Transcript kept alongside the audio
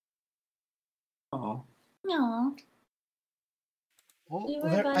Oh. No.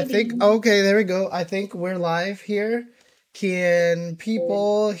 I think, okay, there we go. I think we're live here. Can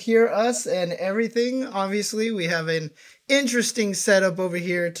people hear us and everything? Obviously, we have an interesting setup over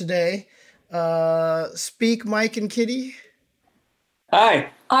here today. Speak, Mike and Kitty. Hi.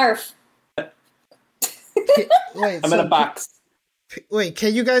 Arf. Wait, I'm in a box. Wait,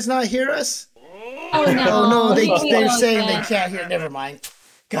 can you guys not hear us? Oh no! Oh no, they're saying can. they can't hear. Never mind.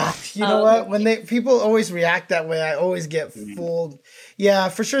 God, you know what? When people always react that way, I always get fooled. Yeah,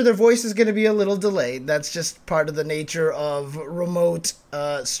 for sure, their voice is going to be a little delayed. That's just part of the nature of remote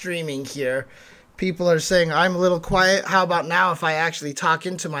streaming here. People are saying I'm a little quiet. How about now if I actually talk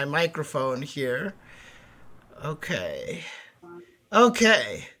into my microphone here? Okay.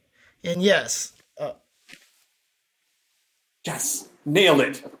 Okay. And yes. Yes. Nailed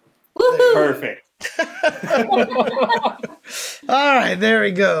it. Woohoo! Perfect. All right, there we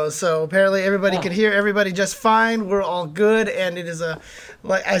go. So apparently everybody can hear everybody just fine. We're all good, and it is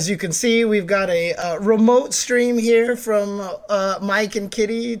as you can see, we've got a remote stream here from Mike and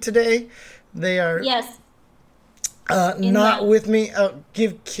Kitty today. They are not with me.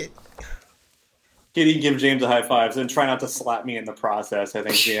 Give Kitty, give James a high five, and try not to slap me in the process. I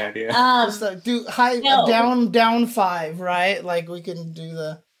think is the idea. Do down five, right? Like we can do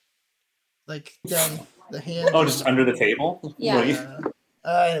the down the hand. Oh, just under the table. Yeah.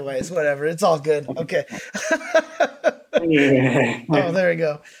 Anyways, whatever. It's all good. Okay. Yeah. Oh, there we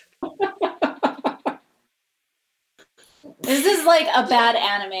go. This is like a bad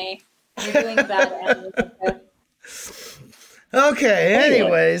anime. You're doing a bad anime. Okay,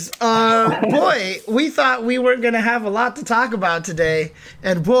 anyways, boy, we thought we weren't going to have a lot to talk about today,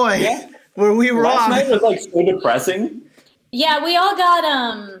 and boy, were we wrong. Last night was like so depressing. Yeah, we all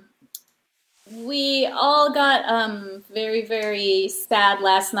got very, very sad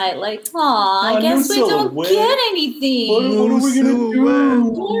last night. Like, aw, I guess we don't get anything. What are we gonna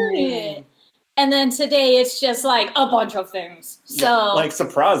do? Darn it. And then today it's just like a bunch of things. So like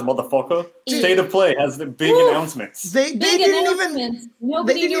surprise, motherfucker! State of Play has the big announcements. They didn't even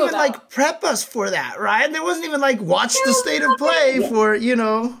about. like prep us for that, right? There wasn't even like watch the State of Play for Yeah,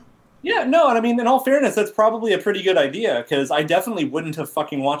 no, and I mean, in all fairness, that's probably a pretty good idea because I definitely wouldn't have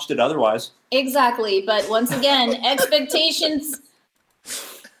fucking watched it otherwise. Exactly, but once again, expectations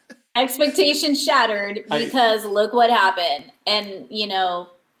shattered because look what happened. And,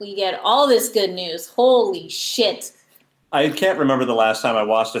 we get all this good news. Holy shit. I can't remember the last time I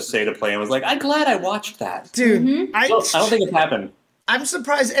watched a State of Play and was like, I'm glad I watched that. Dude, Mm-hmm. I don't think it happened. I'm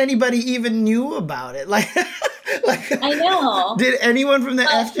surprised anybody even knew about it. Like I know. Did anyone from the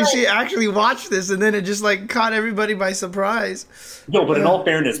FGC actually watch this and then it just caught everybody by surprise? No, but in all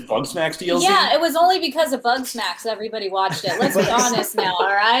fairness, Bugsnax DLC? Yeah, it was only because of Bugsnax everybody watched it. Let's be honest now, all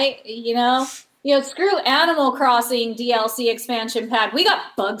right? Screw Animal Crossing DLC expansion pack. We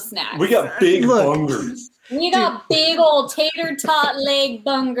got Bugsnax. We got big bungers. We got big old tater tot leg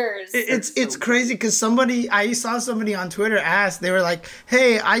bungers. It's crazy because I saw somebody on Twitter ask, they were like,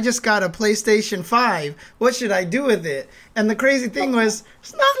 hey, I just got a PlayStation 5. What should I do with it? And the crazy thing was,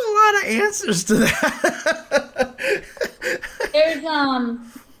 there's not a lot of answers to that. There's, well,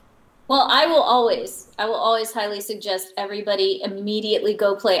 I will always highly suggest everybody immediately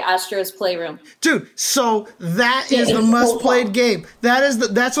go play Astro's Playroom. Dude, so that is the must-played game.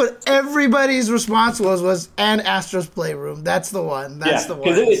 That's what everybody's response was and Astro's Playroom. That's the one. That's the one.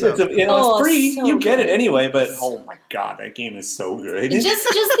 Because it's free. So you get it anyway, but oh my god, that game is so good. Just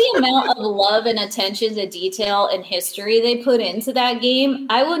the amount of love and attention to detail and history they put into that game,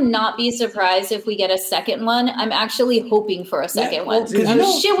 I would not be surprised if we get a second one. I'm actually hoping for a second one.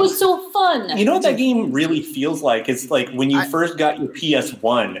 Because shit was so fun. You know what that game really feels like? It's like when you first got your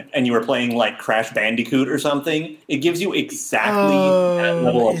PS1 and you were playing like Crash Bandicoot or something. It gives you exactly that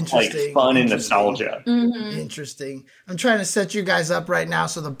level of fun and nostalgia. Mm-hmm. Interesting. I'm trying to set you guys up right now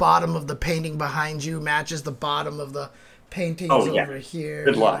so the bottom of the painting behind you matches the bottom of the paintings over here.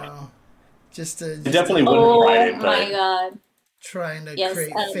 Good luck. It definitely wouldn't try it. Oh my god. Trying to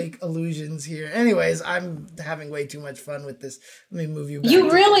create fake illusions here. Anyways, I'm having way too much fun with this. Let me move you back.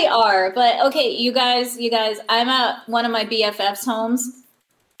 You really are. But okay, you guys, I'm at one of my BFF's homes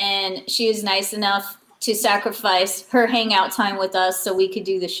and she was nice enough to sacrifice her hangout time with us so we could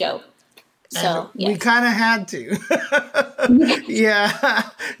do the show. So we kind of had to. Yeah.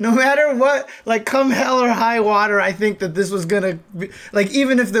 No matter what, come hell or high water, I think that this was going to be,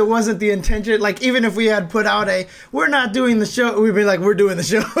 even if there wasn't the intention, even if we had put out we're not doing the show, we'd be like, we're doing the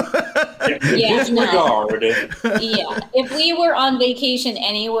show. Yeah, disregard. Yeah, if we were on vacation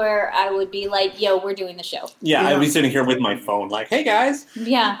anywhere, I would be like, "Yo, we're doing the show." Yeah, I'd be sitting here with my phone, like, "Hey guys."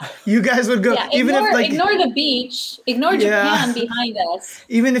 Yeah, you guys would go even if like ignore the beach, ignore Japan behind us.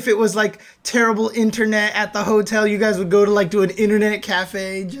 Even if it was like terrible internet at the hotel, you guys would go to an internet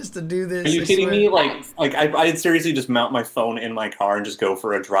cafe just to do this. Are you kidding me? Like I'd seriously just mount my phone in my car and just go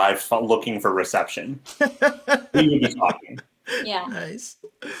for a drive looking for reception. We would be talking. Yeah, nice.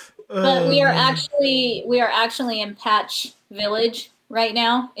 But we are actually in Patch Village right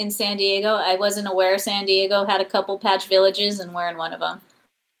now in San Diego. I wasn't aware San Diego had a couple Patch Villages, and we're in one of them.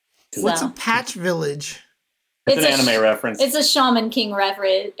 What's a Patch Village? It's an anime reference. It's a Shaman King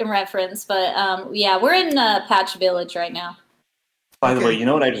reference, but yeah, we're in Patch Village right now. By the way, you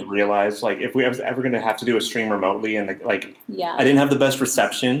know what I just realized? Like, if we was ever going to have to do a stream remotely, and I didn't have the best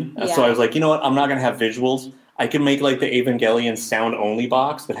reception, so I was like, you know what? I'm not going to have visuals. I could make like the Evangelion sound only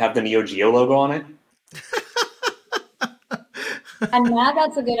box that have the Neo Geo logo on it. And now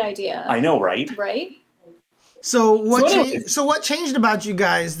that's a good idea. I know, right? Right. So what changed about you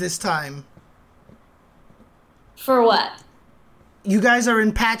guys this time? For what? You guys are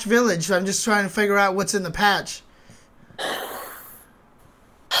in Patch Village, so I'm just trying to figure out what's in the patch.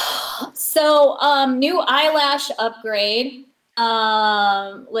 So, new eyelash upgrade.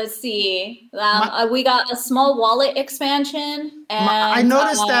 Let's see. We got a small wallet expansion, and I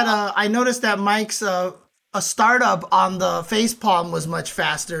noticed that Mike's a startup on the facepalm was much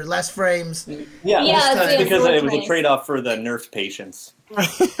faster, less frames. Yeah, that's because it was a trade-off for the nerf patience.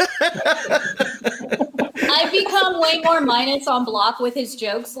 I've become way more minus on block with his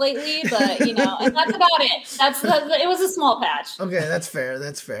jokes lately, but and that's about it. It was a small patch. Okay, that's fair.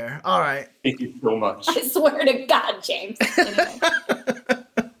 That's fair. All right. Thank you so much. I swear to God, James.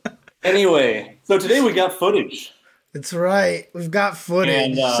 Anyway, so today we got footage. That's right. We've got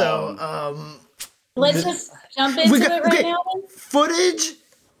footage. Let's just jump into it right now. Footage,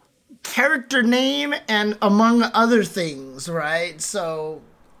 character name, and among other things, right? So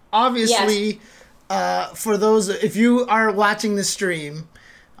obviously. Yes. For those, if you are watching the stream,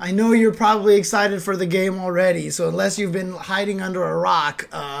 I know you're probably excited for the game already. So unless you've been hiding under a rock,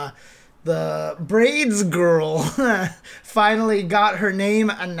 the Braids girl finally got her name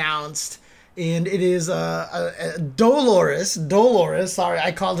announced, and it is Dolores. Sorry,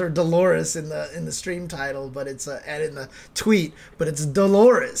 I called her Dolores in the stream title, but it's and in the tweet, but it's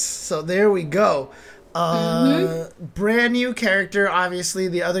Dolores. So there we go. Brand new character, obviously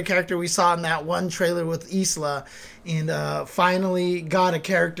the other character we saw in that one trailer with Isla, and finally got a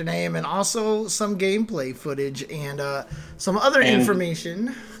character name and also some gameplay footage and some other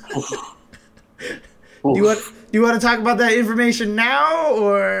information. Do you want to talk about that information now,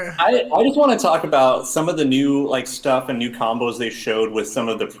 or? I just want to talk about some of the new stuff and new combos they showed with some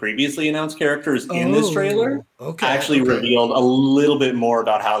of the previously announced characters in this trailer. Okay. Actually revealed a little bit more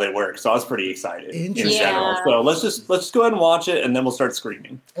about how they work, so I was pretty excited in general. So let's just go ahead and watch it, and then we'll start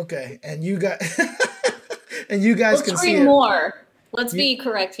screaming. Okay, and you guys can see scream more. Let's be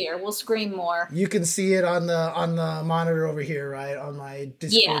correct here. We'll scream more. You can see it on the monitor over here, right? On my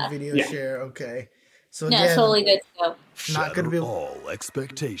Discord video share. Okay. So again, no, totally good to go. Not going to be all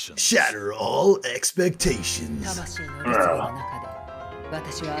expectations. Shatter all expectations.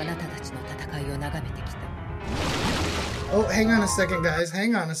 Oh, hang on a second, guys.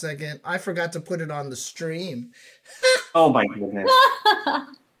 Hang on a second. I forgot to put it on the stream. Oh my goodness.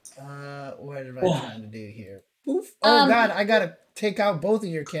 What am I trying to do here? Oof. Oh God, I gotta take out both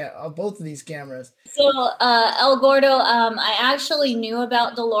of both of these cameras. So, El Gordo, I actually knew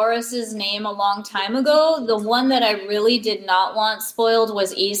about Dolores' name a long time ago. The one that I really did not want spoiled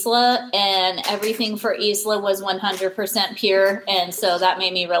was Isla, and everything for Isla was 100% pure, and so that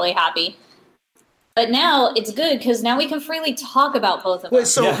made me really happy. But now it's good because now we can freely talk about both of them. Wait,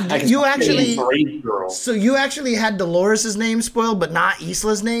 so you actually had Dolores' name spoiled, but not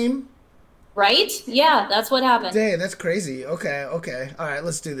Isla's name? Right? Yeah, that's what happened. Dang, that's crazy. Okay. All right,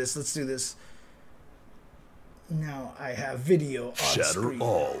 let's do this. Now I have video on Shatter screen.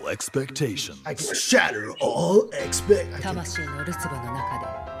 All expectations. I can shatter all expectations. Her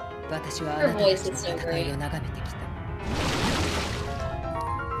voice is so great.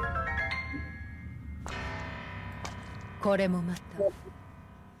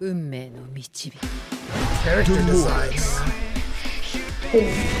 Character design.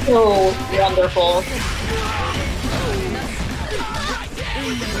 It's so wonderful.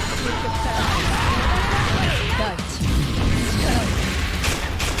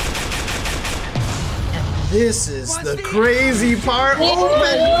 This is the crazy part. Open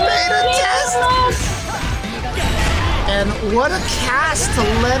beta test. And what a cast to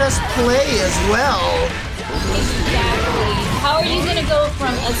let us play as well. Exactly. How are you going to go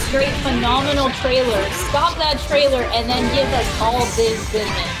from a straight phenomenal trailer, stop that trailer, and then give us all this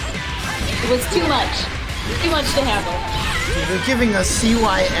business? It was too much. Too much to handle. Dude, they're giving us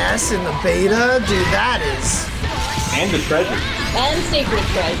CYS in the beta? Dude, that is... And the treasure. And Sacred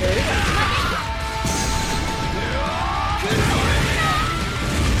Treasure.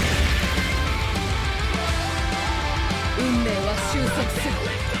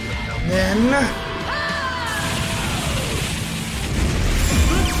 Then...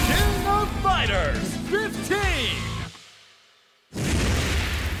 King of Fighters 15!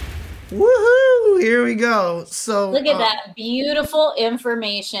 Woohoo! Here we go. So Look at that beautiful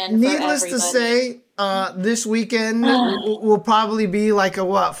information. Needless to say, this weekend will probably be like a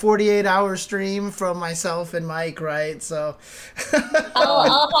 48-hour stream from myself and Mike, right? So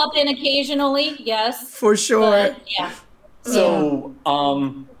I'll hop in occasionally, yes. For sure. But, yeah. So,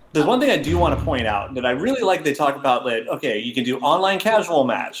 there's one thing I do want to point out that I really like. They talk about that. Okay, you can do online casual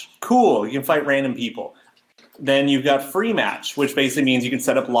match. Cool. You can fight random people. Then you've got free match, which basically means you can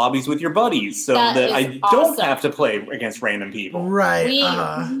set up lobbies with your buddies so that I don't have to play against random people. Right.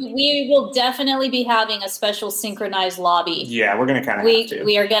 We will definitely be having a special synchronized lobby. Yeah, we're going to kind of have to.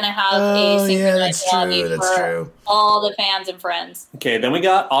 We are going to have a synchronized lobby for all the fans and friends. Okay, then we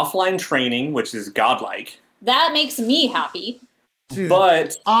got offline training, which is godlike. That makes me happy. Dude,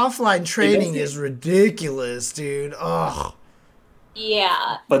 but offline training is ridiculous, dude. Ugh.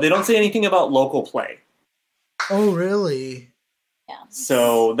 Yeah. But they don't say anything about local play. Oh, really? Yeah.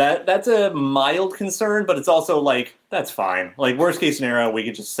 So that's a mild concern, but it's also like, that's fine. Like, worst case scenario, we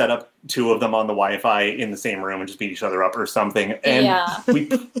could just set up two of them on the Wi-Fi in the same room and just beat each other up or something. And we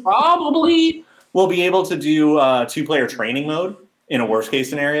probably will be able to do two-player training mode in a worst case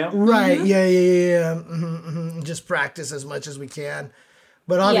scenario. Right, yeah. Just practice as much as we can.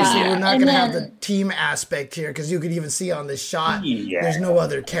 But obviously, we're not going to have the team aspect here, because you could even see on this shot, there's no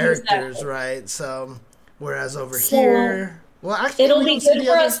other characters, right? So... Whereas over here, well, actually, it'll be good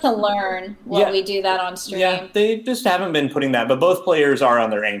for us to learn when we do that on stream. Yeah, they just haven't been putting that, but both players are on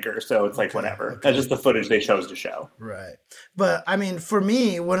their anchor, so it's like whatever. That's just the footage they chose to show. Right. But I mean, for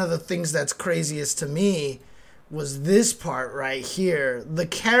me, one of the things that's craziest to me was this part right here. The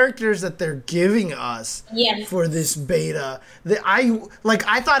characters that they're giving us for this beta.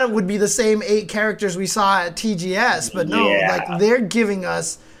 I thought it would be the same 8 characters we saw at TGS, but no, like they're giving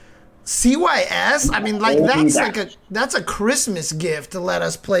us CYS. I mean, like that's a Christmas gift to let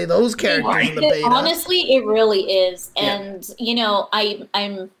us play those characters in the beta. Honestly, it really is. And you know, I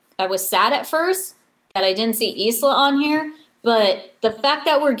was sad at first that I didn't see Isla on here, but the fact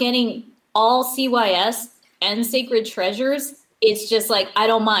that we're getting all CYS and Sacred Treasures, it's just like, I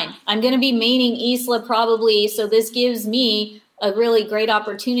don't mind. I'm going to be maining Isla probably, so this gives me a really great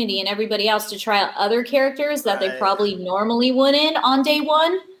opportunity and everybody else to try out other characters that they probably normally wouldn't on day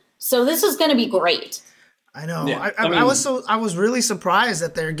one. So this is going to be great. I know. Yeah. I was really surprised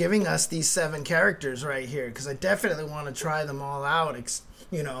that they're giving us these 7 characters right here, because I definitely want to try them all out.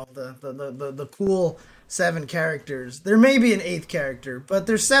 You know, the cool 7 characters. There may be an 8th character, but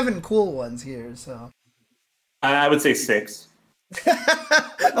there's 7 cool ones here. So I would say 6.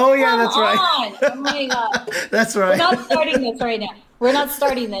 Oh yeah, that's right. Oh my god, that's right. We're not starting this right now. We're not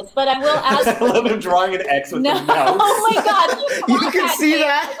starting this, but I will ask. I love him drawing an X with his mouse. Oh my god, you can see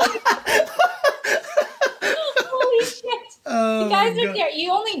that. Holy shit! You guys are there.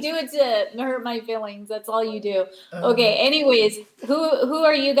 You only do it to hurt my feelings. That's all you do. Okay. Anyways, who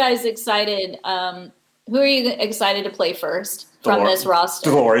are you guys excited? Who are you excited to play first from this roster?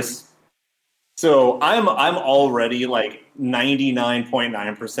 Dolores. So I'm already like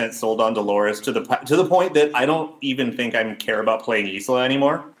 99.9% sold on Dolores to the point that I don't even think I care about playing Isla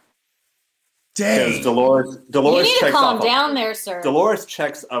anymore. Dang. Because Dolores you need to calm checks down there, sir. Dolores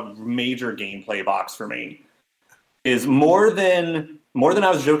checks a major gameplay box for me. Is more than I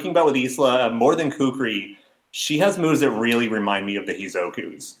was joking about with Isla, more than Kukri. She has moves that really remind me of the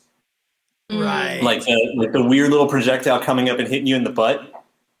Hizokus. Right. Like the weird little projectile coming up and hitting you in the butt.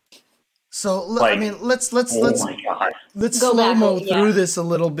 So like, I mean, let's slow mo through this a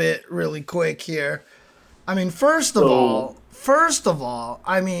little bit really quick here. I mean, first of all,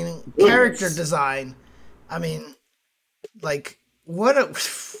 I mean, character design. I mean, like what a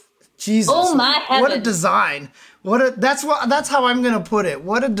Jesus! Oh my heavens. What a design! That's how I'm gonna put it.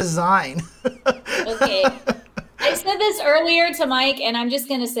 What a design! Okay, I said this earlier to Mike, and I'm just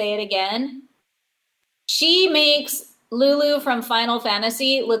gonna say it again. She makes Lulu from Final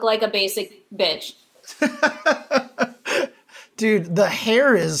Fantasy look like a basic bitch. Dude, the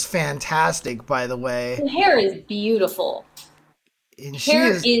hair is fantastic, by the way. The hair is beautiful. And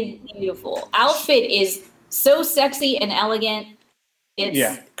Hair is beautiful. Outfit is so sexy and elegant.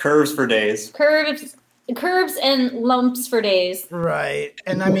 It's curves for days. Curves and lumps for days. Right.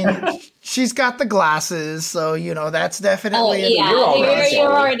 And I mean, she's got the glasses, so, that's definitely...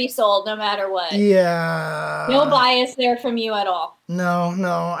 You're already sold no matter what. Yeah. No bias there from you at all. No.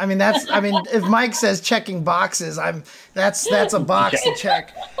 I mean, if Mike says checking boxes, that's a box to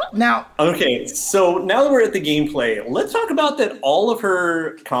check. Now... Okay, so now that we're at the gameplay, let's talk about that all of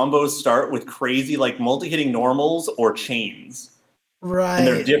her combos start with crazy, like, multi-hitting normals or chains. Right. And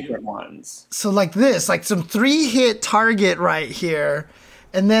they're different ones. So like this, like some 3-hit target right here.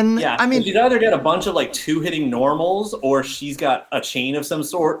 And then, she's either got a bunch of like 2-hitting normals, or she's got a chain of some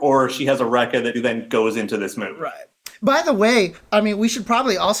sort, or she has a Rekka that then goes into this move. Right. By the way, I mean, we should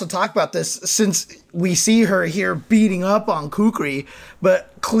probably also talk about this since we see her here beating up on Kukri,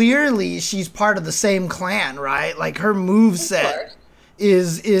 but clearly she's part of the same clan, right? Like her moveset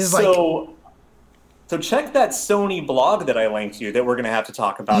is like... So check that Sony blog that I linked you that we're going to have to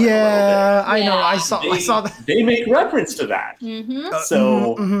talk about. Yeah, I know. I saw that. They make reference to that.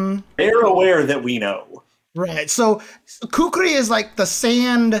 So they're aware that we know. Right. So Kukri is like the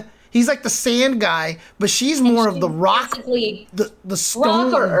sand. He's like the sand guy, but she's more of the rock. The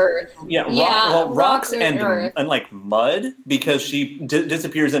stone. Rock or earth. Rocks and like mud, because she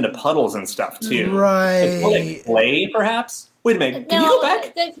disappears into puddles and stuff too. Right. It's more like clay, perhaps. Wait a minute. Can you go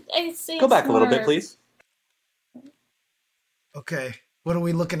back? Go back a little bit, please. Okay, what are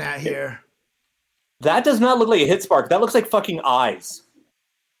we looking at here? That does not look like a hit spark. That looks like fucking eyes.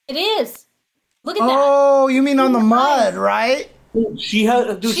 It is. Look at that. Oh, you mean on the mud, right? She's got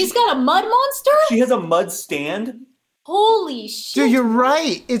a mud monster? She has a mud stand. Holy shit. Dude, you're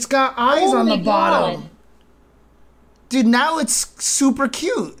right. It's got eyes on the bottom. Dude, now it's super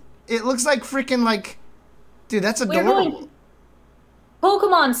cute. It looks like freaking like... Dude, that's adorable.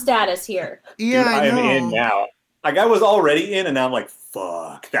 Pokemon status here. Yeah, dude, I know. am in now. Like, I was already in, and now I'm like,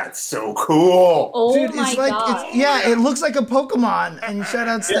 fuck, that's so cool. Oh, dude, my God. It looks like a Pokemon. And shout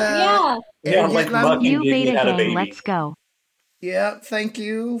outs to... Yeah, I'm like mucking Diggy out of baby. Let's go. Yeah, thank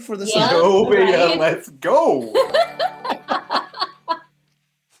you for the... Go, Beta, let's go.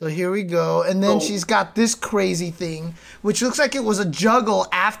 So here we go. And then she's got this crazy thing, which looks like it was a juggle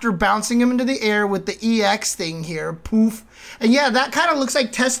after bouncing him into the air with the EX thing here. Poof. And yeah, that kind of looks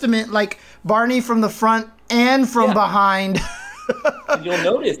like Testament, like Barney from the front and from behind. And you'll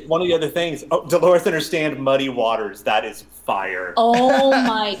notice one of the other things. Oh, Dolores Understand Muddy Waters. That is fire. Oh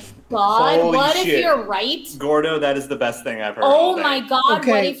my God. Holy what shit. if you're right? Gordo, that is the best thing I've heard. Oh my God.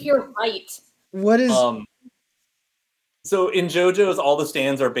 Okay. What if you're right? What is... So in JoJo's, all the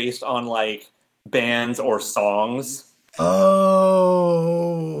stands are based on like bands or songs.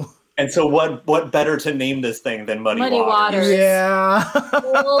 Oh. And so what better to name this thing than Muddy Waters? Yeah.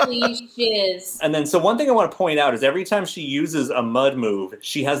 Holy shiz. And then so one thing I want to point out is every time she uses a mud move,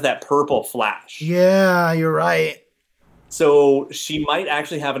 she has that purple flash. Yeah, you're right. So she might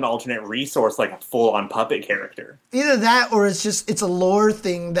actually have an alternate resource, like a full-on puppet character. Either that or it's a lore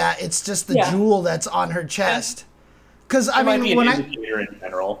thing that it's just the jewel that's on her chest. Because I mean, when in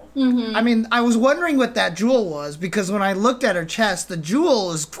general. Mm-hmm. I mean, I was wondering what that jewel was, because when I looked at her chest, the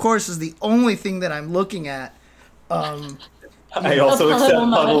jewel is, of course, is the only thing that I'm looking at. I also accept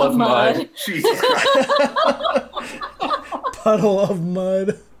puddle of mud. Jesus Christ. Puddle of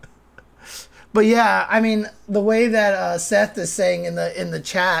mud. But yeah, I mean, the way that Seth is saying in the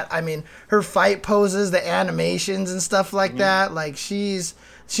chat, I mean, her fight poses, the animations and stuff like that, like she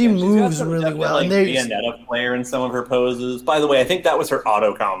moves really well. Like Bayonetta flair in some of her poses. By the way, I think that was her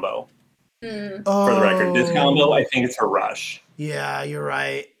auto combo. For the record, this combo, I think it's her rush. Yeah, you're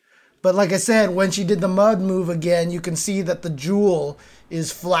right. But like I said, when she did the mud move again, you can see that the jewel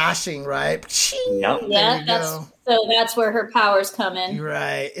is flashing, right? Yep. Yeah, that's where her powers come in. You're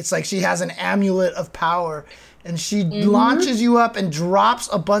right. It's like she has an amulet of power, and she launches you up and drops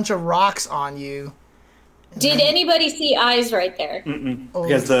a bunch of rocks on you. Did anybody see eyes right there?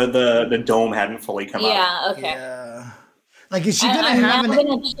 Because the dome hadn't fully come out. Yeah, okay. Yeah. Like, is she going to have... I'm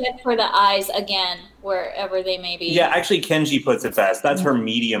going to check for the eyes again, wherever they may be. Yeah, actually, Kenji puts it best. That's her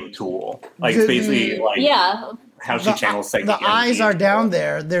medium tool. Like, it's basically, like, how she channels Psychic The eyes are down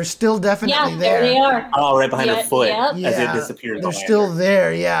there. They're still definitely there. Yeah, there they are. Oh, right behind her foot Yep. as it disappears. They're still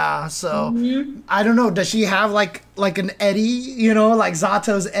there, yeah. So, I don't know. Does she have, like an Eddie, like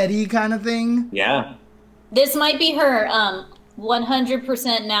Zato's Eddie kind of thing? Yeah. This might be her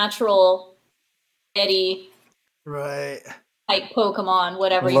 100% natural Eddie. Right. type Pokemon,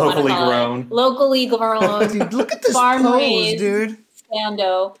 whatever you want to Locally call grown. it. Locally grown. Dude, look at this farm pose, raised dude.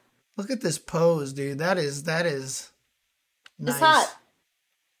 Stando. Look at this pose, dude. That is nice. It's hot.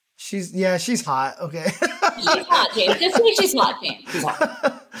 She's hot. Okay. She's hot, James. Just say she's hot, James. She's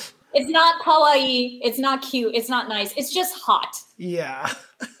hot. It's not kawaii. It's not cute. It's not nice. It's just hot. Yeah.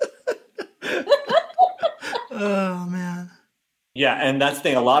 Oh man. Yeah, and that's the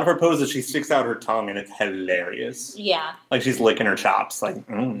thing. A lot of her poses, she sticks out her tongue, and it's hilarious. Yeah. Like she's licking her chops. Like,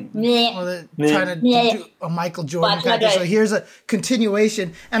 Well, they're trying to do a Michael Jordan factor. So here's a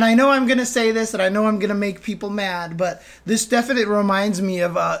continuation. And I know I'm going to say this, and I know I'm going to make people mad, but this definitely reminds me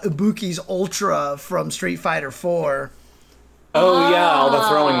of Ibuki's Ultra from Street Fighter 4. Oh, yeah, all the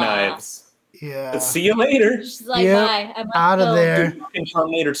throwing knives. Yeah. But see you later. She's like, bye. I'm out of there. In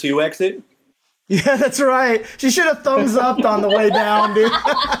Terminator 2 exit. Yeah, that's right. She should have thumbs upped on the way down, dude.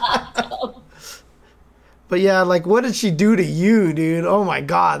 But yeah, like, what did she do to you, dude? Oh my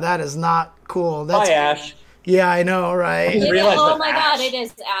god, that is not cool. That's, Hi, Ash. Yeah, I know, right? Oh my god, it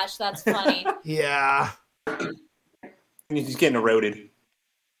is Ash. That's funny. Yeah. He's getting eroded.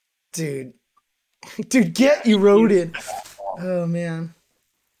 Dude, get eroded. Oh, man.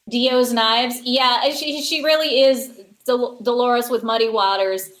 Dio's knives. Yeah, she really is Dolores with Muddy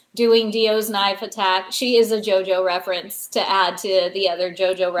Waters doing Dio's knife attack. She is a JoJo reference to add to the other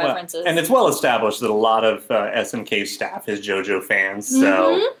JoJo references. Well, and it's well established that a lot of SNK staff is JoJo fans,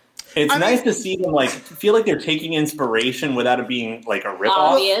 so it's nice to see them feel like they're taking inspiration without it being like a ripoff.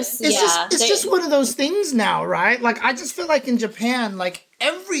 Obvious, It's just one of those things now, right? Like, I just feel like in Japan, like,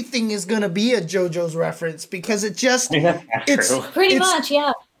 everything is gonna be a JoJo's reference because it just it's pretty much,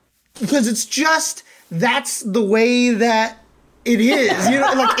 yeah. Because it's just that's the way that it is, you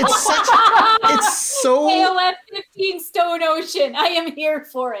know, like it's so KOF 15 Stone Ocean. I am here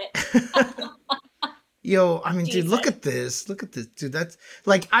for it. Yo, I mean, dude, look at this, dude. That's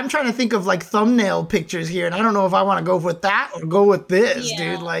like I'm trying to think of like thumbnail pictures here, and I don't know if I want to go with that or go with this,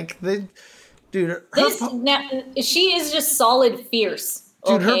 dude. Like she is just solid fierce.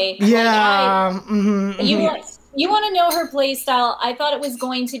 Dude, okay, You want to know her play style? I thought it was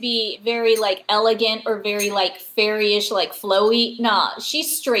going to be very like elegant or very like fairyish, like flowy. Nah,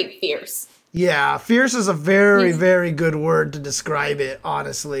 she's straight fierce. Yeah, fierce is a very, very good word to describe it,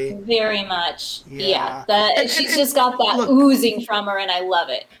 honestly. Very much. Yeah. She's just got that oozing from her, and I love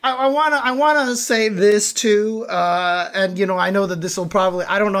it. I wanna say this too, and you know, I know that this will probably,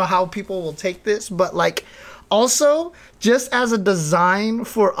 I don't know how people will take this, but like, also, just as a design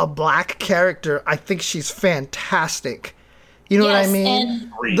for a black character, I think she's fantastic. You know what I mean?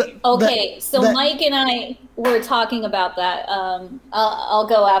 So Mike and I were talking about that. I'll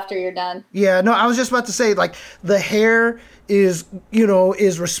go after you're done. Yeah, no, I was just about to say, like, the hair is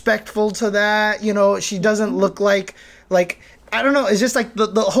respectful to that. You know, she doesn't look like, I don't know. It's just like the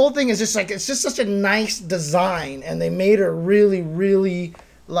whole thing is just like, it's just such a nice design. And they made her really, really,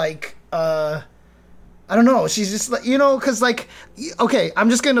 like, I don't know. She's just like, you know, because like, okay, I'm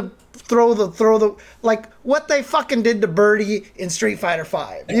just gonna throw the like what they fucking did to Birdie in Street Fighter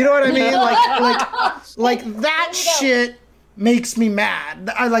 5. You know what I mean? Like that shit makes me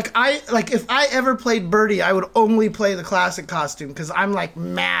mad. If I ever played Birdie, I would only play the classic costume because I'm like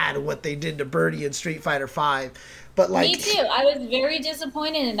mad what they did to Birdie in Street Fighter 5. But like, me too. I was very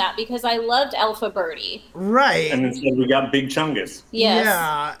disappointed in that because I loved Alpha Birdie. Right. And instead we got Big Chungus. Yes.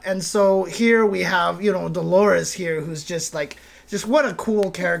 Yeah. And so here we have, you know, Dolores here, who's just like, just what a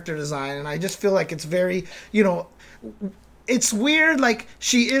cool character design. And I just feel like it's very, you know, it's weird. Like,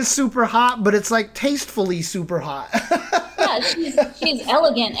 she is super hot, but it's like tastefully super hot. Yeah, she's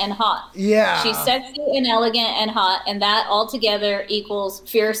elegant and hot. Yeah. She's sexy and elegant and hot. And that altogether equals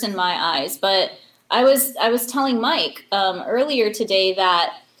fierce in my eyes. But I was telling Mike earlier today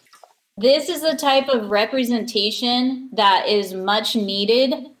that this is the type of representation that is much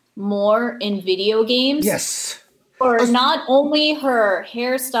needed more in video games. Yes. For not only her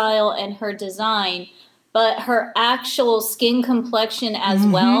hairstyle and her design, but her actual skin complexion as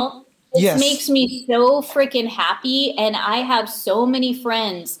well. This makes me so freaking happy. And I have so many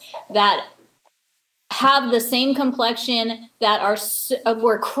friends that have the same complexion that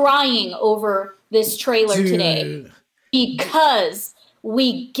were crying over this trailer today because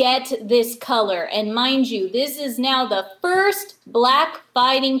we get this color. And mind you, this is now the first black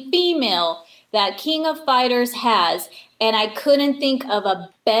fighting female that King of Fighters has, and I couldn't think of a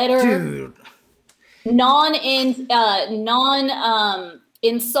better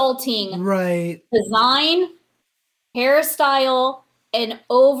insulting design, hairstyle, and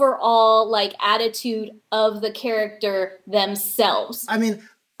overall like attitude of the character themselves. I mean,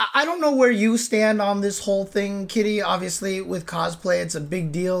 I don't know where you stand on this whole thing, Kitty. Obviously, with cosplay, it's a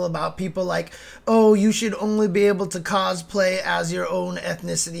big deal about people like, oh, you should only be able to cosplay as your own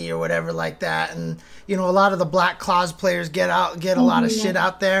ethnicity or whatever like that. And, you know, a lot of the black cosplayers get a lot of shit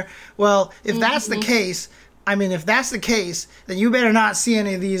out there. Well, if that's the case, I mean, if that's the case, then you better not see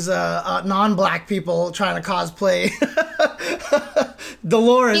any of these non-black people trying to cosplay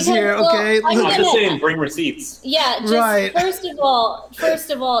Dolores here, okay? I'm just saying, bring receipts. Yeah, just right. First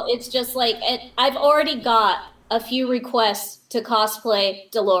of all, it's just like I've already got a few requests to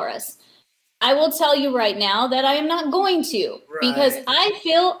cosplay Dolores. I will tell you right now that I am not going to because I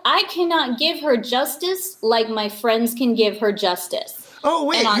feel I cannot give her justice like my friends can give her justice. Oh,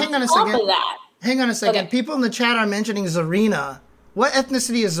 wait, hang on a second. Of that, hang on a second. Okay. People in the chat are mentioning Zarina. What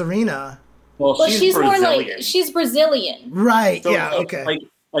ethnicity is Zarina? Well, she's more like she's Brazilian. Right. So, yeah. Okay.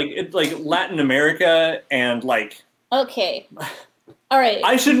 Like Latin America and like. Okay. All right.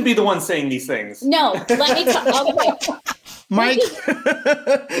 I shouldn't be the one saying these things. No, let me talk. Okay. Mike. Look,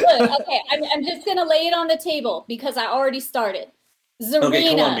 okay. I'm just gonna lay it on the table because I already started.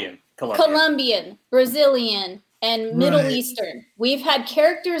 Zarina, Colombian, Brazilian, and Middle Eastern. We've had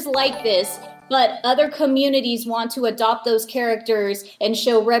characters like this. But other communities want to adopt those characters and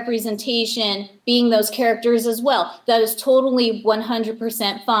show representation being those characters as well. That is totally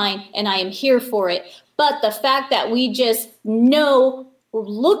 100% fine, and I am here for it. But the fact that we just know,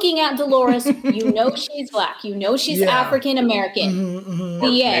 looking at Dolores, you know she's black, you know she's African American.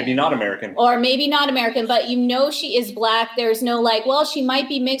 Maybe not American. Or maybe not American, but you know she is black. There's no like, well, she might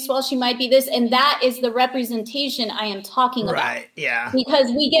be mixed, well, she might be this. And that is the representation I am talking about. Right, yeah.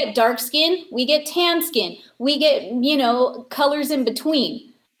 Because we get dark skin, we get tan skin, we get, you know, colors in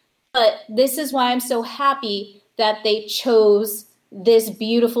between. But this is why I'm so happy that they chose this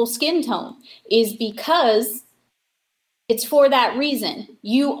beautiful skin tone, is because it's for that reason.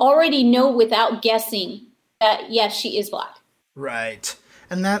 You already know without guessing that, yes, she is black. Right.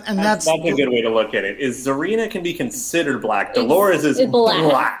 And that's a good way to look at it. Is Zarina can be considered black. Dolores is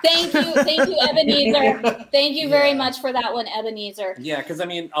black. Thank you, Ebenezer. Thank you very much for that one, Ebenezer. Yeah, because I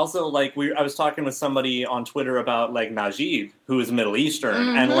mean, also like I was talking with somebody on Twitter about like Najib, who is Middle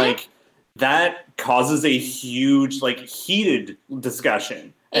Eastern, and like that causes a huge like heated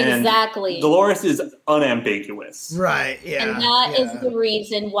discussion. Exactly. And Dolores is unambiguous. Right, yeah. And that is the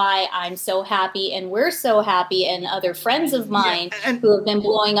reason why I'm so happy, and we're so happy, and other friends of mine who have been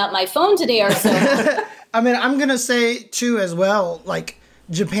blowing up my phone today are so happy. I mean, I'm going to say, too, as well, like,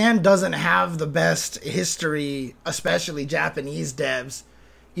 Japan doesn't have the best history, especially Japanese devs,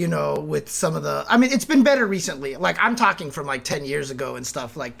 you know, with some of the... I mean, it's been better recently. Like, I'm talking from, like, 10 years ago and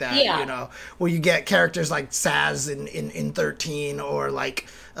stuff like that, you know, where you get characters like Saz in 13 or, like...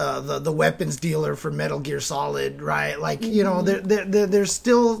 the weapons dealer for Metal Gear Solid, right? Like, you know, there's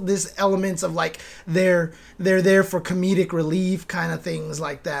still this elements of like they're there for comedic relief kind of things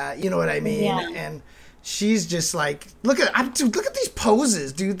like that. You know what I mean? Yeah. And she's just like, look at these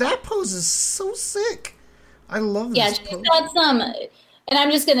poses, dude. That pose is so sick. I love this. Yeah, she's got some. And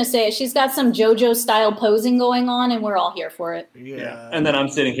I'm just going to say it. She's got some JoJo-style posing going on, and we're all here for it. Yeah. And then I'm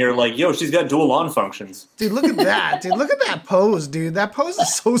sitting here like, yo, she's got dual on functions. Dude, look at that. Dude, look at that pose, dude. That pose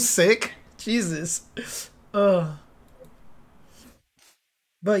is so sick. Jesus. But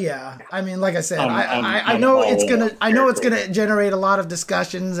yeah, I mean, like I said, I know it's gonna generate a lot of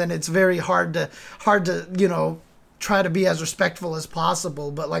discussions, and it's very hard to you know, try to be as respectful as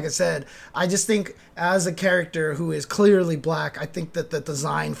possible. But like I said, I just think as a character who is clearly black, I think that the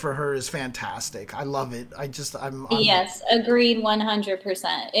design for her is fantastic. I love it. I'm yes, agreed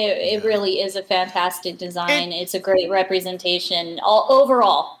 100%. It really is a fantastic design. It's a great representation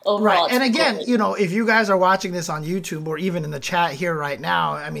overall. Right. And again, you know, if you guys are watching this on YouTube or even in the chat here right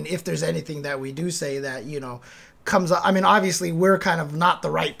now, I mean, if there's anything that we do say that, you know, comes up, I mean, obviously we're kind of not the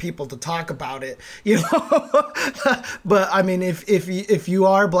right people to talk about it, you know. But I mean, if you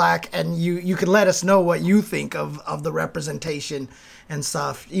are black and you could let us know what you think of the representation and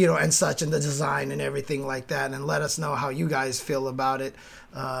stuff, you know, and such, and the design and everything like that, and let us know how you guys feel about it,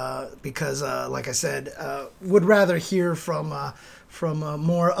 because like I said, would rather hear from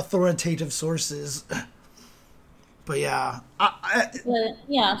more authoritative sources. But yeah,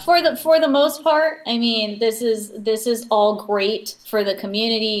 for the most part, I mean, this is all great for the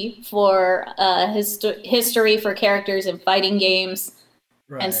community, for history, for characters in fighting games,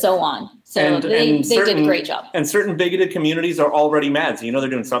 and so on. So they did a great job. And certain bigoted communities are already mad, so you know they're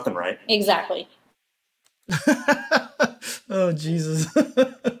doing something right. Exactly. Oh Jesus.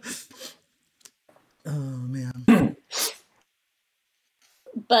 Oh man.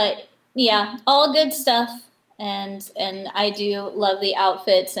 But yeah, all good stuff. and I do love the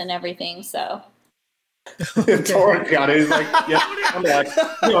outfits and everything. So. Torrance got it. He's like, yeah, I'm like,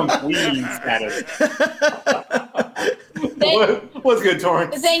 you're on queen status. What's good,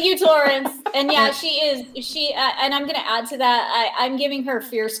 Torrance? Thank you, Torrance. And yeah, she is. And I'm going to add to that. I'm giving her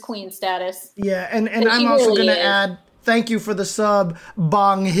fierce queen status. Yeah, and I'm also really going to add. Thank you for the sub.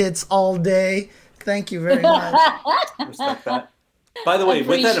 Bong hits all day. Thank you very much. Respect that. By the way,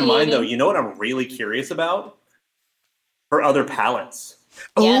 with that in mind, though, you know what I'm really curious about? Her other palettes.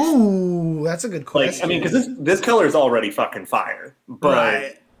 Yes. Oh, that's a good question. Like, I mean, because this color is already fucking fire, but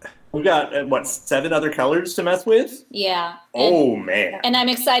right. We've got 7 other colors to mess with. Yeah. Man. And I'm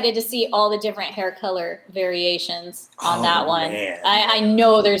excited to see all the different hair color variations on that one. Man. I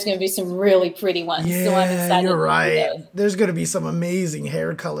know there's going to be some really pretty ones. Yeah, so I'm excited. You're right. There's going to be some amazing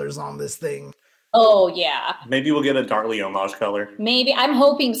hair colors on this thing. Oh, yeah. Maybe we'll get a Darlie homage color. Maybe. I'm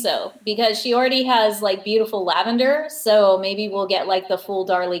hoping so, because she already has, like, beautiful lavender, so maybe we'll get, like, the full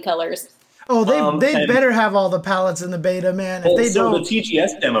Darlie colors. Oh, they better have all the palettes in the beta, man. If they don't, the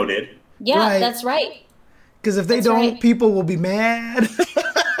TGS demo did. Yeah, right. That's right. Because if they don't, people will be mad.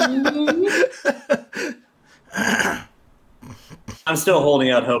 I'm still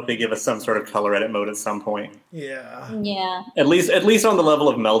holding out hope they give us some sort of color edit mode at some point. Yeah. Yeah. At least on the level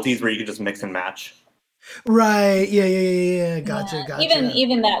of Melties where you can just mix and match. Right. Yeah. Gotcha.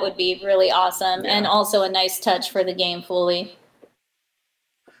 Even that would be really awesome, and also a nice touch for the game fully.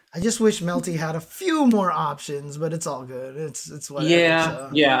 I just wish Melty had a few more options, but it's all good. It's whatever.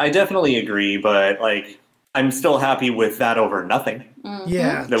 Yeah, I definitely agree, but like I'm still happy with that over nothing. Mm-hmm.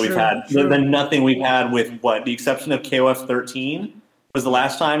 Yeah, that we've had. The nothing we've had with the exception of KOF 13 was the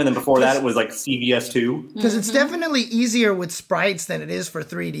last time, and then before that it was like CVS 2. Because it's definitely easier with sprites than it is for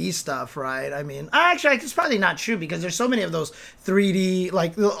 3D stuff, right? I mean, actually, it's probably not true because there's so many of those 3D,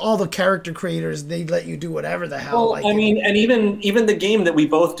 like all the character creators, they let you do whatever the hell. Well, I mean, and even the game that we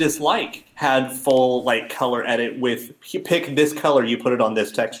both dislike had full like color edit with pick this color, you put it on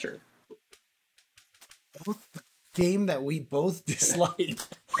this texture. Game that we both dislike.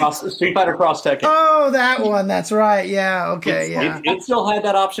 Street Fighter Cross Tekken. Oh, that one. That's right. Yeah. Okay. It still had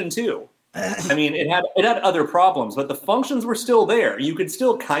that option too. I mean, it had other problems, but the functions were still there. You could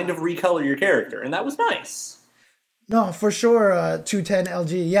still kind of recolor your character, and that was nice. No, for sure. 210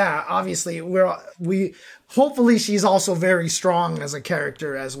 LG. Yeah. Obviously, we hopefully she's also very strong as a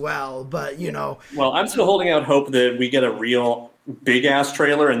character as well. But you know. Well, I'm still holding out hope that we get a real big ass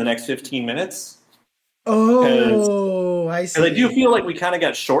trailer in the next 15 minutes. Oh, I see. And I do feel like we kind of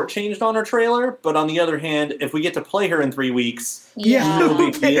got shortchanged on our trailer, but on the other hand, if we get to play her in 3 weeks, no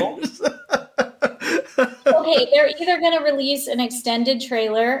big deal. Okay, they're either going to release an extended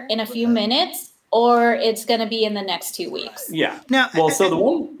trailer in a few minutes, or it's going to be in the next 2 weeks. Yeah. So the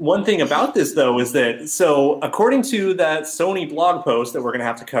one thing about this, though, is that, according to that Sony blog post that we're going to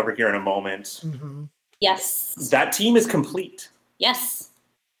have to cover here in a moment, yes, that team is complete. Yes.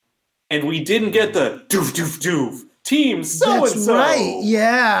 And we didn't get the doof team so-and-so. That's right,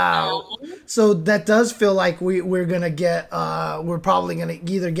 yeah. So that does feel like we're going to get, we're probably going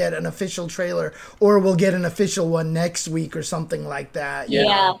to either get an official trailer or we'll get an official one next week or something like that.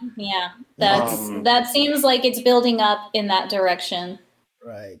 Yeah. That seems like it's building up in that direction.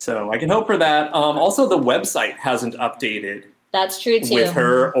 Right. So I can hope for that. Also, the website hasn't updated. That's true, too. With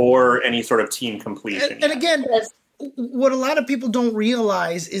her or any sort of team completion. And again, what a lot of people don't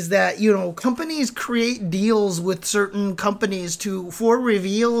realize is that, you know, companies create deals with certain companies for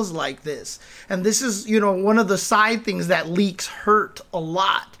reveals like this. And this is, you know, one of the side things that leaks hurt a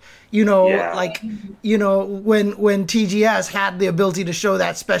lot. You know, like, you know, when TGS had the ability to show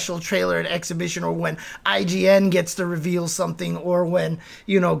that special trailer at exhibition, or when IGN gets to reveal something, or when,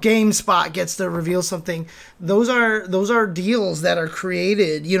 you know, GameSpot gets to reveal something, those are deals that are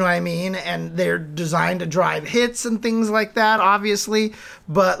created, you know what I mean? And they're designed to drive hits and things like that, obviously.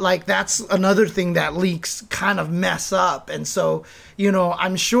 But like, that's another thing that leaks kind of mess up. And so, you know,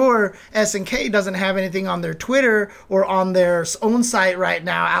 I'm sure SNK doesn't have anything on their Twitter or on their own site right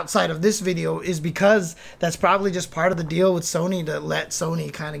now outside of this video, is because that's probably just part of the deal with Sony, to let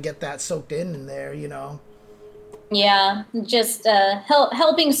Sony kind of get that soaked in there, you know. Yeah, just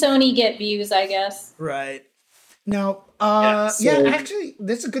helping Sony get views, I guess. Right. Now, actually,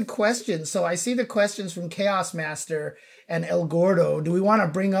 that's a good question. So I see the questions from Chaos Master and El Gordo. Do we want to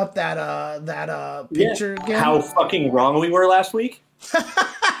bring up that picture again? How fucking wrong we were last week?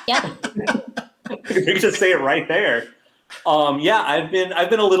 Yeah. We could just say it right there. I've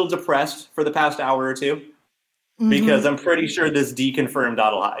been a little depressed for the past hour or two. because I'm pretty sure this deconfirmed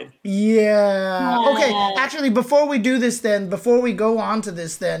Adelheid. Yeah. Okay. Actually, before we do this, before we go on to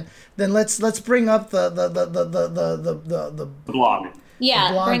this, then let's bring up the blog.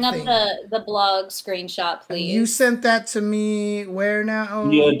 Yeah, bring up the blog screenshot, please. And you sent that to me where now?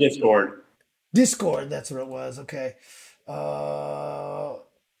 Yeah, Discord. Discord, that's what it was. Okay.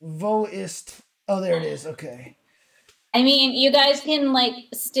 Voist. Oh, there it is. Okay. I mean, you guys can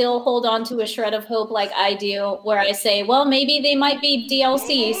still hold on to a shred of hope like I do, where I say, well, maybe they might be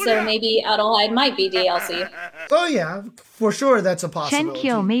DLC, so maybe Adelheid might be DLC. Oh yeah, for sure that's a possibility.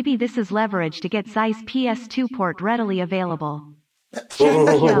 Chenkyo, maybe this is leverage to get Zeiss PS2 port readily available.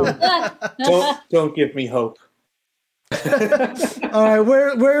 Don't give me hope. All right,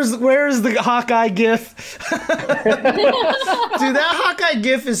 where's the Hawkeye GIF? Dude, that Hawkeye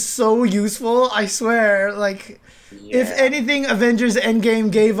GIF is so useful. I swear, if anything Avengers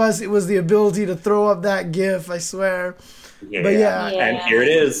Endgame gave us, it was the ability to throw up that GIF. I swear. Yeah. But and here it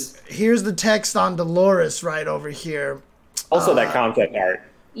is. Here's the text on Dolores right over here. Also, that concept art.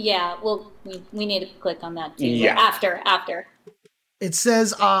 Yeah, well, we need to click on that too. Yeah. After. It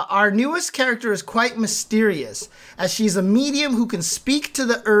says, our newest character is quite mysterious, as she's a medium who can speak to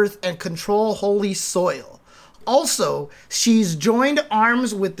the earth and control holy soil. Also, she's joined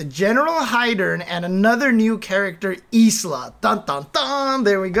arms with the General Hydern and another new character, Isla. Dun dun dun!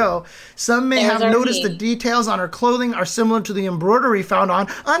 There we go. Some may have noticed the details on her clothing are similar to the embroidery found on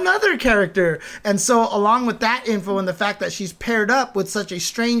another character. And so, along with that info and the fact that she's paired up with such a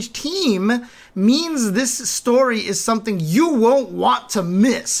strange team, means this story is something you won't want to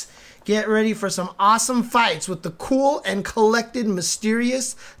miss. Get ready for some awesome fights with the cool and collected,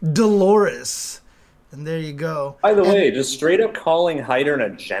 mysterious Dolores. And there you go. By the way, just straight up calling Hydern a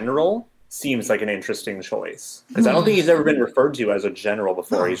general seems like an interesting choice. Because I don't think he's ever been referred to as a general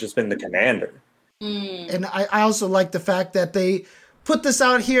before. He's just been the commander. And I also like the fact that they put this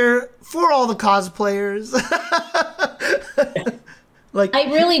out here for all the cosplayers. I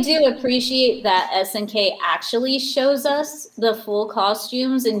really do appreciate that SNK actually shows us the full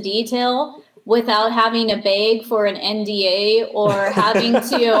costumes in detail without having to beg for an NDA or having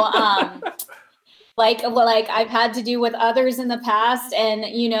to like I've had to do with others in the past, and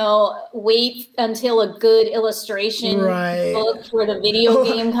wait until a good illustration book for the video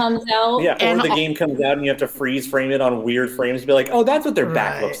game comes out. Yeah, or the game comes out and you have to freeze frame it on weird frames to be like, oh, that's what their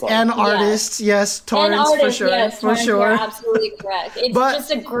back looks like. And artists, yes, torrents for sure. Yes, for sure. You're absolutely correct. It's just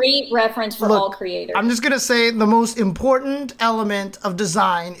a great reference for all creators. I'm just gonna say the most important element of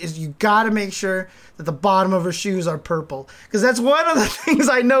design is you gotta make sure that the bottom of her shoes are purple, because that's one of the things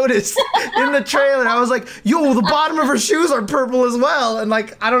I noticed in the trailer. I was like, yo, the bottom of her shoes are purple as well. And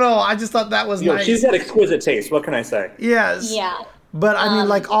I don't know, I just thought that was nice. She's got exquisite taste. What can I say? Yes. Yeah. But I mean,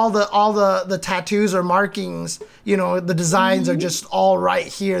 all the tattoos or markings, the designs are just all right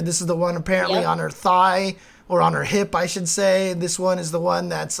here. This is the one apparently on her thigh, or on her hip, I should say. This one is the one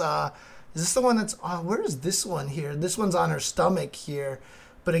that's, is this the one that's, where is this one here? This one's on her stomach here.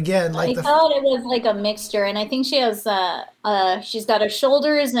 But again, I thought it was like a mixture, and I think she has she's got her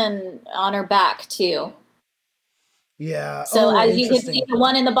shoulders and on her back too. Yeah. So as you can see, the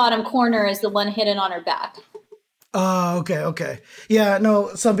one in the bottom corner is the one hidden on her back. Oh, okay. Yeah, no,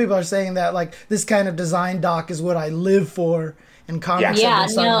 some people are saying that this kind of design doc is what I live for in comics.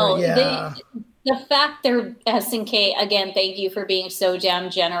 The fact they're SNK, again, thank you for being so damn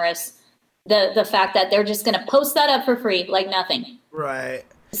generous. The fact that they're just gonna post that up for free like nothing. Right.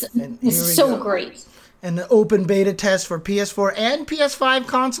 It's so great. And the open beta test for PS4 and PS5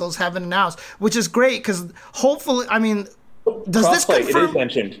 consoles have been announced, which is great because hopefully, I mean, does this confirm? It is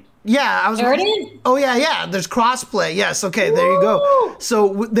mentioned. Yeah, there it is. Oh yeah. There's crossplay. Yes. Okay. There you go.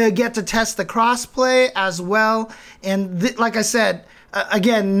 So they get to test the crossplay as well. And like I said,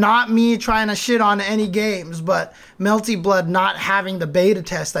 again, not me trying to shit on any games, but Melty Blood not having the beta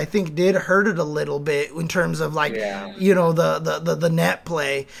test, I think, did hurt it a little bit in terms of the net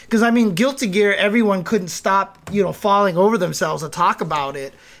play. Because I mean, Guilty Gear, everyone couldn't stop falling over themselves to talk about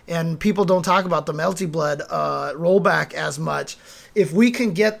it, and people don't talk about the Melty Blood rollback as much. If we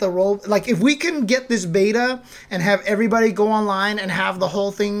can get if we can get this beta and have everybody go online and have the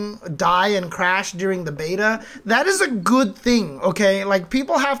whole thing die and crash during the beta, that is a good thing, okay?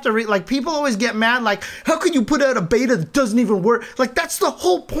 People have to people always get mad, how could you put out a beta that doesn't even work? That's the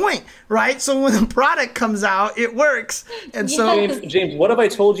whole point, right? So when the product comes out, it works. And so James, what have I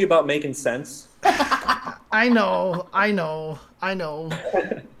told you about making sense? I know.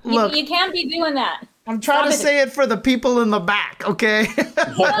 Look, you can't be doing that. I'm trying to say it for the people in the back, okay? Look,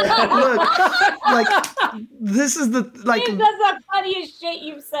 this is the That's the funniest shit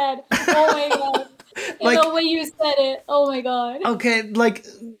you've said. Oh my god. Like, the way you said it. Oh my God. Okay, like,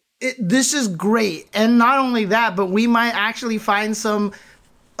 this is great. And not only that, but we might actually find some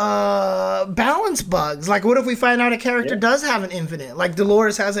balance bugs. Like, what if we find out a character does have an infinite? Like,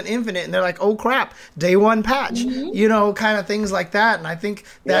 Dolores has an infinite, and they're like, oh crap, day one patch. You know, kind of things like that. And I think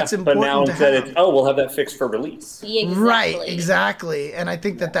that's important. But now instead it's, we'll have that fixed for release. Exactly. Right, exactly. And I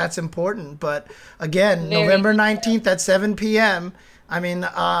think that's important. But again, November 19th at 7 p.m., I mean,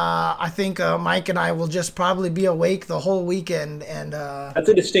 I think Mike and I will just probably be awake the whole weekend. And that's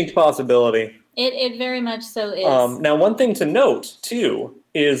a distinct possibility. It very much so is. Now, one thing to note, too,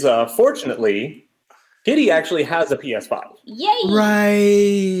 is fortunately, Kitty actually has a PS5. Yay!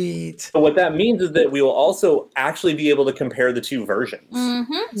 Right. So what that means is that we will also actually be able to compare the two versions.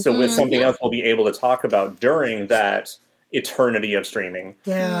 So with something else we'll be able to talk about during that eternity of streaming.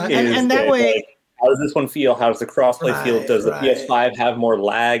 Yeah, and that way... Like, how does this one feel? How does the crossplay feel? Does the PS5 have more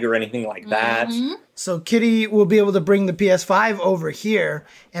lag or anything like that? So Kitty will be able to bring the PS5 over here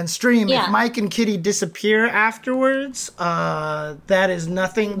and stream. Yeah. If Mike and Kitty disappear afterwards, that is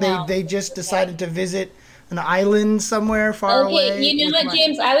nothing. No. They just decided to visit an island somewhere far away. Okay, you know what,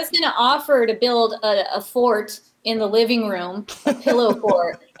 James? I was going to offer to build a fort in the living room, a pillow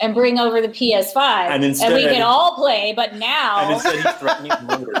fort, and bring over the PS5, and we can all play. But now, and instead he's threatening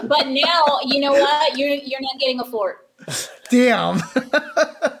murder. But now, you know what? You're not getting a fort. Damn.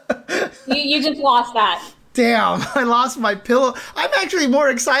 you just lost that. Damn, I lost my pillow. I'm actually more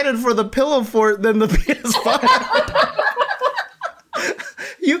excited for the pillow fort than the PS5.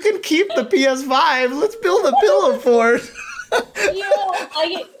 You can keep the PS5. Let's build a pillow fort. You know,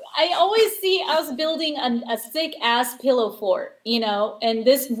 I always see us building a sick ass pillow fort, you know, and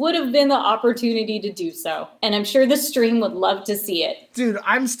this would have been the opportunity to do so. And I'm sure the stream would love to see it. Dude,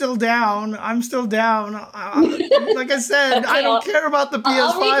 I'm still down. Like I said, okay, I don't care about the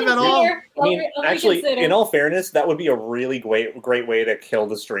PS5 at all. I mean, actually, in all fairness, that would be a really great way to kill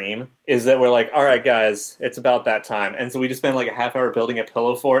the stream, is that we're like, all right, guys, it's about that time. And so we just spend like a half hour building a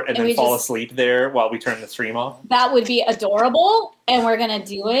pillow fort and then fall asleep there while we turn the stream off. That would be adorable. And we're going to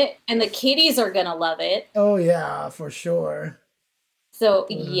do it. And the kitties are going to love it. Oh, yeah, for sure. So,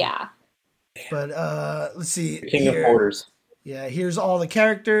 yeah. But let's see. King of Porters. Yeah, here's all the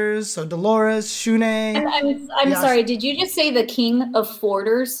characters. So Dolores, Shune. I'm sorry, did you just say the King of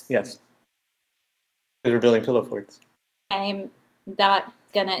Forters? Yes. Because we're building pillow forts. I'm not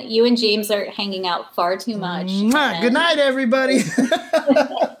gonna. You and James are hanging out far too much. Good night, everybody.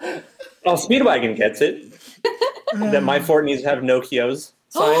 Speedwagon gets it. That my fort needs to have no Kyo's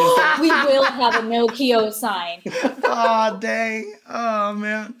sign. We will have a no Kyo sign. Oh, dang. Oh,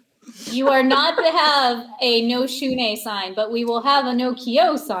 man. You are not to have a no Shune sign, but we will have a no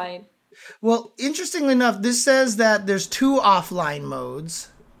Kyo sign. Well, interestingly enough, this says that there's 2 offline modes.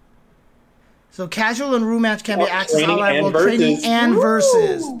 So casual and room match can be accessed online, while training and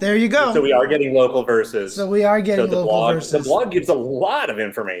versus. There you go. So we are getting local versus. So versus. The blog gives a lot of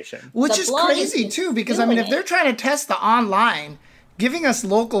information. Which is crazy too, because I mean, if they're trying to test the online, giving us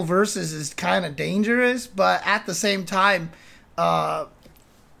local versus is kind of dangerous, but at the same time,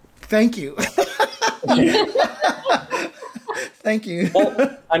 thank you. Thank you.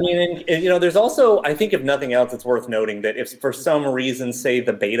 Well, I mean, and, you know, there's also, I think if nothing else, it's worth noting that if for some reason, say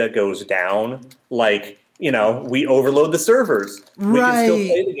the beta goes down, like, you know, we overload the servers, we can still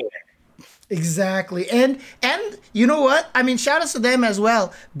play the game. Exactly. And you know what? I mean, shout outs to them as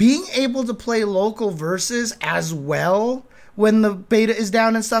well. Being able to play local versus as well when the beta is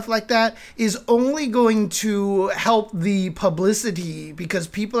down and stuff like that is only going to help the publicity, because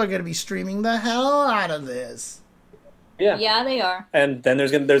people are going to be streaming the hell out of this. Yeah, they are. And then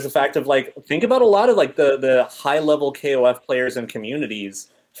there's the fact of, like, think about a lot of like the high level KOF players and communities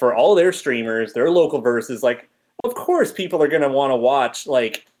for all their streamers, their local versus. Like, of course, people are going to want to watch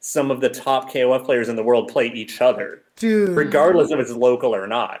like some of the top KOF players in the world play each other, dude, regardless if it's local or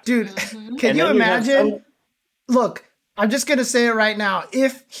not. Dude, can you imagine? Look, I'm just going to say it right now.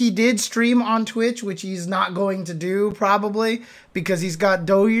 If he did stream on Twitch, which he's not going to do probably because he's got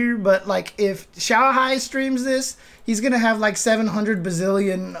Doyer, but like if Xiaohai streams this, he's going to have like 700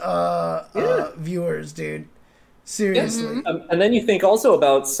 bazillion viewers, dude. Seriously. And then you think also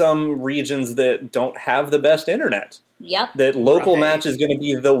about some regions that don't have the best internet. Yep. That local match is going to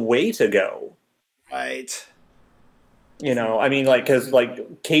be the way to go. Right. You know, I mean, like, because,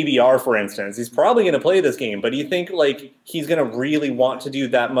 like, KBR, for instance, he's probably going to play this game, but do you think, like, he's going to really want to do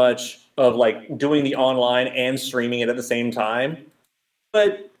that much of, like, doing the online and streaming it at the same time?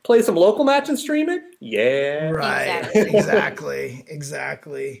 But play some local match and stream it? Yeah. Right. Exactly.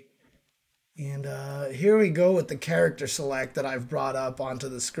 And here we go with the character select that I've brought up onto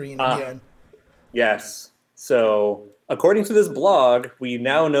the screen again. Yes. So, according to this blog, we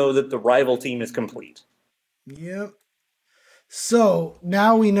now know that the rival team is complete. Yep. So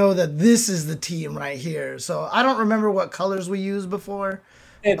now we know that this is the team right here. So I don't remember what colors we used before.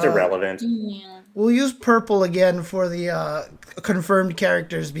 It's irrelevant. Yeah. We'll use purple again for the confirmed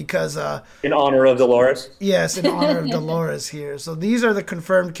characters because... in honor of Dolores? Yes, in honor of Dolores here. So these are the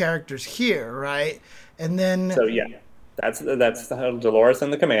confirmed characters here, right? And then... So, yeah. That's Dolores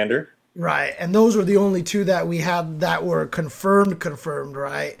and the Commander. Right, and those were the only two that we had that were confirmed,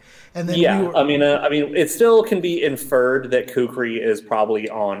 right? And then yeah, I mean, it still can be inferred that Kukri is probably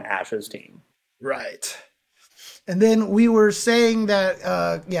on Ash's team. Right. And then we were saying that,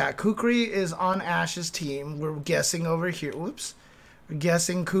 Kukri is on Ash's team. We're guessing over here. Whoops. We're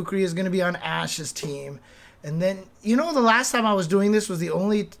guessing Kukri is going to be on Ash's team. And then, the last time I was doing this was the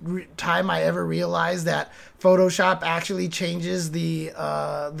only time I ever realized that Photoshop actually changes the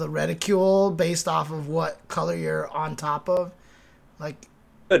reticule based off of what color you're on top of. Like,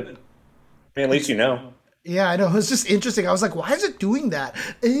 good. I mean, at least you know. Yeah, I know. It was just interesting. I was like, why is it doing that?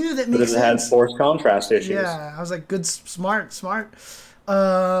 Ew, that makes sense. Because it had forced contrast issues. Yeah, I was like, good, smart.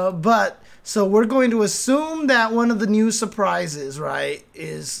 But so we're going to assume that one of the new surprises, right,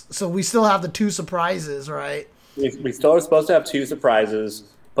 is... So we still have the two surprises, right? We still are supposed to have two surprises,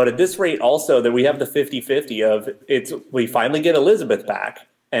 but at this rate also that we have the 50-50 of we finally get Elizabeth back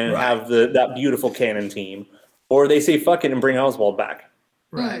and have that beautiful canon team, or they say fuck it and bring Oswald back.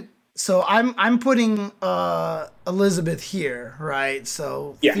 Right. So I'm putting Elizabeth here, right?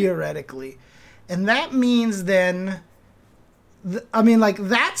 So theoretically. And that means then...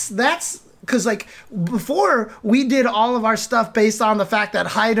 that's because before we did all of our stuff based on the fact that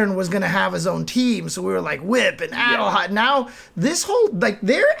Hydern was going to have his own team. So we were like Whip and Adelheid. Yeah. Now this whole,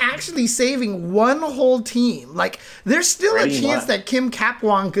 they're actually saving one whole team. There's still a chance that Kim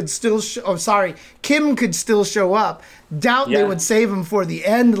Kapwan could still, Kim could still show up. Doubt they would save him for the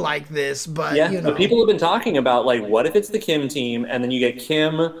end like this, but But people have been talking about what if it's the Kim team and then you get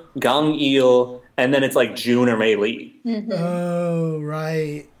Kim, Gang Il, and then it's June or Mei Li. Mm-hmm. Oh,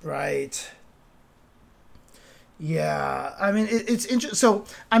 right. Yeah, I mean, it's interesting. So,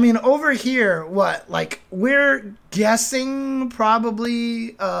 I mean, over here, we're guessing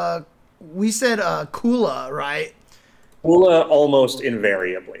probably, we said Kula, right? Kula almost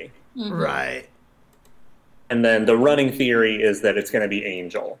invariably. Mm-hmm. Right. And then the running theory is that it's going to be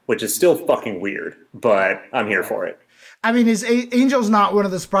Angel, which is still fucking weird, but I'm here for it. I mean, Angel's not one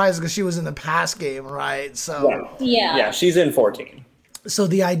of the surprises because she was in the past game, right? So yeah, she's in 14. So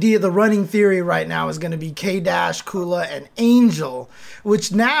the running theory right now is going to be K-Dash, Kula, and Angel,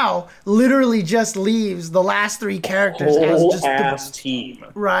 which now literally just leaves the last three characters as just ass team.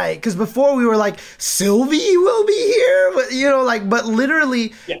 Right, because before we were like, Sylvie will be here, but but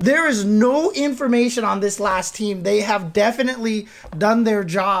literally there is no information on this last team. They have definitely done their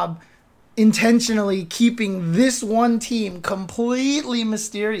job intentionally keeping this one team completely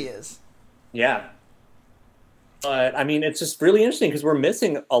mysterious. Yeah. But, I mean, it's just really interesting because we're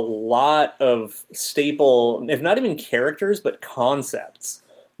missing a lot of staple, if not even characters, but concepts.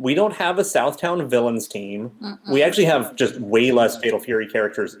 We don't have a Southtown villains team. We actually have just way less Fatal Fury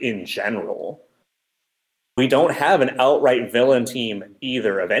characters in general. We don't have an outright villain team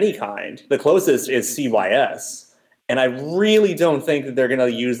either of any kind. The closest is CYS. And I really don't think that they're going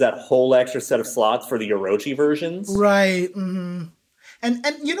to use that whole extra set of slots for the Orochi versions. Right. Mm-hmm. And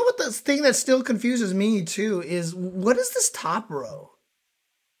you know what the thing that still confuses me too is what is this top row?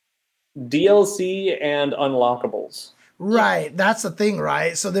 DLC and unlockables. Right, that's the thing,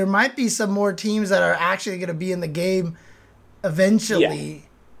 right? So there might be some more teams that are actually going to be in the game eventually.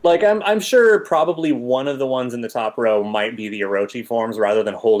 Yeah. I'm sure probably one of the ones in the top row might be the Orochi forms rather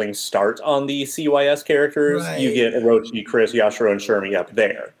than holding start on the CYS characters. Right. You get Orochi, Chris, Yashiro, and Shermie up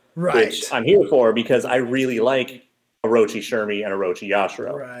there. Right. Which I'm here for because I really like Orochi, Shermie, and Orochi,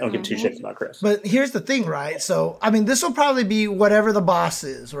 Yashiro. Right. I don't give two shits about Chris. But here's the thing, right? So, I mean, this will probably be whatever the boss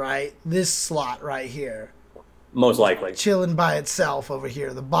is, right? This slot right here. Most likely. Chilling by itself over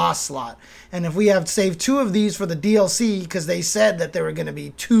here, the boss slot. And if we have saved two of these for the DLC, because they said that there were going to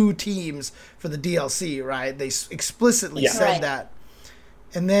be two teams for the DLC, right? They explicitly said that.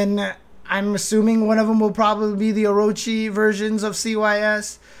 And then I'm assuming one of them will probably be the Orochi versions of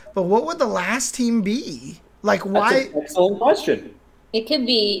CYS. But what would the last team be? Why? That's an excellent question. It could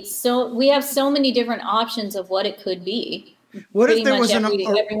be we have so many different options of what it could be. What Pretty if there was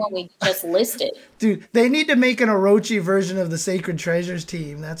everyone we just listed? Dude, they need to make an Orochi version of the Sacred Treasures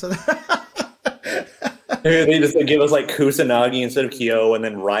team. That's what they just give us Kusanagi instead of Kyo, and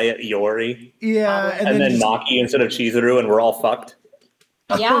then Riot Iori. Yeah, and then Maki instead of Chizuru, and we're all fucked.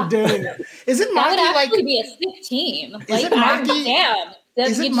 Yeah. Oh, dang. Isn't That would Maki actually like? be a sick team. Isn't Maki? Damn.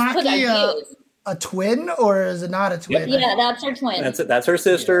 Isn't Maki a twin, or is it not a twin? Yeah, that's her twin. That's her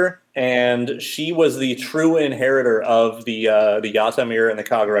sister, and she was the true inheritor of the Yasamir and the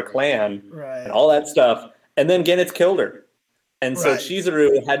Kagura clan, right, and all that stuff. And then Genetsu killed her, and so Right.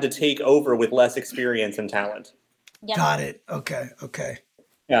 Chizuru had to take over with less experience and talent. Yep. Got it. Okay.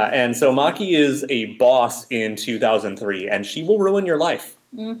 Yeah, and so Maki is a boss in 2003, and she will ruin your life.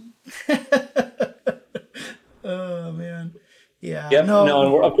 Oh man. Yeah. Yep. No.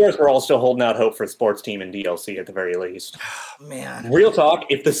 And of course, we're all still holding out hope for sports team and DLC at the very least. Man. Real talk,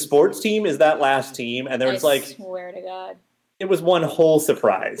 if the sports team is that last team, and there was I swear to God. it was one whole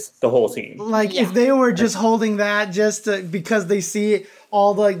surprise, the whole team. Like if they were just holding that just because they see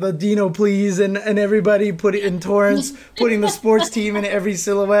all the Dino Please and everybody put it in Torrents, putting the sports team in every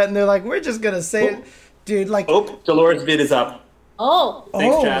silhouette, and they're like, we're just gonna say it, dude. Like, Dolores vid is up.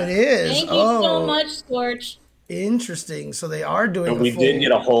 Thanks, chat. It is. Thank you so much, Scorch. Interesting. So they are doing. And we did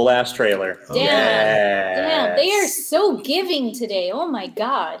get a whole ass trailer. Damn, they are so giving today. Oh my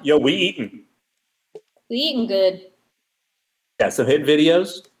God. Yo, we eating. We eating good. Yeah, so hit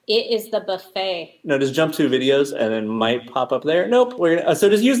videos. It is the buffet. No, just jump to videos and then might pop up there. Nope. We're gonna, so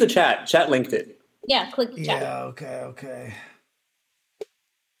just use the chat. Chat linked it. Yeah, click the chat. Yeah. Okay.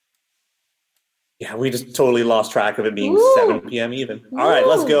 Yeah, we just totally lost track of it being Ooh. 7 p.m. even. All right,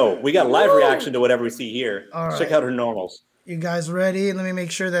 let's go. We got live reaction to whatever we see here. All right. Check out her normals. You guys ready? Let me make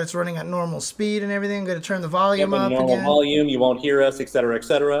sure that it's running at normal speed and everything. I'm going to turn the volume up normal again. volume, you won't hear us, etc.,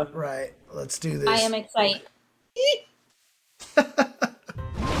 etc. Right. Let's do this. I am excited.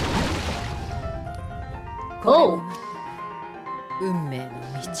 Oh.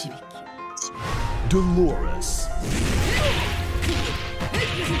 Dolores.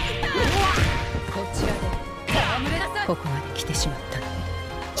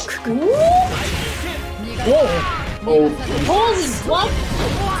 Holy what?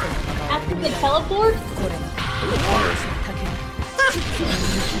 After the teleport?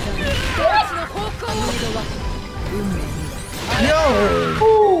 Yo!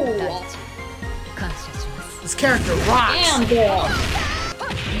 Ooh. This character rocks. Damn, girl.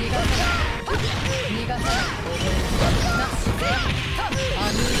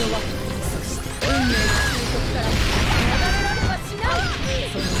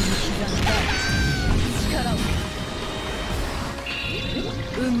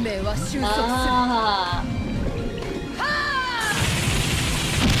 Ah.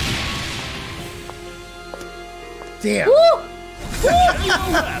 Damn. Woo!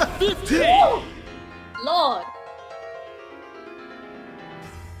 15. Lord.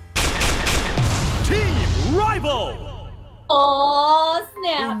 Team Rival. Oh,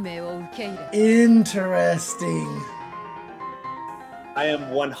 snap. Interesting. I am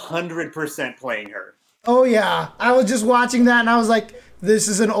 100% playing her. Oh yeah, I was just watching that and I was like, this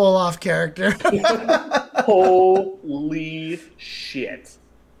is an Olaf character. Holy shit.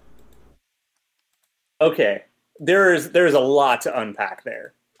 Okay, there's a lot to unpack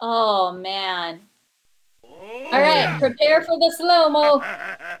there. Oh, man. All right, prepare for the slow-mo.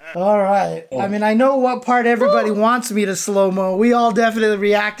 All right. I mean, I know what part everybody wants me to slow-mo. We all definitely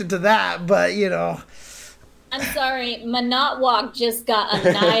reacted to that, but you know. I'm sorry, Manat Walk just got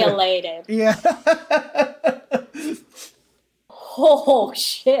annihilated. Yeah. Oh,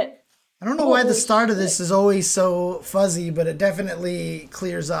 shit. I don't know why the start of this is always so fuzzy, but it definitely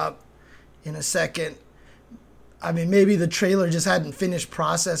clears up in a second. I mean, maybe the trailer just hadn't finished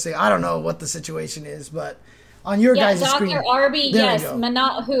processing. I don't know what the situation is, but on your guys' Dr. screen. Dr. Arby, there yes. you go.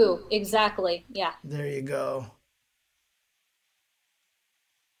 Manat who? Exactly. Yeah. There you go.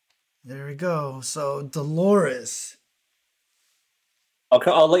 There we go. So, Dolores.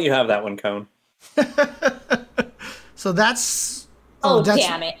 I'll let you have that one, Cone. So that's... Oh, that's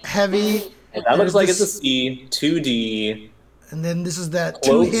damn it. heavy. That looks like it's a C, 2D. And then this is that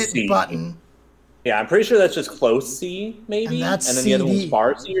Close two-hit C. button. Yeah, I'm pretty sure that's just close C, maybe. And that's then the other CD. one's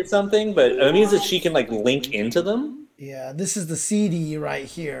bar C or something. But it means that she can like link into them. Yeah, this is the CD right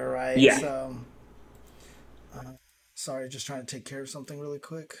here, right? Yeah. So, sorry, just trying to take care of something really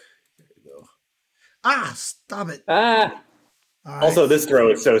quick. Here we go. Ah, stop it. Ah. All right. Also, this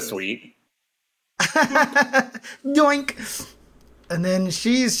throw is so sweet. Yoink. And then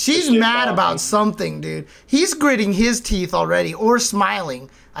she's Shit mad talking. about something, dude. He's gritting his teeth already or smiling.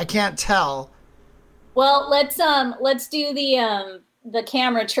 I can't tell. Well, let's do the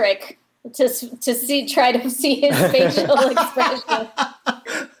camera trick to try to see his facial expression.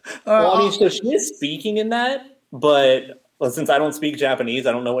 Well, I mean, so she is speaking in that, but since I don't speak Japanese,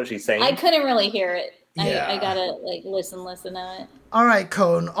 I don't know what she's saying. I couldn't really hear it. Yeah. I gotta like listen to it. All right,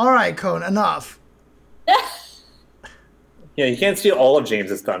 Cone. Enough. Yeah, you can't steal all of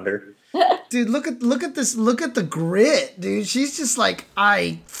James's thunder. Dude, look at this. Look at the grit, dude. She's just like,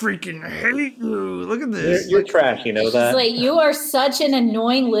 I freaking hate you. Look at this. You're trash, you know that? She's like, you are such an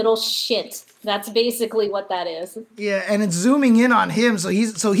annoying little shit. That's basically what that is. Yeah, and it's zooming in on him, so he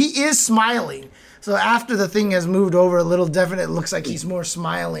is smiling. So after the thing has moved over a little, definitely it looks like he's more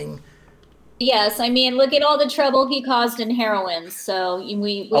smiling. Yes, I mean, look at all the trouble he caused in Heroines. So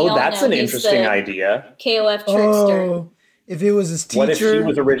we all that's know an he's interesting the idea. KOF trickster. Oh, if it was his teacher. What if she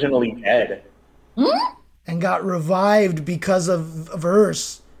was originally dead? And got revived because of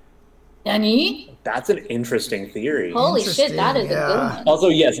Verse. Nani? That's an interesting theory. Holy shit, that is a good one. Also,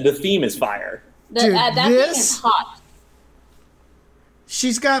 yes, the theme is fire. Dude, that thing is hot.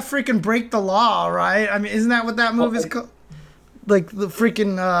 She's got freaking Break the Law, right? I mean, isn't that what that movie is called? Like the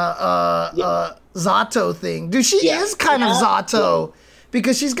freaking Zato thing. Dude, she is kind of Zato.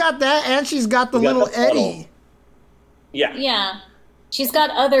 Because she's got that and she's got the little Eddie. Yeah. Yeah. She's got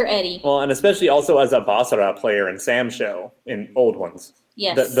other Eddie. Well, and especially also as a Basara player in Sam's show, in old ones.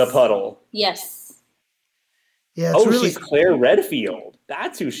 Yes. The puddle. Yes. Yeah, it's really... she's Claire Redfield.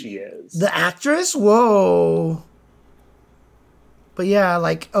 That's who she is. The actress? Whoa. But yeah,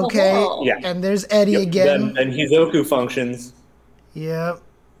 like, okay. Oh. Yeah. And there's Eddie again. And Hizoku functions. Yep.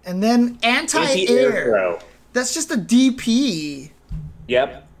 And then anti-air. Throw. That's just a DP.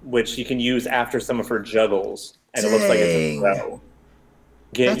 Yep. Which you can use after some of her juggles. And it looks like it's a throw.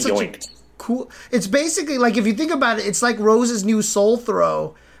 Get yoinked. Cool. It's basically like, if you think about it, it's like Rose's new soul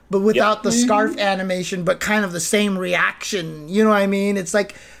throw, but without the scarf animation, but kind of the same reaction. You know what I mean? It's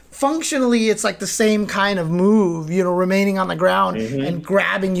like, functionally, it's like the same kind of move, you know, remaining on the ground and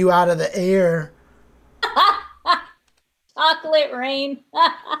grabbing you out of the air. Chocolate rain.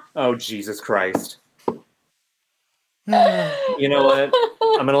 Oh, Jesus Christ. You know what?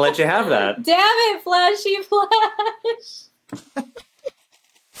 I'm going to let you have that. Damn it, Flashy Flash.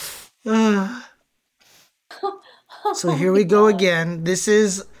 So here we go again. This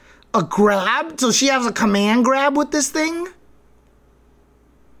is a grab. So she has a command grab with this thing.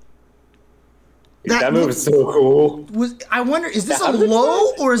 Dude, that move is so cool. I wonder, is this a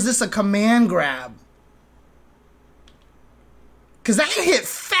low or is this a command grab? Because that hit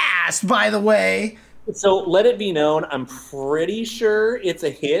fast, by the way. So let it be known, I'm pretty sure it's a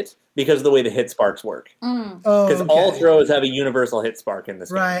hit because of the way the hit sparks work. Because all throws have a universal hit spark in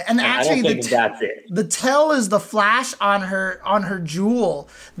this game. Right, and actually I don't think that's it. The tell is the flash on her jewel.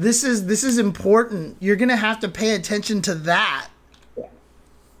 This is important. You're gonna have to pay attention to that.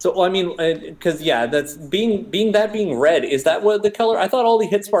 So I mean, because that's being red. Is that what the color? I thought all the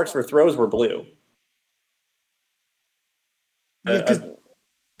hit sparks for throws were blue. Yeah, because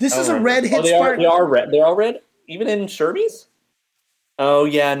this is a red hit spark. They are red. They're all red, even in Sherby's. Oh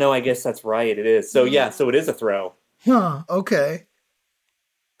yeah, no, I guess that's right. It is. So so it is a throw. Huh. Okay.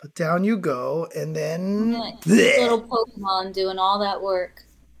 But down you go, and then Little Pokemon doing all that work.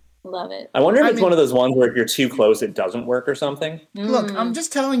 Love it. I wonder if it's one of those ones where if you're too close, it doesn't work or something. Look, I'm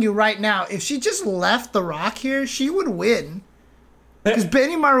just telling you right now, if she just left the rock here, she would win. Because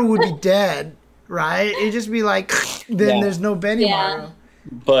Benimaru would be dead, right? It'd just be like, then there's no Benimaru. Yeah.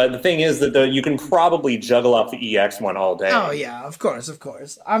 But the thing is that you can probably juggle up the EX one all day. Oh yeah, of course.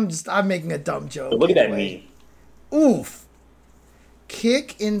 I'm making a dumb joke. But look at that knee. Oof.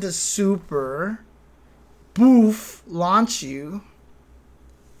 Kick into super. Boof. Launch you.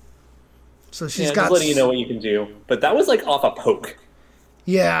 So she's got. Just letting you know what you can do. But that was like off a poke.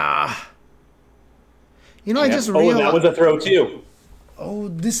 Yeah. You know, I just realized. Oh, that was a throw too. Oh,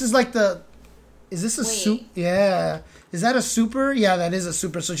 this is like the. Is this a super? Yeah. Is that a super? Yeah, that is a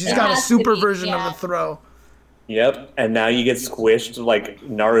super. So she's got a super version of the throw. Yep. And now you get squished like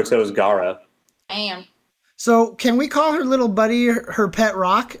Naruto's Gaara. Damn. So can we call her little buddy her pet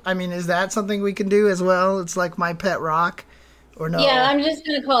rock? I mean, is that something we can do as well? It's like my pet rock. Or no? Yeah, I'm just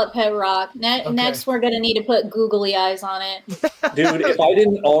going to call it Pet Rock. Next, we're going to need to put googly eyes on it. Dude, if I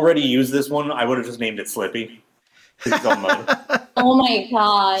didn't already use this one, I would have just named it Slippy. Oh my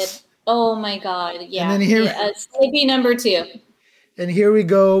god. Oh my god. Yeah. And then here, Slippy number 2. And here we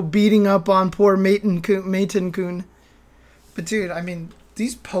go, beating up on poor Maiden-kun. But dude, I mean,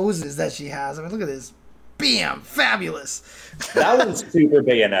 these poses that she has, I mean, look at this. Bam! Fabulous. That one's super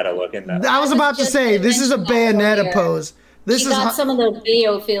Bayonetta looking though. I was about to say, this is a Bayonetta pose. She got some of the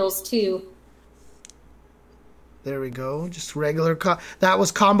Bayo feels too. There we go. Just regular. That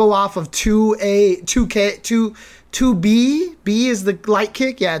was combo off of 2A, 2K, 2B. B is the light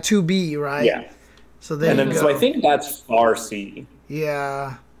kick. Yeah, 2B, right? Yeah. So there you go. So I think that's far C.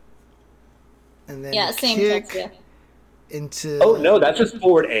 Yeah. and then same kick Tetsuya. into. Oh no, that's just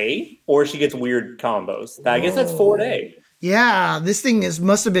forward A, or she gets weird combos. I guess that's forward A. Yeah, this thing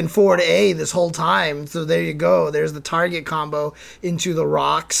must have been forward A this whole time. So there you go. There's the target combo into the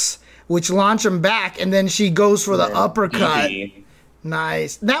rocks, which launch him back, and then she goes for the uppercut. Easy.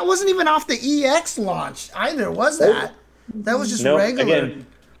 Nice. That wasn't even off the EX launch either, was that? That was just regular. Again,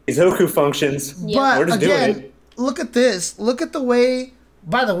 Izoku functions. But We're just doing again, it. look at this. Look at the way,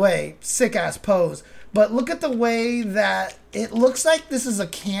 by the way, sick ass pose. But look at the way that it looks like this is a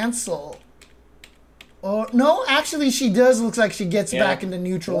cancel. Or no, actually she does look like she gets back into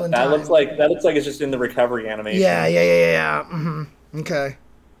neutral in time. That looks like it's just in the recovery animation. Yeah. Mm-hmm. Okay.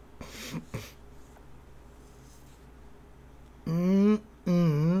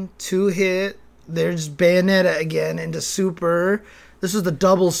 Two hit. There's Bayonetta again into super. This is the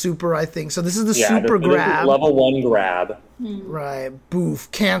double super, I think. So this is the super grab. Level 1 grab. Right. Boof.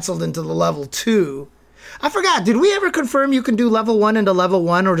 Canceled into the level 2. I forgot. Did we ever confirm you can do level 1 into level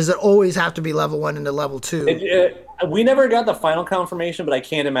 1, or does it always have to be level 1 into level 2? We never got the final confirmation, but I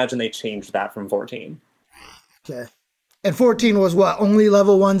can't imagine they changed that from 14. Okay. And 14 was what? Only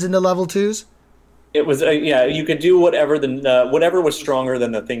level 1s into level 2s? It was, you could do whatever whatever was stronger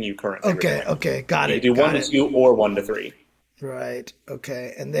than the thing you currently were doing. Okay. Got it. You do 1 to 2 or 1 to 3. Right.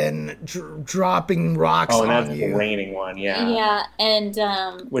 Okay. And then dropping rocks on you. Oh, and that's the raining one. Yeah. Yeah, and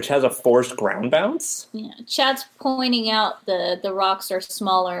which has a forced ground bounce. Yeah, chat's pointing out the rocks are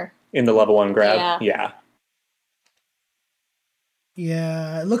smaller In the level 1 grab. Yeah.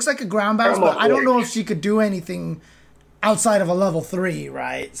 Yeah. It looks like a ground bounce, but I don't know if she could do anything outside of a level 3,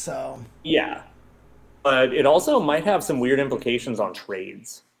 right? So. Yeah. But it also might have some weird implications on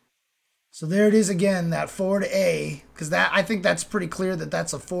trades. So there it is again, that forward A, because I think that's pretty clear that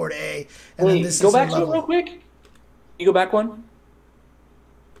that's a forward A. And then this go back to it real quick. You go back one.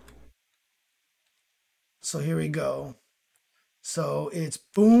 So here we go. So it's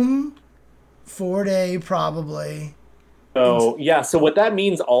boom, forward A probably. So so what that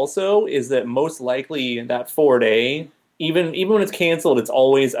means also is that most likely that forward A, even when it's canceled, it's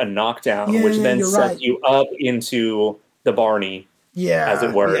always a knockdown, which then sets you up into the Barney. Yeah, as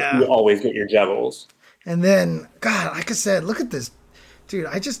it were. Yeah. You always get your Jevils. And then, God, like I said, look at this. Dude,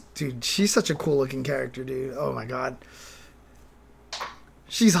 she's such a cool looking character, dude. Oh my God.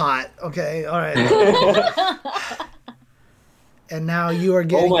 She's hot. Okay, all right. And now you are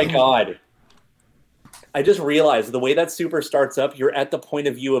getting... Oh my God. I just realized the way that super starts up, you're at the point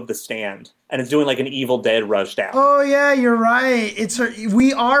of view of the stand, and it's doing like an Evil Dead rush down. Oh yeah, you're right. It's her.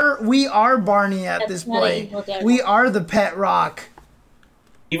 We are Barney at this point. We are the pet rock.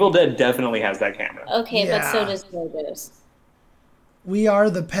 Evil Dead definitely has that camera. Okay, but so does Godos. We are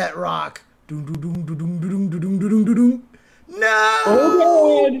the pet rock. No!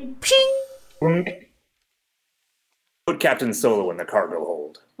 Oh God! Ping! Put Captain Solo in the cargo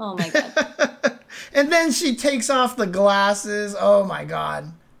hold. Oh my God. And then she takes off the glasses. Oh my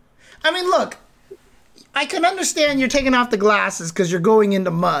God. I mean, look, I can understand you're taking off the glasses because you're going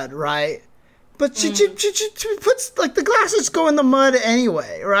into mud, right? But she puts, like, the glasses go in the mud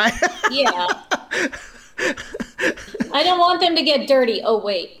anyway, right? Yeah. I don't want them to get dirty. Oh,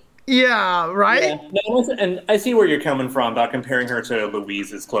 wait. Yeah, right? Yeah. No, and I see where you're coming from about comparing her to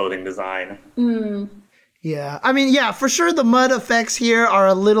Louise's clothing design. Yeah. I mean, yeah, for sure the mud effects here are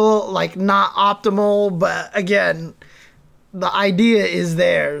a little, like, not optimal. But, again, the idea is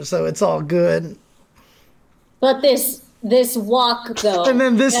there, so it's all good. But this walk, though. And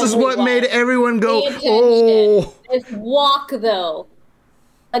then this is what made everyone go, oh. This walk, though.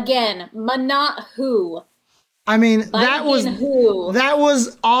 Again, not who. I mean, that was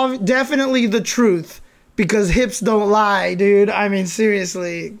definitely the truth. Because hips don't lie, dude. I mean,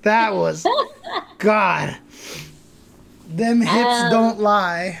 seriously. That was... God. Them hips don't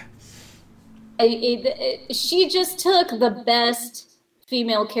lie. She just took the best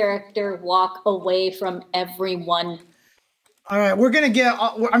female character walk away from everyone. All right,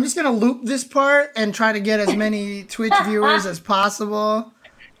 I'm just going to loop this part and try to get as many Twitch viewers as possible.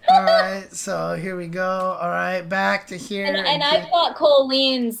 All right, so here we go. All right, back to here. And I thought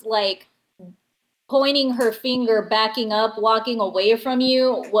Colleen's, like, pointing her finger, backing up, walking away from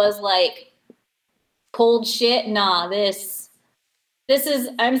you was, like, cold shit. Nah, this is,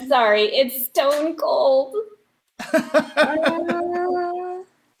 I'm sorry, it's stone cold.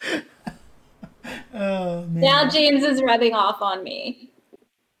 Oh, man. Now James is rubbing off on me.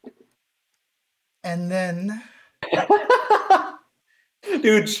 And then...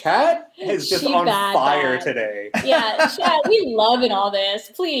 Dude, chat is just on fire today. Yeah, chat, we loving all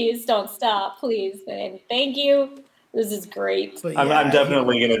this. Please don't stop. Please, and thank you This is great. I'm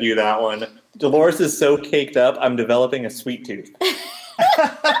definitely going to do that one. Dolores is so caked up, I'm developing a sweet tooth.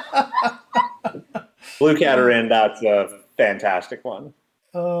 Blue Caterin, that's a fantastic one.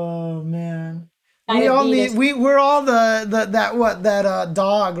 Oh man. We're all that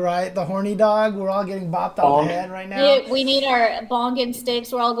dog, right? The horny dog. We're all getting bopped on the head right now. We need our bong and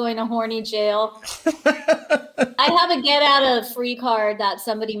sticks. We're all going to horny jail. I have a get out of free card that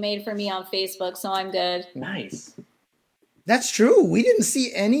somebody made for me on Facebook, so I'm good. Nice. That's true. We didn't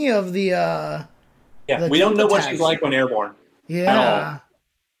see any of the we don't know what she's like when airborne. Yeah.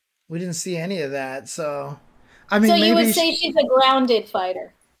 We didn't see any of that. So I mean, so you would say she's a grounded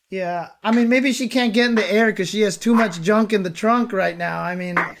fighter. Yeah, I mean, maybe she can't get in the air because she has too much junk in the trunk right now. I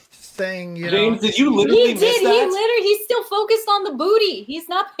mean, just saying, James, did you literally miss that? He's still focused on the booty. He's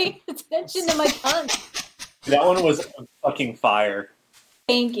not paying attention to my cunt. That one was fucking fire.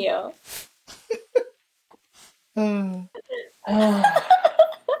 Thank you.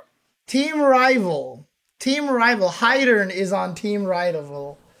 Team Rival. Heidern is on Team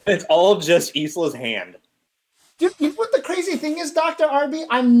Rival. It's all just Isla's hand. Dude, you know what the crazy thing is, Dr. RB?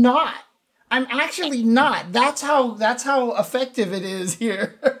 I'm not. I'm actually not. That's how effective it is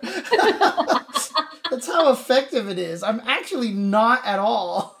here. That's how effective it is. I'm actually not at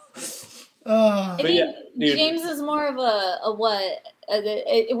all. I think James is more of a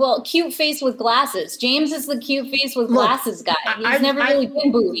cute face with glasses. James is the cute face with glasses guy. He's never really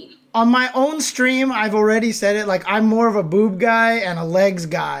been booty. On my own stream, I've already said it. Like, I'm more of a boob guy and a legs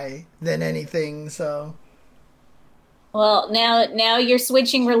guy than anything, so... Well, now you're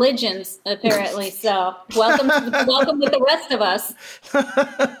switching religions, apparently. So welcome with the rest of us.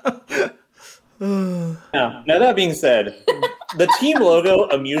 Now that being said, the team logo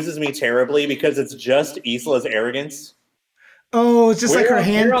amuses me terribly because it's just Isla's arrogance. Oh, it's just like her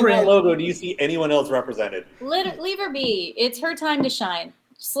handprint. On that logo, do you see anyone else represented? Leave her be. It's her time to shine.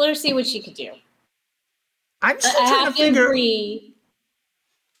 Just let her see what she could do. I'm still trying to figure. Agree.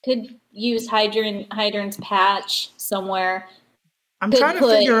 Could use Heidern's patch somewhere. I'm trying to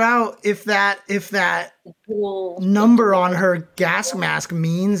figure out if that number on her gas mask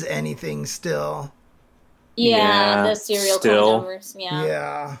means anything still. Yeah, the serial call numbers.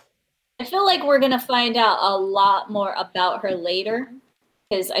 Yeah. I feel like we're gonna find out a lot more about her later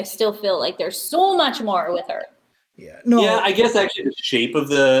because I still feel like there's so much more with her. Yeah. I guess actually the shape of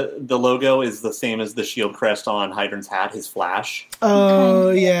the logo is the same as the shield crest on Heidern's hat, his flash. Oh,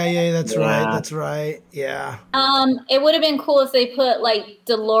 yeah, that's right. Yeah. It would have been cool if they put like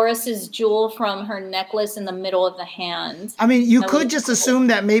Dolores's jewel from her necklace in the middle of the hand. I mean, you could just assume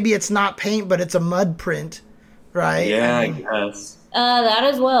that maybe it's not paint, but it's a mud print, right? Yeah, I guess. That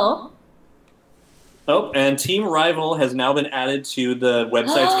as well. Oh, and Team Rival has now been added to the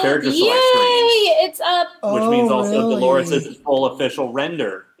website's character select screen. It's up. Which means also Dolores' full official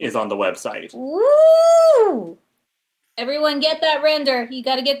render is on the website. Woo! Everyone get that render. You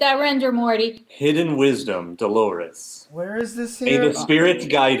got to get that render, Morty. Hidden Wisdom, Dolores. Where is this here? May the spirits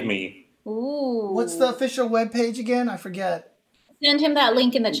guide me. Ooh. What's the official webpage again? I forget. Send him that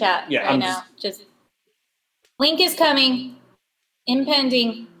link in the chat now. Just link is coming.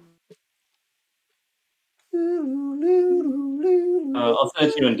 Impending. I'll send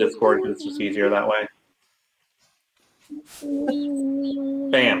it to you in Discord because it's just easier that way.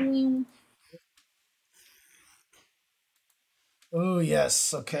 Bam. Oh,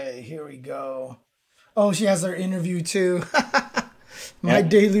 yes. Okay, here we go. Oh, she has her interview too. My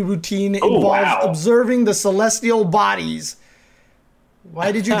daily routine involves observing the celestial bodies.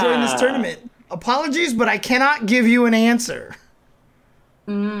 Why did you join this tournament? Apologies, but I cannot give you an answer.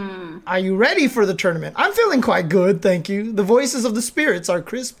 Are you ready for the tournament? I'm feeling quite good, thank you. The voices of the spirits are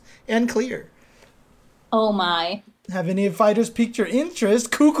crisp and clear. Oh my. Have any fighters piqued your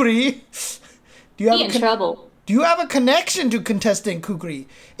interest? Kukri. Do you have trouble? Do you have a connection to contestant Kukri?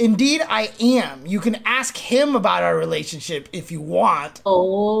 Indeed, I am. You can ask him about our relationship if you want.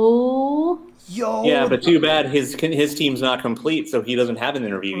 Oh. Yo. Yeah, but too bad his team's not complete, so he doesn't have an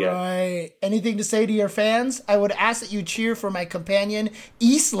interview yet. Right. Anything to say to your fans? I would ask that you cheer for my companion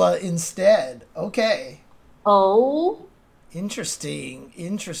Isla instead. Okay. Oh. Interesting.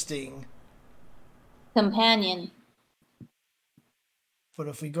 Companion. But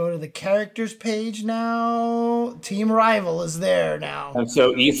if we go to the characters page now, Team Rival is there now. And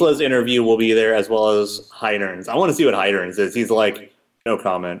so Isla's interview will be there as well as Heidern's. I want to see what Heidern's is. He's like, no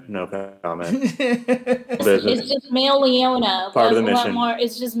comment. It's just male Leona. Part of the mission.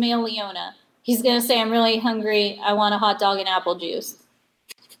 It's just male Leona. He's going to say, I'm really hungry. I want a hot dog and apple juice.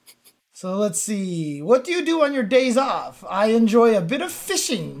 So let's see. What do you do on your days off? I enjoy a bit of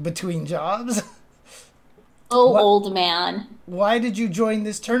fishing between jobs. Oh, old man. Why did you join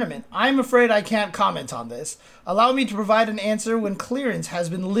this tournament? I'm afraid I can't comment on this. Allow me to provide an answer when clearance has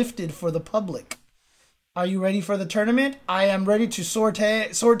been lifted for the public. Are you ready for the tournament? I am ready to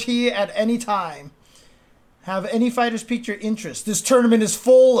sortie at any time. Have any fighters piqued your interest? This tournament is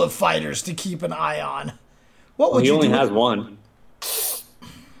full of fighters to keep an eye on. What would he you only do? has one.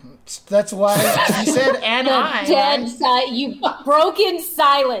 That's why he said, and I. Dead you broken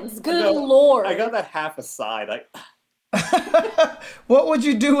silence. Good Lord. I got that half aside. What would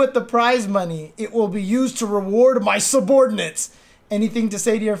you do with the prize money? It will be used to reward my subordinates. Anything to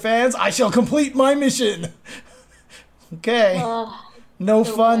say to your fans? I shall complete my mission. Okay. No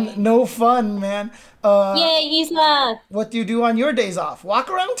fun, man. Yay, Isla. What do you do on your days off? Walk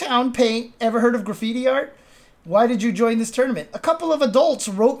around town, paint. Ever heard of graffiti art? Why did you join this tournament? A couple of adults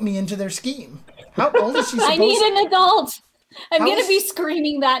roped me into their scheme. How old is she supposed I need an adult. I'm going to is- be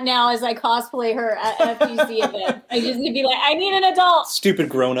screaming that now as I cosplay her at FGC event. I just need to be like, I need an adult. Stupid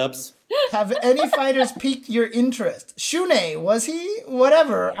grown-ups. Have any fighters piqued your interest? Shunei, was he?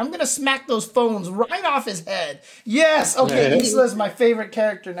 Whatever. I'm going to smack those phones right off his head. Yes. Okay, Isla's my favorite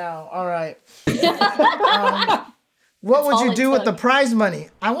character now. All right. What would you do with the prize money?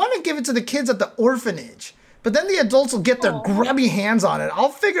 I want to give it to the kids at the orphanage. But then the adults will get their grubby hands on it. I'll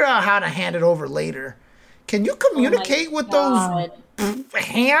figure out how to hand it over later. Can you communicate with those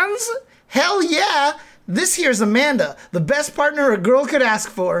hands? Hell yeah. This here's Amanda, the best partner a girl could ask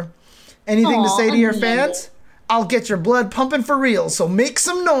for. Anything to say to your fans? I'll get your blood pumping for real, so make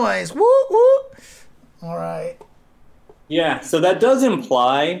some noise. Woo woo. All right. Yeah, so that does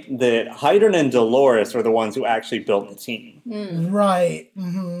imply that Hydron and Dolores are the ones who actually built the team. Right.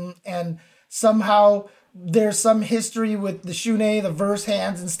 Mm-hmm. And somehow there's some history with the Shunei, the verse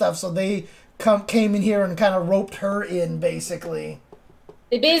hands and stuff, so they came in here and kind of roped her in, basically.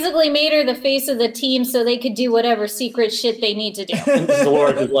 They basically made her the face of the team so they could do whatever secret shit they need to do. And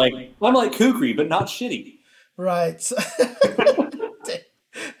Dolores is like, I'm like Kukri, but not shitty. Right.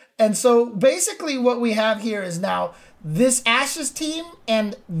 And so basically what we have here is now this Ashes team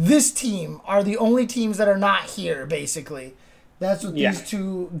and this team are the only teams that are not here, basically. That's what these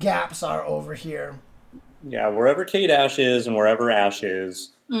two gaps are over here. Yeah, wherever Kate Ash is and wherever Ash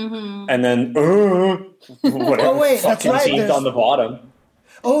is. Mm-hmm. And then, whatever fucking team's on the bottom.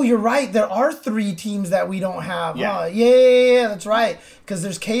 Oh, you're right. There are 3 teams that we don't have. Yeah, yeah, that's right. Because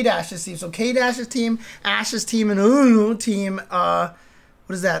there's K-Dash's team. So K-Dash's team, Ash's team, and Unu team. What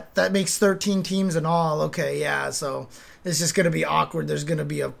is that? That makes 13 teams in all. Okay, yeah. So it's just going to be awkward. There's going to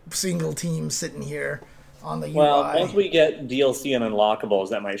be a single team sitting here on the UI. Well, once we get DLC and unlockables,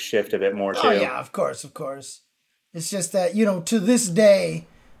 that might shift a bit more, too. Oh, yeah, of course. It's just that, to this day,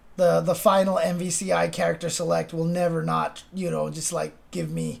 the final MVCI character select will never not, just like give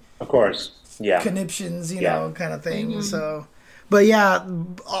me of course conniptions, know, kind of thing. Mm-hmm. So, but yeah,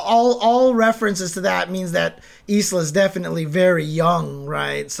 all references to that means that Isla's definitely very young,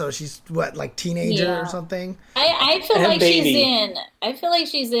 right? So she's like teenager or something. I feel like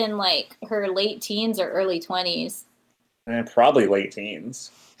she's in like her late teens or early 20s. Probably late teens.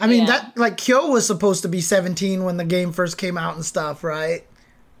 I mean that like Kyo was supposed to be 17 when the game first came out and stuff, right?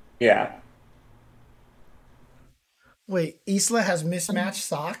 Yeah. Wait, Isla has mismatched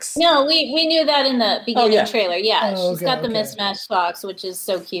socks? No, we knew that in the beginning trailer. Yeah, she's got the mismatched socks, which is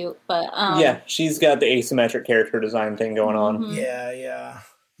so cute. But yeah, she's got the asymmetric character design thing going on. Mm-hmm. Yeah.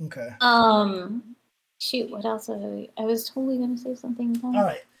 Okay. Shoot, what else? I was totally gonna say something. All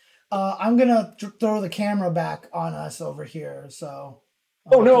right. I'm gonna throw the camera back on us over here. So.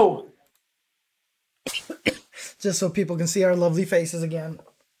 Oh no! Just so people can see our lovely faces again.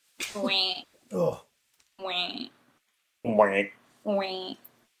 Oh.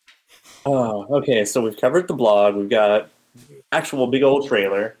 Oh, okay. So we've covered the blog. We've got actual big old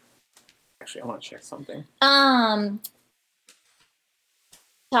trailer. Actually, I want to check something. Talked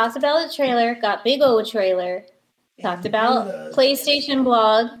about the trailer. Got big old trailer. Talked about PlayStation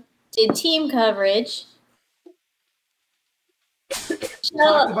blog. Did team coverage.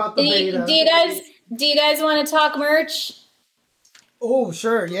 Talked about the beta. Do you guys want to talk merch? Oh,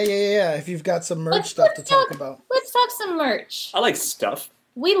 sure. Yeah. If you've got some merch stuff to talk about. Let's talk some merch. I like stuff.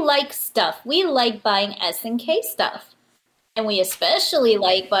 We like stuff. We like buying SNK stuff. And we especially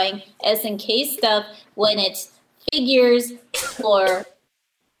like buying SNK stuff when it's figures or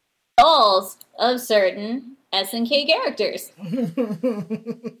dolls of certain SNK characters.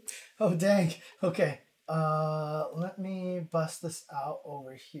 Oh, dang. Okay. Let me bust this out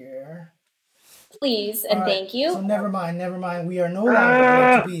over here. Please and thank you. So never mind. We are no longer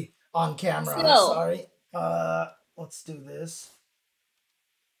going to be on camera. Sorry. Let's do this.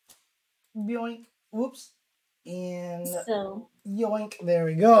 Boink. Whoops. And So yoink, there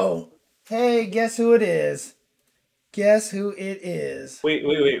we go. Hey, guess who it is? Guess who it is? Wait.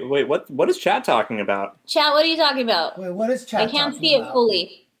 What is chat talking about? chat, what are you talking about? Wait, what is chat I can't talking see about? it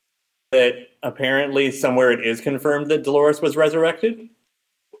fully. That apparently somewhere it is confirmed that Dolores was resurrected?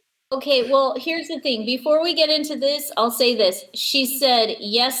 Okay, well, here's the thing. Before we get into this, I'll say this. She said,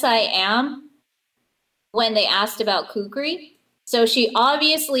 yes, I am, when they asked about Kukri. So she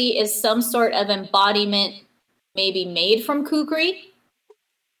obviously is some sort of embodiment, maybe made from Kukri.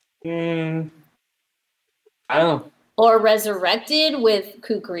 I don't know. Or resurrected with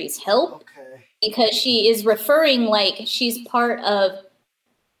Kukri's help. Okay. Because she is referring like she's part of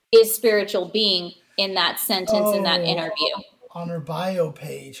his spiritual being in that sentence, in that interview. On her bio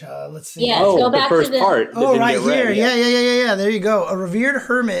page, let's see. Yeah, go back the first to the part. Oh, right here. Yeah. There you go. A revered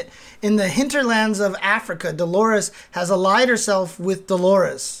hermit in the hinterlands of Africa, Dolores has allied herself with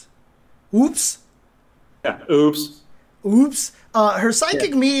Dolores. Oops. Yeah, oops. Her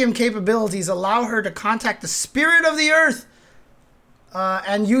psychic medium capabilities allow her to contact the spirit of the earth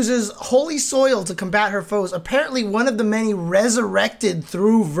and uses holy soil to combat her foes. Apparently, one of the many resurrected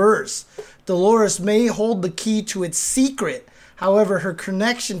through verse. Dolores may hold the key to its secret. However, her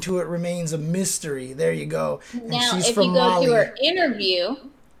connection to it remains a mystery. There you go. And now, she's if from you go Mali. to her interview,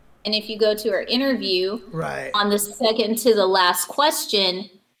 Right. on the second to the last question,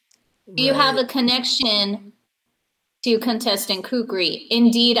 do you have a connection to contestant Kukri?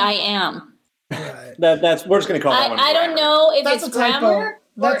 Indeed, I am. Right. That's we're just gonna call that one. I don't know if That's it's a typo. grammar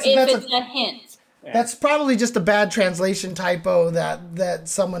or That's if it's a hint. Yeah. That's probably just a bad translation typo that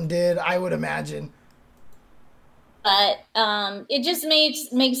someone did, I would imagine. But it just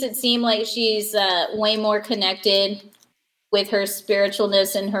makes it seem like she's way more connected with her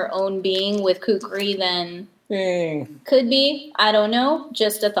spiritualness and her own being with Kukri than could be. I don't know.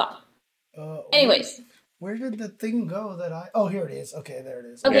 Just a thought. Anyways. Where did the thing go that I... Oh, here it is. Okay, there it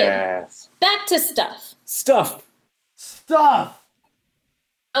is. Okay. Yes. Back to stuff. Stuff.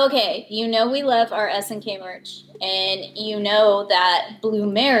 Okay, you know we love our SNK merch, and you know that Blue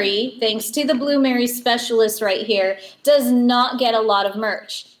Mary, thanks to the Blue Mary specialist right here, does not get a lot of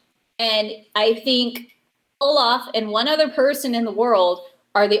merch. And I think Olaf and one other person in the world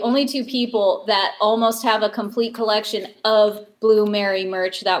are the only two people that almost have a complete collection of Blue Mary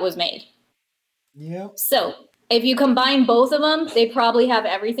merch that was made. Yep. So if you combine both of them, they probably have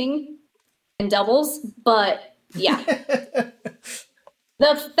everything in doubles, but yeah.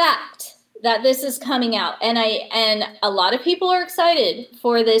 The fact that this is coming out, and a lot of people are excited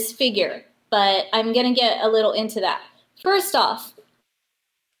for this figure, but I'm going to get a little into that. First off,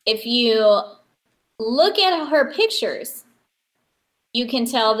 if you look at her pictures, you can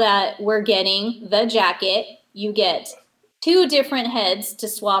tell that we're getting the jacket. You get two different heads to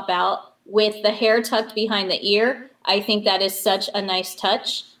swap out with the hair tucked behind the ear. I think that is such a nice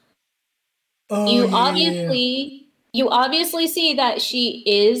touch. You obviously see that she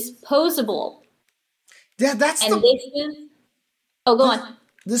is posable. Yeah, that's and this is... Oh, go on.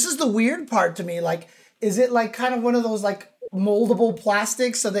 This is the weird part to me. Like, is it like kind of one of those like moldable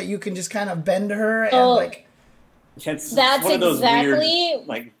plastics so that you can just kind of bend her and like... That's one of those exactly weird,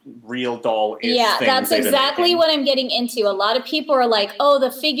 like real doll-ish yeah, things that's exactly what I'm getting into. A lot of people are like, oh,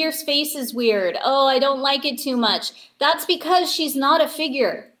 the figure's face is weird. Oh, I don't like it too much. That's because she's not a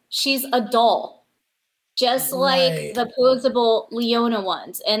figure. She's a doll. Just like the posable Leona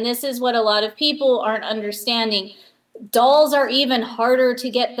ones. And this is what a lot of people aren't understanding. Dolls are even harder to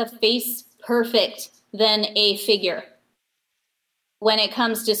get the face perfect than a figure. When it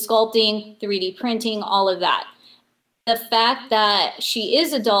comes to sculpting, 3D printing, all of that. The fact that she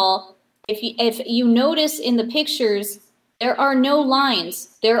is a doll, if you notice in the pictures, there are no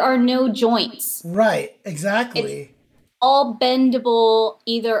lines. There are no joints. Right, exactly. It's all bendable,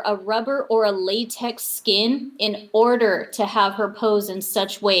 either a rubber or a latex skin, in order to have her pose in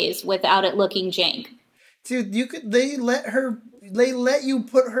such ways without it looking jank. Dude, they let you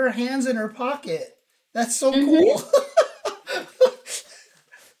put her hands in her pocket. That's so cool.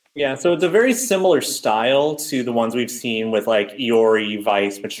 Yeah, so it's a very similar style to the ones we've seen with like Iori,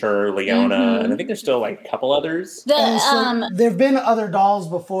 Vice, Mature, Leona, and I think there's still like a couple others. There've been other dolls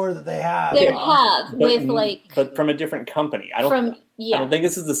before that they have. But from a different company. I don't think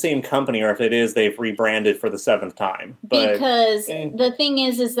this is the same company, or if it is, they've rebranded for the 7th time. Because the thing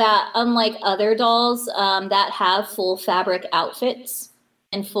is that unlike other dolls that have full fabric outfits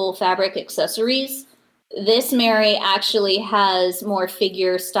and full fabric accessories, this Mary actually has more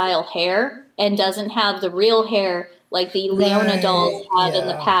figure style hair and doesn't have the real hair like the Leona dolls had in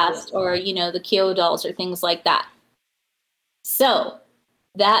the past, or, the Kyo dolls or things like that. So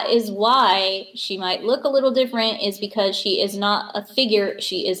That is why she might look a little different, is because she is not a figure,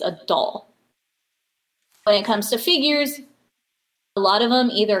 she is a doll. When it comes to figures, a lot of them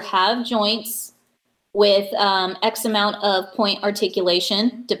either have joints with X amount of point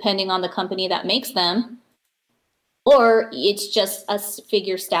articulation, depending on the company that makes them, or it's just a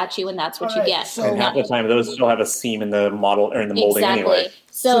figure statue, and that's what you get. So and half the time, those still have a seam in the model or in the molding anyway.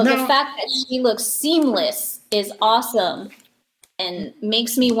 So the fact that she looks seamless is awesome, and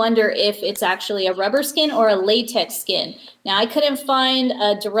makes me wonder if it's actually a rubber skin or a latex skin. Now, I couldn't find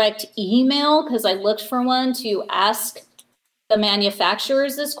a direct email because I looked for one to ask the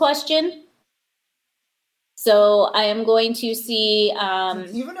manufacturers this question. So I am going to see.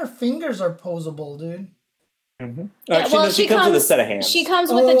 Even her fingers are posable, dude. Mm-hmm. Actually, she comes with a set of hands. She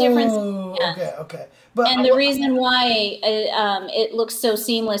comes with a different. Okay. And the reason why it looks so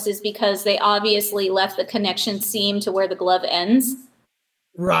seamless is because they obviously left the connection seam to where the glove ends.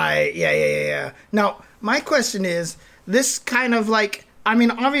 Right. Yeah. Now, my question is, this kind of like, I mean,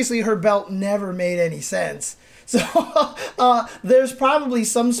 obviously her belt never made any sense. So there's probably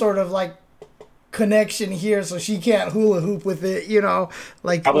some sort of like connection here, so she can't hula hoop with it,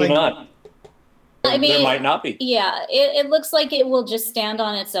 like probably not. I mean, there might not be. Yeah, it looks like it will just stand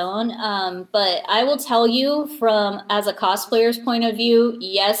on its own. But I will tell you, from as a cosplayer's point of view,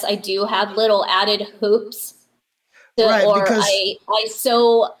 yes, I do have little added hoops. I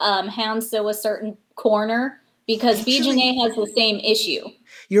sew hand sew a certain corner because BJNA has the same issue.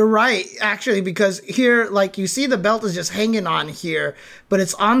 You're right, actually, because here, like, you see the belt is just hanging on here, but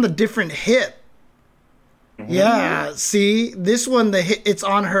it's on the different hip. Mm-hmm. Yeah, see, this one it's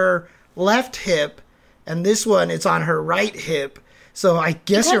on her left hip, and this one it's on her right hip. So I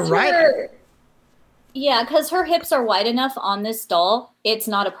guess you're right. Yeah, because her hips are wide enough on this doll, it's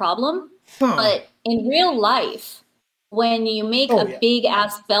not a problem. But in real life, when you make a big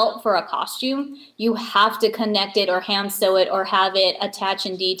ass belt for a costume, you have to connect it or hand sew it or have it attach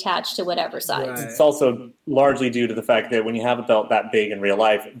and detach to whatever size. Right. It's also largely due to the fact that when you have a belt that big in real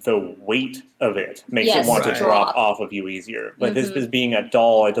life, the weight of it makes it want to drop off of you easier. But this is being a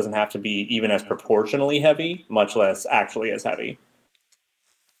doll, it doesn't have to be even as proportionally heavy, much less actually as heavy.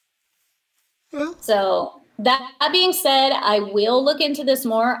 So that being said, I will look into this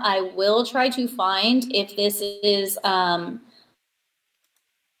more. I will try to find if this is type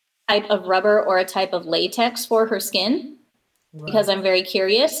of rubber or a type of latex for her skin, because I'm very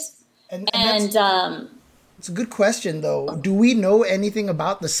curious. And it's a good question, though. Do we know anything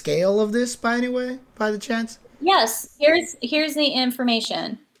about the scale of this, by the chance? Yes. Here's the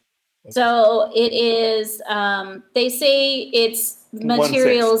information. So it is. They say its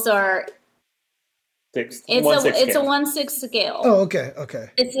materials are. It's a 1/6 scale. Oh, okay.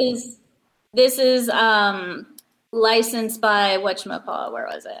 This is licensed by whatchamacallit. Where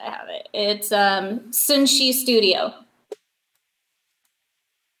was it? I have it. It's Sunshi Studio.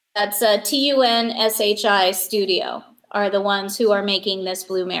 That's TUNSHI Studio are the ones who are making this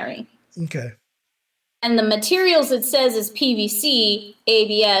Blue Mary. Okay. And the materials it says is PVC,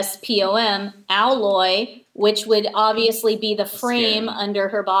 ABS, POM, alloy, which would obviously be the frame under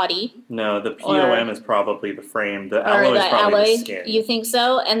her body. No, the POM is probably the frame. The alloy is probably the skin. You think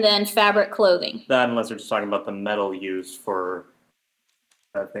so? And then fabric clothing. That, unless we're just talking about the metal used for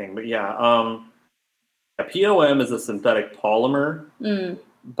that thing. But yeah, a POM is a synthetic polymer,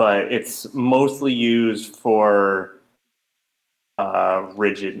 but it's mostly used for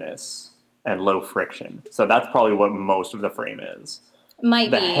rigidness and low friction. So that's probably what most of the frame is.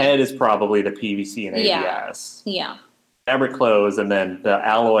 The head is probably the PVC and ABS. Yeah. Fabric clothes, and then the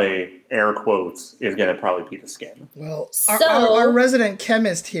alloy, air quotes, is going to probably be the skin. Well, our resident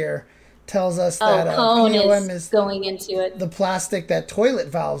chemist here tells us that POM is going into it. The plastic that toilet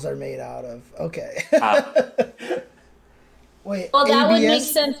valves are made out of. Okay. Wait. Well, that would make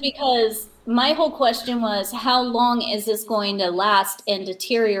sense, because my whole question was, how long is this going to last and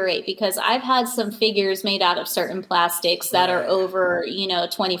deteriorate? Because I've had some figures made out of certain plastics that are over,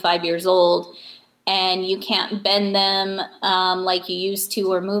 25 years old, and you can't bend them like you used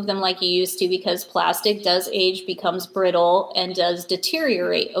to or move them like you used to, because plastic does age, becomes brittle, and does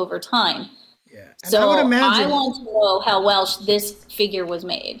deteriorate over time. Yeah. And so I want to know how well this figure was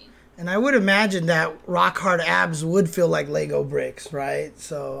made. And I would imagine that rock hard abs would feel like Lego bricks, right?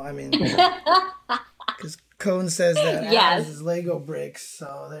 So, I mean, because Cone says that abs is Lego bricks.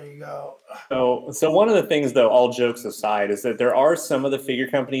 So there you go. So one of the things, though, all jokes aside, is that there are some of the figure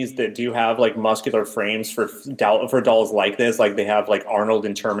companies that do have like muscular frames for dolls like this. Like they have like Arnold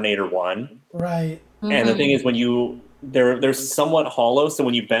in Terminator 1. Right. Mm-hmm. And the thing is, when they're somewhat hollow, so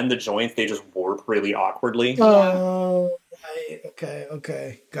when you bend the joints, they just warp really awkwardly. Oh.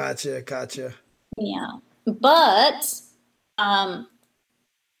 Okay. Gotcha. Yeah. But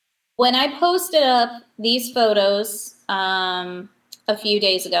when I posted up these photos a few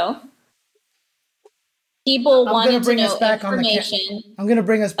days ago, people wanted to know information. I'm going to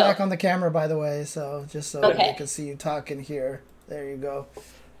bring us back on the camera, by the way, so just so they can see you talking here. There you go.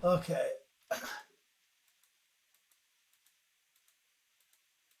 Okay.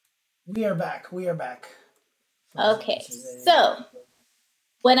 We are back. Okay. So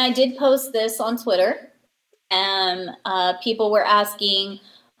when I did post this on Twitter, people were asking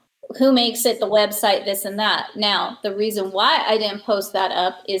who makes it, the website, this and that. Now, the reason why I didn't post that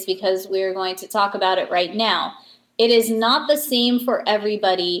up is because we're going to talk about it right now. It is not the same for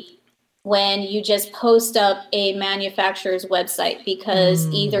everybody when you just post up a manufacturer's website, because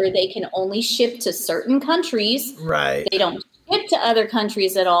either they can only ship to certain countries. Right. They don't ship to other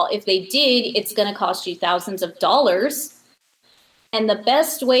countries at all. If they did, it's going to cost you thousands of dollars. And the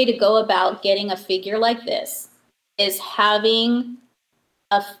best way to go about getting a figure like this is having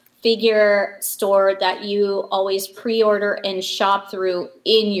a figure store that you always pre-order and shop through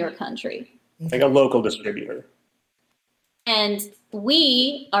in your country. Like a local distributor. And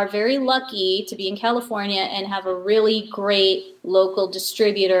we are very lucky to be in California and have a really great local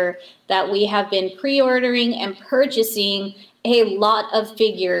distributor that we have been pre-ordering and purchasing a lot of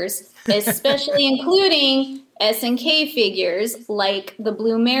figures, especially including SNK figures like the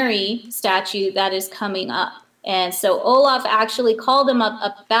Blue Mary statue that is coming up. And so Olaf actually called them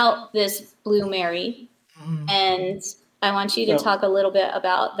up about this Blue Mary. And I want you to talk a little bit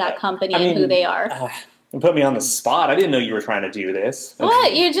about that company and who they are. You put me on the spot. I didn't know you were trying to do this.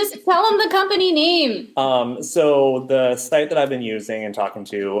 What? You just tell them the company name. So the site that I've been using and talking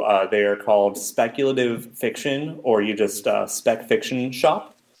to, they are called Speculative Fiction, or you just Spec Fiction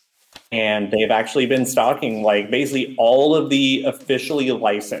Shop. And they've actually been stocking like basically all of the officially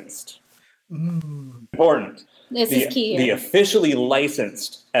licensed. Important. This is key. The officially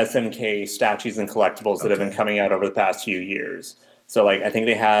licensed SNK statues and collectibles that have been coming out over the past few years. So, like, I think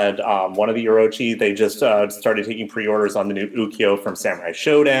they had one of the Orochi. They just started taking pre-orders on the new Ukiyo from Samurai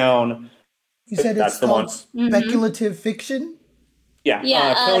Showdown. You said that's the called Speculative Fiction?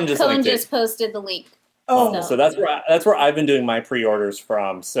 Yeah. Cone just posted the link. So that's where I've been doing my pre-orders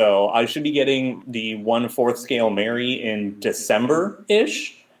from. So I should be getting the 1/4 scale Mary in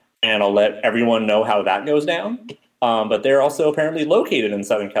December-ish, and I'll let everyone know how that goes down. But they're also apparently located in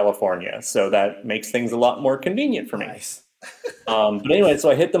Southern California, so that makes things a lot more convenient for me. Nice. But anyway, so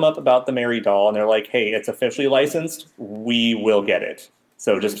I hit them up about the Mary doll, and they're like, hey, it's officially licensed. We will get it.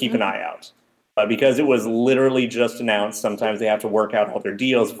 So just keep an eye out. Because it was literally just announced, sometimes they have to work out all their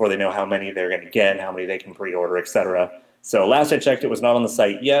deals before they know how many they're going to get, how many they can pre-order, etc. So last I checked, it was not on the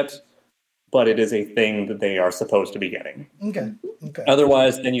site yet, but it is a thing that they are supposed to be getting. Okay.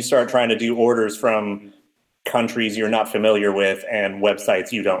 Otherwise, then you start trying to do orders from countries you're not familiar with and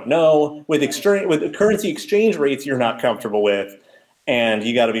websites you don't know, with currency exchange rates you're not comfortable with, and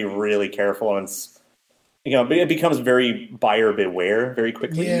you got to be really careful. And it becomes very buyer beware very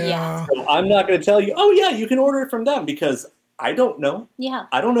quickly. Yeah. So I'm not going to tell you, oh yeah, you can order it from them, because I don't know. Yeah.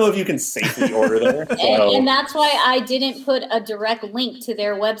 I don't know if you can safely order there. And that's why I didn't put a direct link to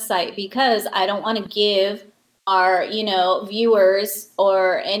their website, because I don't want to give our, viewers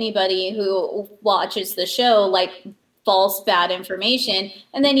or anybody who watches the show like false bad information,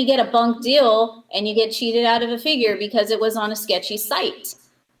 and then you get a bunk deal and you get cheated out of a figure because it was on a sketchy site.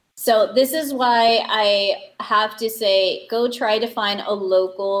 So this is why I have to say, go try to find a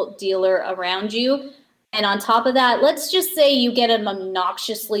local dealer around you. And on top of that, let's just say you get an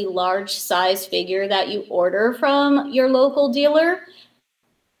obnoxiously large size figure that you order from your local dealer.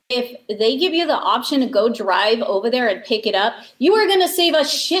 If they give you the option to go drive over there and pick it up, you are going to save a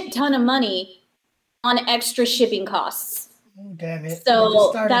shit ton of money on extra shipping costs. Damn it.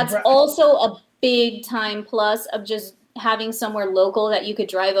 So that's also a big time plus of just having somewhere local that you could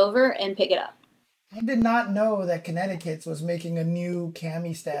drive over and pick it up. I did not know that Connecticut was making a new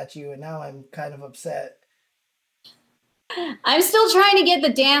Cammy statue, and now I'm kind of upset. I'm still trying to get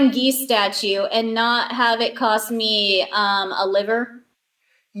the damn geese statue and not have it cost me a liver.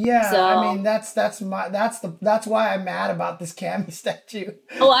 Yeah, so, I mean that's why I'm mad about this Cammy statue.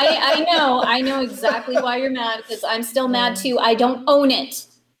 Oh, I know exactly why you're mad, because I'm still mad too. I don't own it.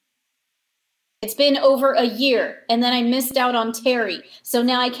 It's been over a year, and then I missed out on Terry, so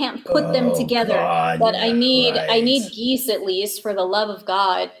now I can't put them together. God, but I need geese at least, for the love of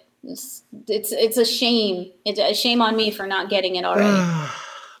God. It's a shame. It's a shame on me for not getting it already.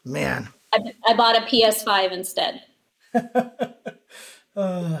 Man, I bought a PS5 instead.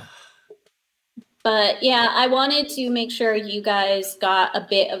 But yeah, I wanted to make sure you guys got a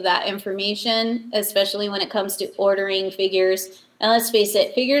bit of that information, especially when it comes to ordering figures. And let's face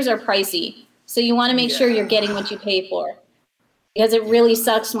it, figures are pricey. So you want to make sure you're getting what you pay for. Because it really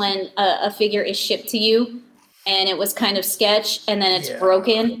sucks when a figure is shipped to you and it was kind of sketch and then it's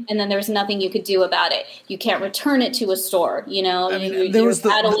broken and then there's nothing you could do about it. You can't return it to a store, you know, you're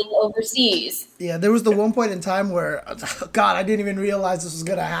battling overseas. Yeah, there was the one point in time where, God, I didn't even realize this was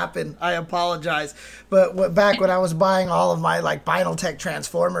going to happen. I apologize. But back when I was buying all of my like Binaltech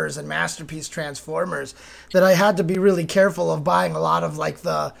Transformers and Masterpiece Transformers, that I had to be really careful of buying a lot of like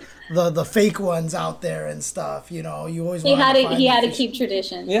the fake ones out there and stuff. You know, you always he had to keep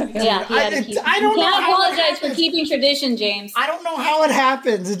tradition. Yeah. I don't know. I apologize for keeping tradition, James. I don't know how it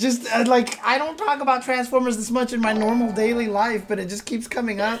happens. It just like I don't talk about Transformers this much in my normal daily life, but it just keeps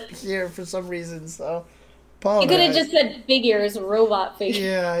coming up here for some reason. So, you could have just said figures, robot figures.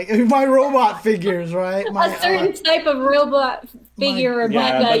 Yeah, my robot figures, right? A certain type of robot figure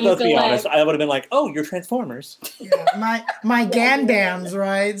Rebecca used to honest, I would have been like, "Oh, you're Transformers." Yeah, my Gandams,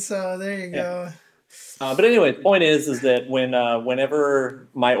 right? So there you go. But anyway, the point is that whenever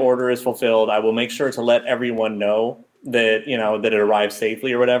my order is fulfilled, I will make sure to let everyone know that that it arrived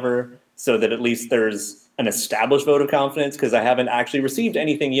safely or whatever, so that at least there's an established vote of confidence, because I haven't actually received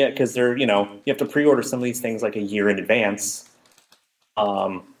anything yet, because you have to pre-order some of these things like a year in advance.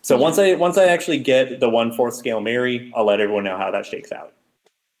 So once I actually get the 1/4 scale Mary, I'll let everyone know how that shakes out.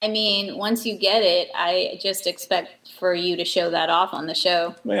 I mean, once you get it, I just expect for you to show that off on the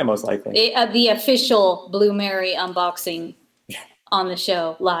show. Yeah, most likely. The official Blue Mary unboxing on the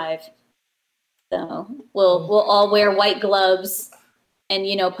show live. So we'll all wear white gloves and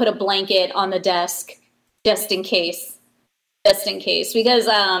put a blanket on the desk. Just in case, because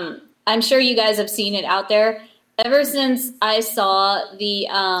I'm sure you guys have seen it out there. Ever since I saw the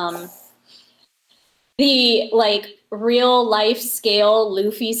like real life scale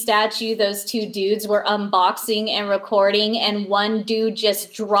Luffy statue, those two dudes were unboxing and recording, and one dude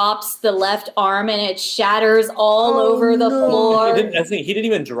just drops the left arm and it shatters all over the floor. He didn't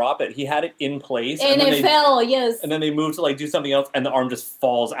even drop it. He had it in place. And it fell, yes. And then they moved to like do something else, and the arm just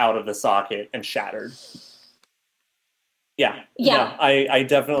falls out of the socket and shattered. Yeah. I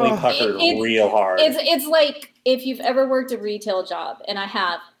definitely puckered real hard. It's like if you've ever worked a retail job, and I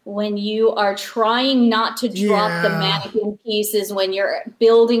have, when you are trying not to drop the mannequin pieces when you're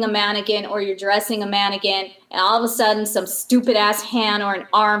building a mannequin or you're dressing a mannequin, and all of a sudden some stupid ass hand or an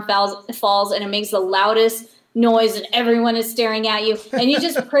arm falls and it makes the loudest noise and everyone is staring at you, and you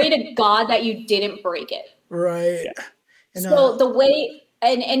just pray to God that you didn't break it. Right. Yeah. So the way...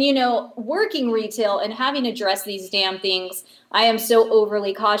 And working retail and having to dress these damn things, I am so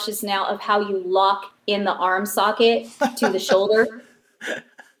overly cautious now of how you lock in the arm socket to the shoulder.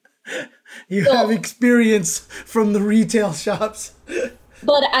 You have experience from the retail shops.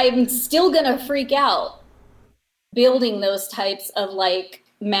 But I'm still going to freak out building those types of like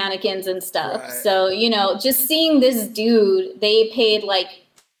mannequins and stuff. Right. So, just seeing this dude, they paid like,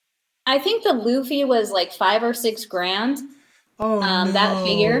 I think the Luffy was like $5,000 or $6,000. That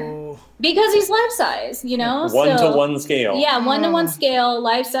figure, because he's life size, 1-to-1 scale. Yeah, 1-to-1 scale,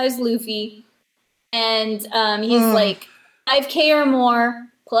 life size Luffy, and he's like 5K or more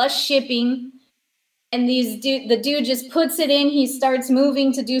plus shipping. And the dude just puts it in. He starts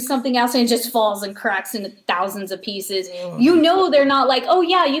moving to do something else, and it just falls and cracks into thousands of pieces. They're not like, oh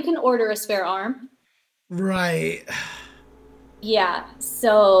yeah, you can order a spare arm, right? Yeah,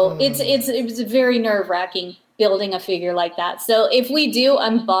 so it's very nerve-wracking building a figure like that. So if we do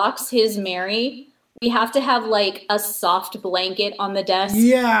unbox his Mary, we have to have like a soft blanket on the desk.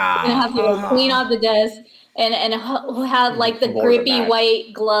 Yeah. We're gonna have to clean off the desk and have like the grippy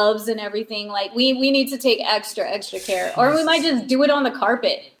white gloves and everything. Like we need to take extra care, or we might just do it on the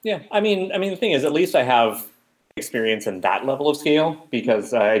carpet. Yeah, I mean the thing is, at least I have experience in that level of scale,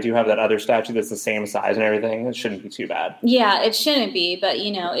 because I do have that other statue that's the same size and everything. It shouldn't be too bad. Yeah, it shouldn't be, but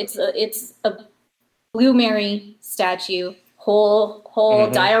it's a Blue Mary statue, whole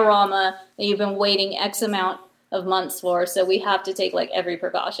diorama that you've been waiting X amount of months for, so we have to take like every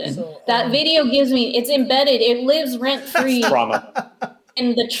precaution. So, that video gives me, it's embedded, it lives rent-free trauma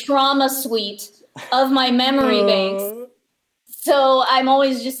in the trauma suite of my memory banks. So I'm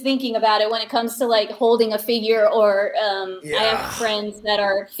always just thinking about it when it comes to like holding a figure, or I have friends that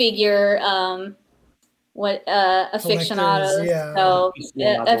are figure aficionados. So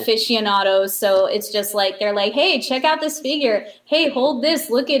aficionados. So it's just like they're like, hey, check out this figure. Hey, hold this.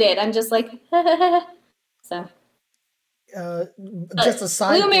 Look at it. I'm just like, so. Just a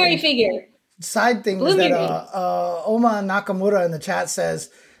side Blue Mary figure. Side thing is that Oma Nakamura in the chat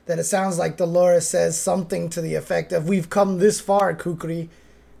says that it sounds like Dolores says something to the effect of "We've come this far, Kukri,"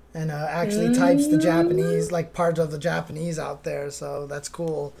 and actually types the Japanese, like part of the Japanese out there. So that's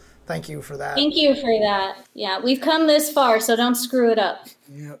cool. Thank you for that. Thank you for that. Yeah, we've come this far, so don't screw it up.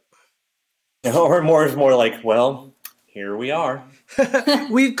 Yep. Or more like, well, here we are.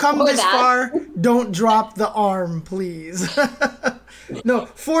 We've come this far. Don't drop the arm, please. No,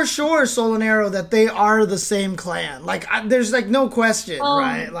 for sure, Solanero, that they are the same clan. Like, there's like no question,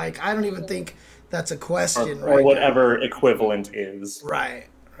 right? Like, I don't even think that's a question, or whatever equivalent is. Right.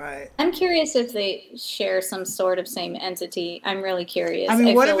 Right. I'm curious if they share some sort of same entity. I'm really curious. I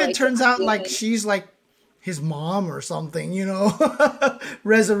mean, what if it turns out like she's like his mom or something, you know,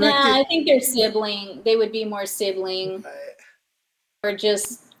 resurrected? Yeah, I think they're sibling. They would be more sibling, or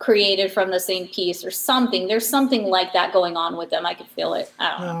just created from the same piece or something. There's something like that going on with them. I could feel it.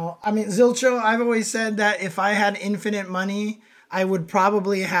 I don't know. I mean, Zilcho, I've always said that if I had infinite money, I would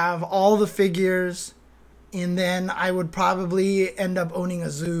probably have all the figures. And then I would probably end up owning a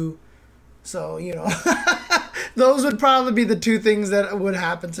zoo. So, you know, those would probably be the two things that would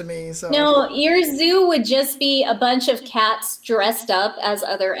happen to me. So no, your zoo would just be a bunch of cats dressed up as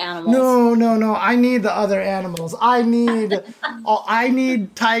other animals. No. I need the other animals. I need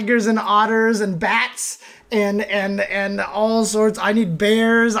tigers and otters and bats and all sorts. I need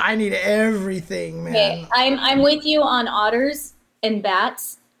bears. I need everything, man. Okay, I'm with you on otters and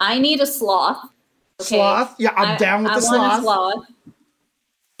bats. I need a sloth. Okay. Sloth, yeah, I'm down with the sloth. I want a sloth.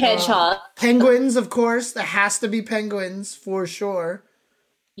 Hedgehog. Penguins, of course. There has to be penguins for sure.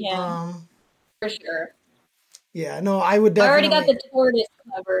 Yeah, for sure. Yeah, no, I would definitely. I already got the tortoise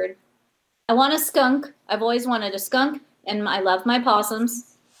covered. I want a skunk. I've always wanted a skunk, and I love my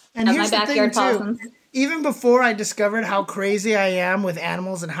possums. And here's my backyard possums. Even before I discovered how crazy I am with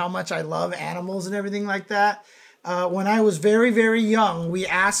animals and how much I love animals and everything like that. When I was very, very young, we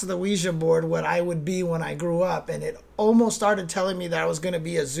asked the Ouija board what I would be when I grew up, and it almost started telling me that I was going to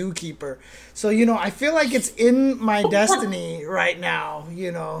be a zookeeper. So, you know, I feel like it's in my destiny right now.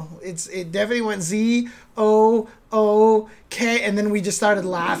 You know, it definitely went Z-O-O-K, and then we just started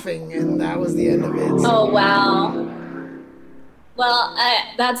laughing, and that was the end of it. So. Oh, wow. Well,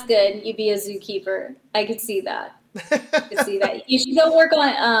 that's good. You be a zookeeper. I could see that. You should go work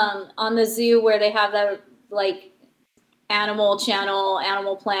on the zoo where they have that, like, Animal Channel,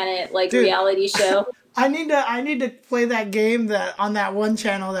 Animal Planet, like, dude, reality show. I need to play that game that on that one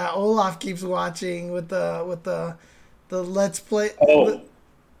channel that Olaf keeps watching with the Let's Play. Oh,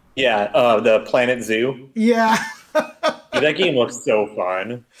 yeah, the Planet Zoo. Yeah. Dude, that game looks so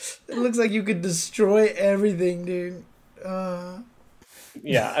fun. It looks like you could destroy everything, dude.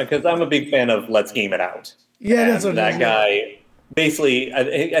 Yeah, because I'm a big fan of Let's Game It Out. Yeah, that's what that guy. Basically,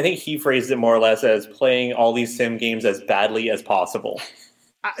 I think he phrased it more or less as playing all these sim games as badly as possible.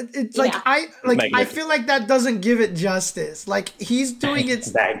 It's like I feel like that doesn't give it justice. Like he's doing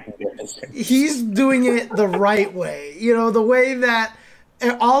it. He's doing it the right way. You know, the way that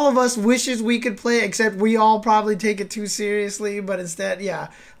all of us wishes we could play, except we all probably take it too seriously. But instead, yeah,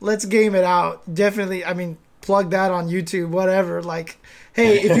 Let's Game It Out. Definitely, I mean, plug that on YouTube, whatever. Like.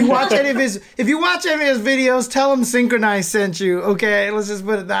 Hey, if you watch any of his videos, tell him Synchronize sent you. Okay, let's just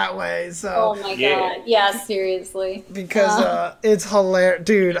put it that way. So. Oh my god, yeah, seriously. Because it's hilarious,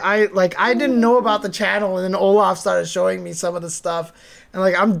 dude. I didn't know about the channel, and then Olaf started showing me some of the stuff, and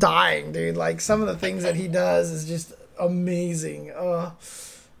like I'm dying, dude. Like some of the things that he does is just amazing.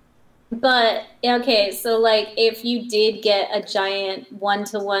 But okay, so like if you did get a giant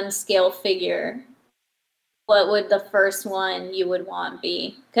 1-to-1 scale figure. What would the first one you would want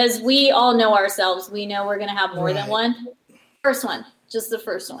be? Because we all know ourselves. We know we're going to have more than one. First one. Just the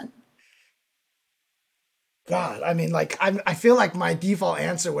first one. God, I mean, like, I feel like my default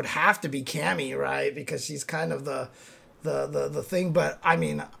answer would have to be Cammy, right? Because she's kind of the thing. But, I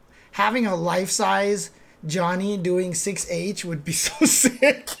mean, having a life-size Johnny doing 6H would be so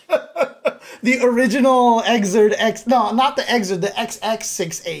sick. The original Exerd X, no, not the Exerd, the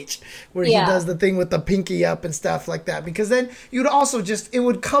XX6H, where he does the thing with the pinky up and stuff like that. Because then you'd also it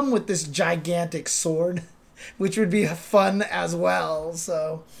would come with this gigantic sword, which would be fun as well.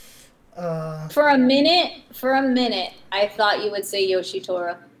 So, for a minute, I thought you would say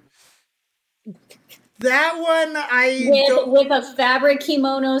Yoshitora. That one, with a fabric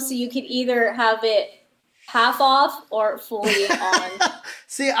kimono, so you could either have it half off or fully on.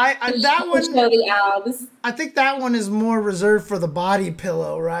 See, that one. Show the abs. I think that one is more reserved for the body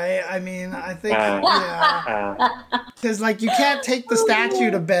pillow, right? I mean, I think because like you can't take the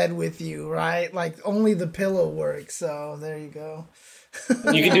statue to bed with you, right? Like only the pillow works. So there you go.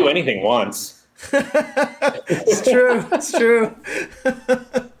 You can do anything once. It's true. It's true.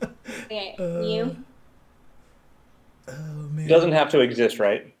 Okay, you? Oh man. It doesn't have to exist,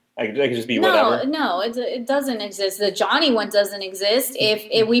 right? I could just be whatever. No, it doesn't exist. The Johnny one doesn't exist.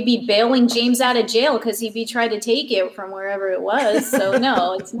 If we'd be bailing James out of jail because he'd be trying to take it from wherever it was. So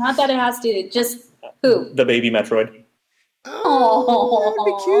no, it's not that it has to. Just who? The baby Metroid. Oh,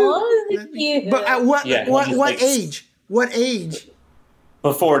 that would be cute. But at what like, age? What age?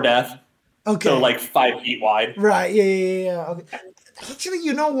 Before death. Okay. So like 5 feet wide. Right. Yeah. Okay. Actually,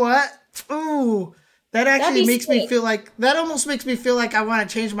 you know what? Ooh. That actually makes me feel like, that almost makes me feel like I want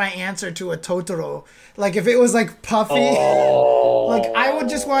to change my answer to a Totoro. Like if it was like puffy, like I would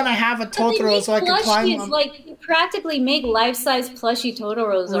just want to have a Totoro so I could climb on. Like you practically make life-size plushy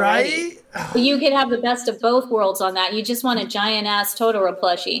Totoros already. Right? You could have the best of both worlds on that. You just want a giant-ass Totoro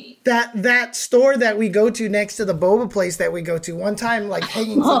plushie. That store that we go to next to the boba place that we go to, one time like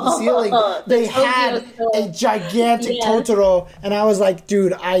hanging from the ceiling, they had a gigantic Totoro and I was like,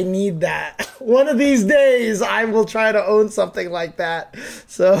 dude, I need that. One of these days I will try to own something like that.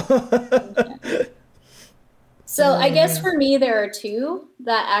 So I guess for me there are two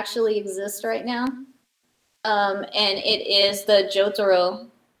that actually exist right now. And it is the Jotaro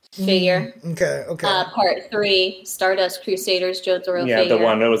figure. Okay. Part 3, Stardust Crusaders Jotaro figure. Yeah, the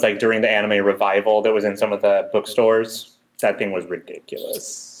one that was like during the anime revival that was in some of the bookstores. That thing was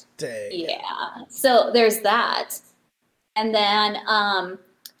ridiculous. Dang. Yeah. So there's that. And then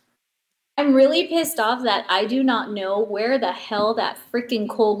I'm really pissed off that I do not know where the hell that freaking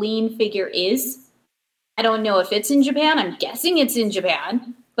Colleen figure is. I don't know if it's in Japan. I'm guessing it's in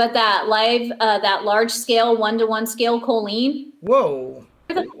Japan. But that large scale, 1-to-1 scale Colleen. Whoa.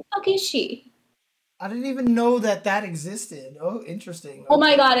 Where the fuck is she? I didn't even know that existed. Oh, interesting. Oh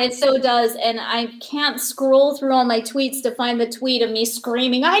my God, it so does. And I can't scroll through all my tweets to find the tweet of me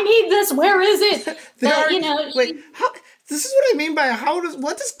screaming, I need this. Where is it? Wait, this is what I mean by I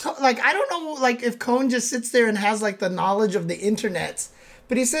don't know, like if Cone just sits there and has like the knowledge of the internet,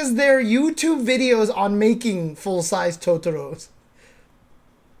 but he says there are YouTube videos on making full-size Totoros.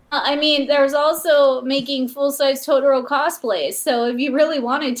 I mean, there's also making full-size Totoro cosplays. So if you really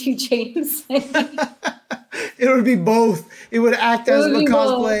wanted to, James. It would be both. It would act as the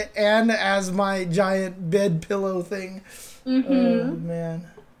cosplay and as my giant bed pillow thing. Mm-hmm. Oh, man.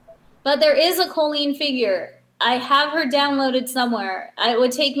 But there is a Colleen figure. I have her downloaded somewhere. It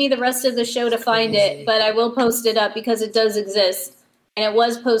would take me the rest of the show to find it, but I will post it up because it does exist. And it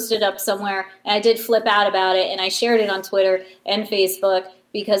was posted up somewhere. And I did flip out about it, and I shared it on Twitter and Facebook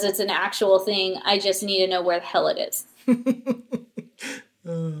because it's an actual thing. I just need to know where the hell it is.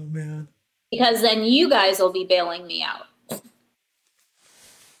 Oh, man. Because then you guys will be bailing me out.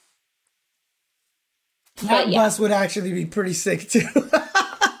 That bus would actually be pretty sick, too.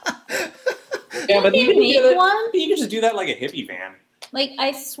 Yeah, but you can just do that like a hippie van. Like,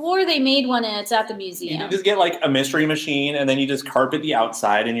 I swore they made one and it's at the museum. You can just get like a mystery machine and then you just carpet the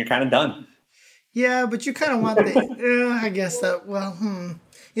outside and you're kind of done. Yeah, but you kind of want I guess that,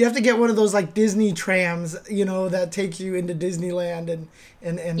 you have to get one of those like Disney trams, that takes you into Disneyland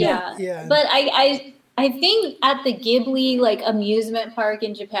and yeah. But I think at the Ghibli like amusement park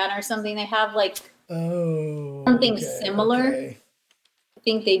in Japan or something, they have like something similar. Okay. I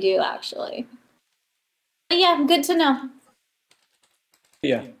think they do actually. But yeah, good to know.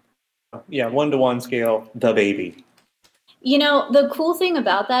 Yeah. 1-to-1 scale, the baby. The cool thing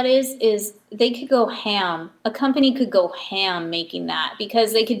about that is they could go ham. A company could go ham making that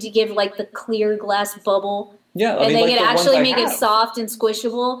because they could give like the clear glass bubble. Yeah, and they could actually make it soft and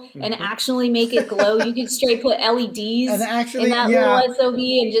squishable and actually make it glow. You could straight put LEDs in that little SOB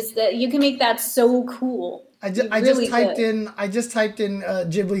and just you can make that so cool. I just typed in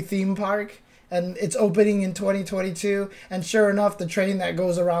Ghibli theme park. And it's opening in 2022. And sure enough, the train that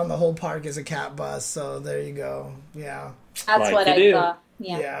goes around the whole park is a cat bus. So there you go. Yeah. That's what I thought.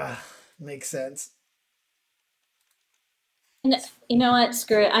 Yeah. Makes sense. And you know what?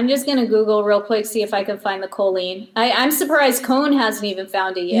 Screw it. I'm just going to Google real quick, see if I can find the Colleen. I'm surprised Cone hasn't even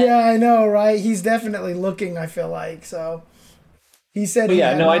found it yet. Yeah, I know, right? He's definitely looking, I feel like. So he said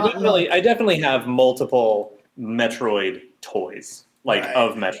I definitely have multiple Metroid toys.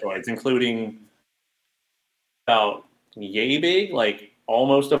 Of Metroids, including about yay big, like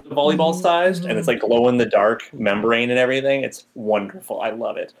almost a volleyball sized, and it's like glow in the dark membrane and everything. It's wonderful. I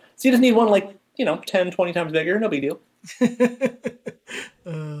love it. So you just need one 10, 20 times bigger. No big deal.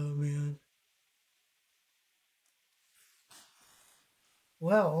 Oh, man.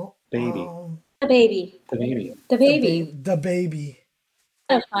 Well. Baby. The baby. The baby. The baby. The baby.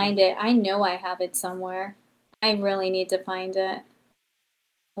 I gotta find it. I know I have it somewhere. I really need to find it.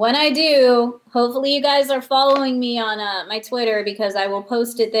 When I do, hopefully you guys are following me on my Twitter because I will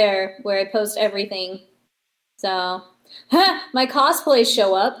post it there where I post everything. So, my cosplays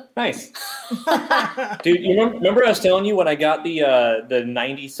show up. Nice. Dude, you remember I was telling you when I got the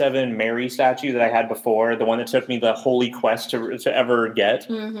 97 Mary statue that I had before, the one that took me the holy quest to ever get?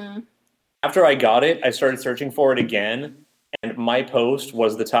 Mm-hmm. After I got it, I started searching for it again, and my post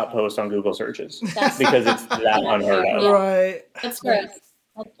was the top post on Google searches because it's that unheard of. Right. That's gross.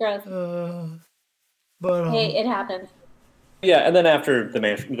 That's gross. But hey, it happens. Yeah, and then after the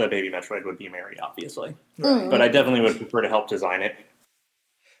baby Metroid would be Mary, obviously. Right. But I definitely would prefer to help design it.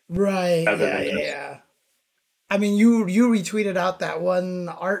 Right. Yeah. I mean, you retweeted out that one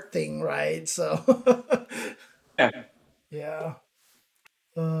art thing, right? So. Yeah. Yeah.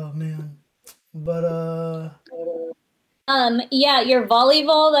 Oh man. But yeah, your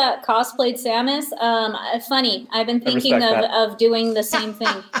volleyball that cosplayed Samus. Funny. I've been thinking of doing the same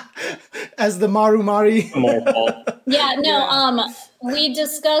thing. As the Marumari. Yeah, no, we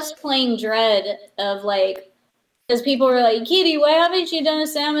discussed playing Dread of like, because people were like, Kitty, why haven't you done a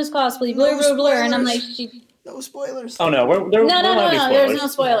Samus cosplay? Blur, blur, blur. And I'm like, no spoilers. Oh no, no, there's no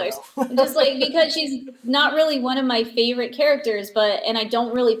spoilers. Just like, because she's not really one of my favorite characters, and I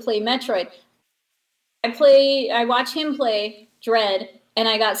don't really play Metroid. I watch him play Dread, and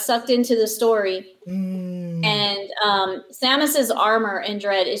I got sucked into the story. And Samus's armor in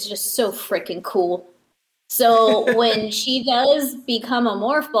Dread is just so freaking cool. So when she does become a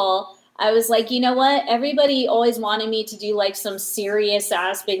morph ball, I was like, you know what? Everybody always wanted me to do like some serious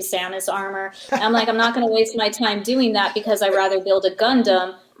ass big Samus armor. And I'm like, I'm not going to waste my time doing that because I'd rather build a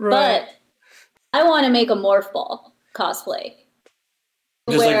Gundam. Right. But I want to make a morph ball cosplay.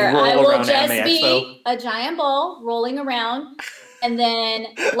 Just where like I will just be a giant ball rolling around. And then,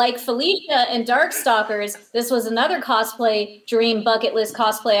 like Felicia in Darkstalkers, this was another cosplay dream bucket list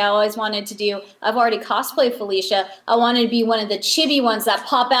cosplay I always wanted to do. I've already cosplayed Felicia. I wanted to be one of the chibi ones that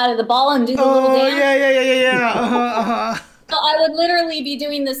pop out of the ball and do the little dance. Yeah. So I would literally be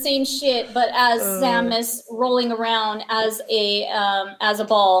doing the same shit, but as Samus rolling around as a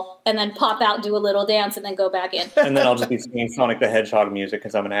ball, and then pop out, do a little dance, and then go back in. And then I'll just be singing Sonic the Hedgehog music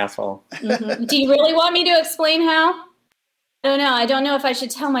because I'm an asshole. Mm-hmm. Do you really want me to explain how? I don't know if I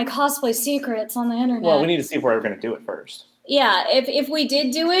should tell my cosplay secrets on the internet. Well, we need to see if we're ever going to do it first. Yeah, if we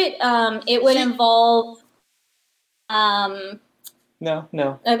did do it, it would involve. No.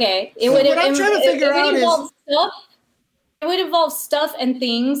 Okay, what I'm trying to figure out is stuff. It would involve stuff and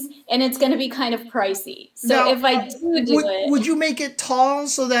things, and it's going to be kind of pricey. So now, if I do it, would you make it tall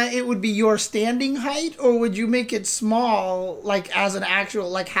so that it would be your standing height, or would you make it small, like as an actual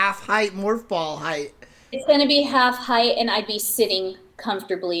like half height morph ball height? It's going to be half height, and I'd be sitting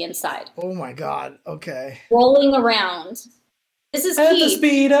comfortably inside. Oh my god! Okay. Rolling around. This is at key. the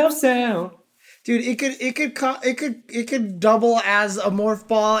speed of sound. Dude, it could double as a morph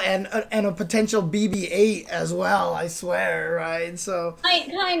ball and a potential BB-8 as well. I swear, right? So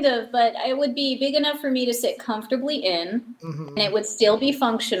kind of, but it would be big enough for me to sit comfortably in, and it would still be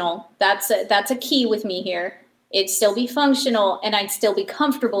functional. That's a key with me here. It'd still be functional, and I'd still be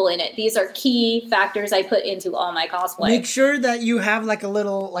comfortable in it. These are key factors I put into all my cosplay. Make sure that you have like a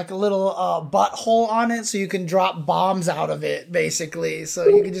little butthole on it, so you can drop bombs out of it, basically. So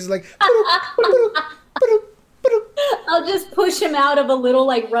you can just like. I'll just push him out of a little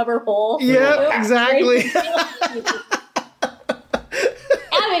like rubber hole. Yeah, exactly. Have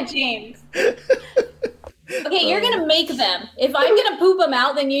it, James. Okay, you're going to make them. If I'm going to poop them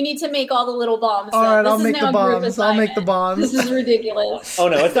out, then you need to make all the little bombs. All right, I'll make the bombs. I'll make the bombs. This is ridiculous. Oh,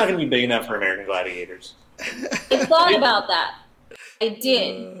 no, it's not going to be big enough for American Gladiators. I thought about that. I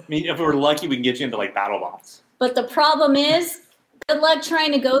did. I mean, if we're lucky, we can get you into, like, BattleBots. But the problem is, good luck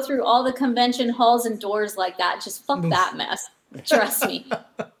trying to go through all the convention halls and doors like that. Just fuck that mess. Trust me.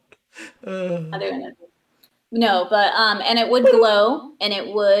 No, but and it would glow, and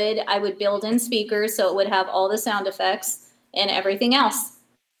I would build in speakers so it would have all the sound effects and everything else.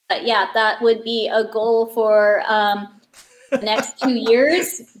 But yeah, that would be a goal for the next 2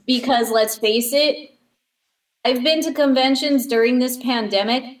 years, because let's face it, I've been to conventions during this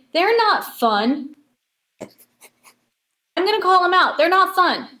pandemic. They're not fun. I'm going to call them out. They're not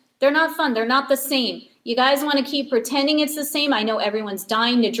fun. They're not fun. They're not the same. You guys want to keep pretending it's the same. I know everyone's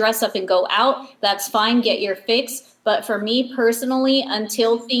dying to dress up and go out. That's fine. Get your fix. But for me personally,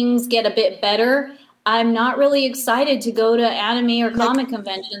 until things get a bit better, I'm not really excited to go to anime or comic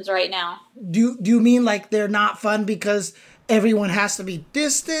conventions right now. Do you mean like they're not fun because everyone has to be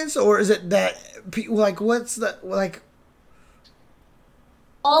distanced, or is it that what's the like?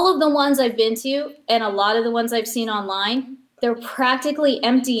 All of the ones I've been to and a lot of the ones I've seen online, they're practically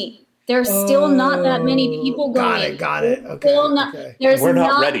empty. There's still not that many people going. Got it. Okay. We're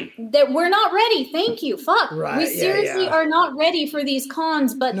not ready. We're not ready. Thank you. Fuck. Right, we seriously are not ready for these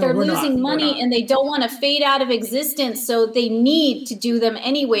cons, but they're losing money and they don't want to fade out of existence. So they need to do them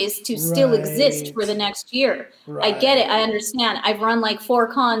anyways to still exist for the next year. Right. I get it. I understand. I've run like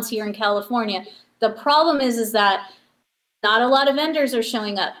 4 cons here in California. The problem is that not a lot of vendors are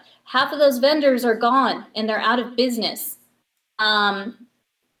showing up. Half of those vendors are gone and they're out of business.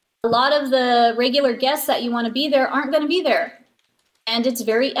 A lot of the regular guests that you want to be there aren't going to be there. And it's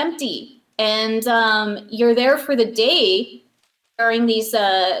very empty. And you're there for the day during these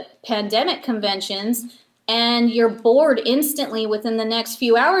pandemic conventions, and you're bored instantly within the next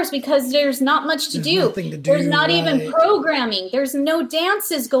few hours because there's not much to do. Nothing to do. There's not even programming. There's no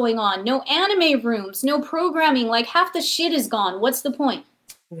dances going on, no anime rooms, no programming. Like half the shit is gone. What's the point?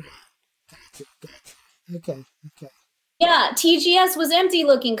 Okay. Yeah, TGS was empty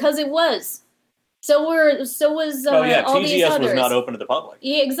looking because it was. So was all these TGS others. Was not open to the public.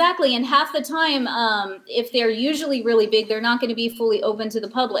 Yeah, exactly. And half the time, if they're usually really big, they're not going to be fully open to the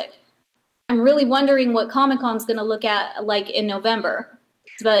public. I'm really wondering what Comic-Con's going to look at like in November.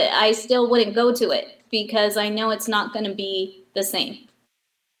 But I still wouldn't go to it because I know it's not going to be the same.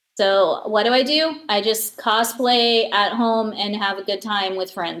 So what do? I just cosplay at home and have a good time with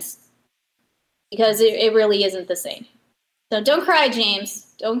friends. Because it really isn't the same. So don't cry,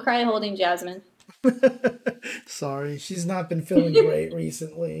 James. Don't cry holding Jasmine. Sorry, she's not been feeling great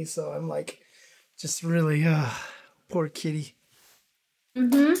recently, so I'm like, just really, poor kitty.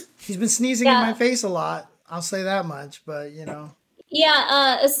 Mm-hmm. She's been sneezing in my face a lot. I'll say that much, but you know.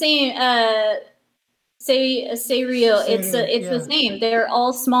 Yeah, same. Sayrio, it's the same. They're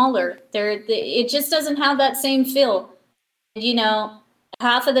all smaller. It just doesn't have that same feel. You know,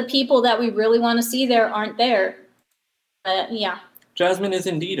 half of the people that we really want to see there aren't there. Yeah. Jasmine is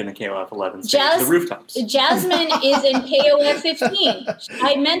indeed in a KOF 11 stage, the rooftops. Jasmine is in KOF 15.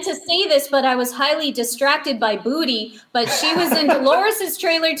 I meant to say this, but I was highly distracted by Booty, but she was in Dolores'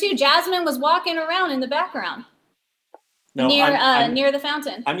 trailer too. Jasmine was walking around in the background. No, near the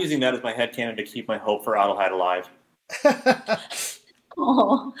fountain. I'm using that as my headcanon to keep my hope for Adelheid alive.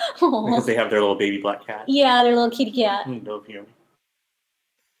 Oh. Because they have their little baby black cat. Yeah, their little kitty cat. Love you.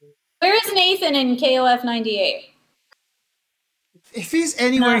 Where is Nathan in KOF 98? If he's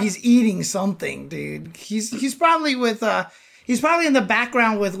anywhere, he's eating something, dude. He's probably with he's probably in the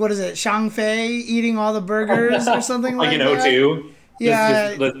background with what is it, Shang Fei eating all the burgers or something like that. Like an O2.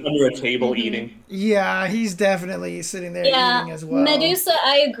 Yeah, just under a table eating. Yeah, he's definitely sitting there eating as well. Medusa,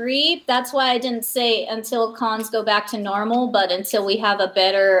 I agree. That's why I didn't say until cons go back to normal, but until we have a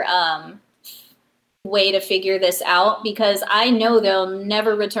better way to figure this out, because I know they'll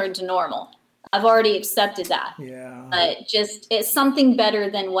never return to normal. I've already accepted that. Yeah. But it's something better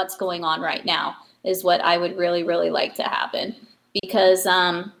than what's going on right now is what I would really, really like to happen. Because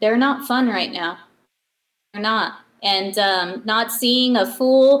they're not fun right now. They're not. And not seeing a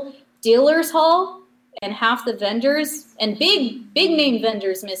full dealer's hall and half the vendors and big name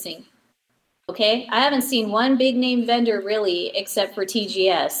vendors missing. Okay? I haven't seen one big name vendor really except for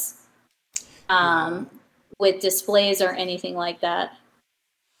TGS with displays or anything like that.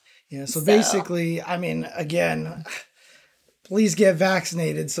 Yeah, so basically, I mean, again, please get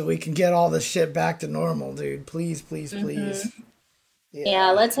vaccinated so we can get all this shit back to normal, dude. Please.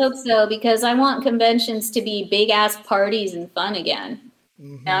 Yeah, let's hope so, because I want conventions to be big-ass parties and fun again.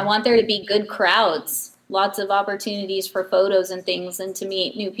 Mm-hmm. And I want there to be good crowds, lots of opportunities for photos and things and to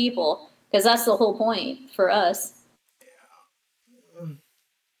meet new people, because that's the whole point for us. Yeah.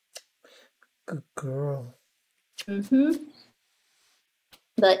 Good girl. Mm-hmm.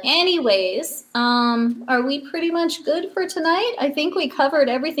 But anyways, are we pretty much good for tonight? I think we covered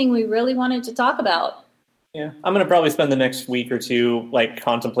everything we really wanted to talk about. Yeah, I'm going to probably spend the next week or two like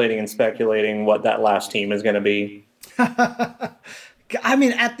contemplating and speculating what that last team is going to be. I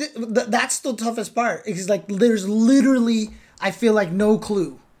mean, that's the toughest part. It's like there's literally, I feel like, no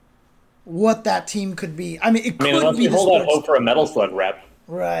clue what that team could be. I mean, unless we hold out hope for a Metal Slug rep.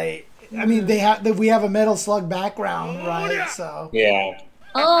 Right. I mean, we have a Metal Slug background, right? So yeah.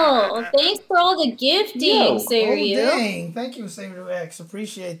 Oh, thanks for all the gifting, Sayrio. Oh, dang. Thank you, Sayrio X.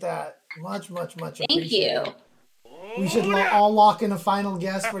 Appreciate that. Much appreciate. Thank you. We should all lock in a final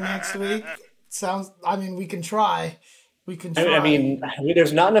guest for next week. We can try. I mean,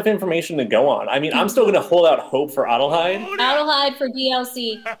 there's not enough information to go on. I mean, I'm still going to hold out hope for Adelheid. Adelheid for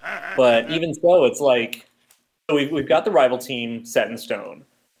DLC. But even so, it's like, so we've got the rival team set in stone.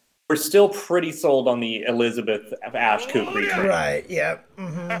 we're still pretty sold on the Elizabeth Ash Kook retrain. Right, yeah.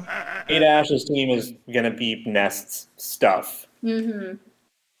 Mm-hmm. Kate Ash's team is going to be Nest's stuff. Mm-hmm.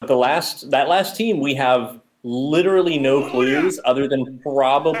 But that last team, we have literally no clues other than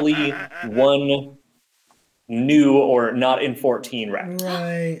probably one new or not in 14 rep.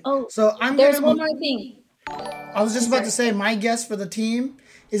 Right. Oh, so there's one more thing. I was just about to say, my guess for the team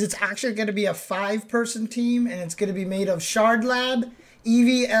is it's actually going to be a 5-person team, and it's going to be made of Shard Lab,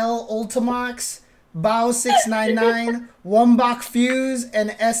 EVL Ultimax, Bao 699, Wombok Fuse, and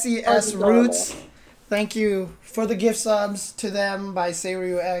SES Roots. Thank you for the gift subs to them by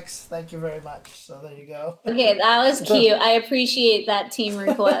Seiryu X. Thank you very much. So there you go. Okay, that was cute. I appreciate that team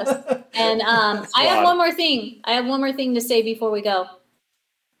request. And I have one more thing. I have one more thing to say before we go.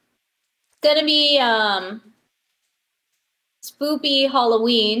 It's gonna be Spoopy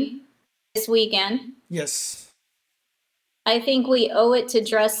Halloween this weekend. Yes. I think we owe it to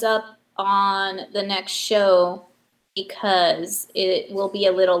dress up on the next show because it will be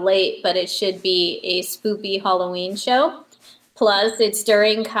a little late, but it should be a spoopy Halloween show. Plus, it's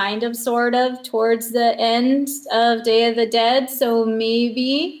during kind of, sort of, towards the end of Day of the Dead, so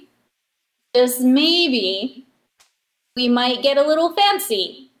maybe, just maybe, we might get a little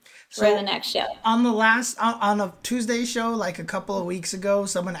fancy for the next show. On a Tuesday show, like a couple of weeks ago,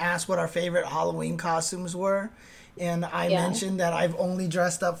 someone asked what our favorite Halloween costumes were, and I mentioned that I've only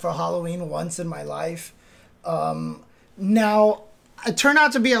dressed up for Halloween once in my life. Now, it turned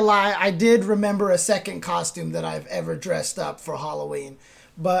out to be a lie. I did remember a second costume that I've ever dressed up for Halloween.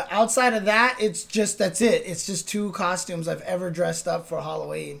 But outside of that, that's it. It's just 2 costumes I've ever dressed up for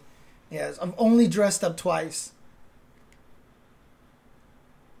Halloween. Yes, I've only dressed up twice.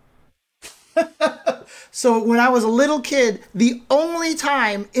 So when I was a little kid, the only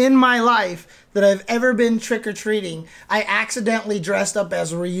time in my life that I've ever been trick-or-treating, I accidentally dressed up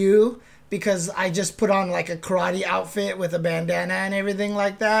as Ryu, because I just put on like a karate outfit with a bandana and everything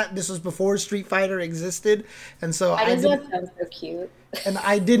like that. This was before Street Fighter existed. And so that sounds so cute. And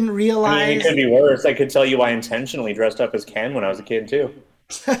I didn't realize... I mean, it could be worse. I could tell you I intentionally dressed up as Ken when I was a kid, too.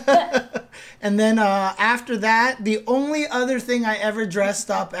 And then after that, the only other thing I ever dressed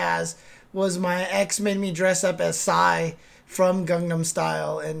up as was my ex made me dress up as Psy from Gangnam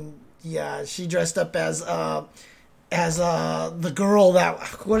Style. And yeah, she dressed up as the girl that,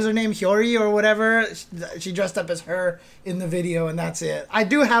 what is her name, Hyori or whatever. She dressed up as her in the video, and that's it. I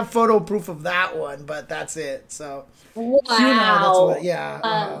do have photo proof of that one, but that's it. So wow.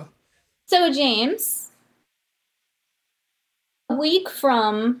 Yeah. So James, a week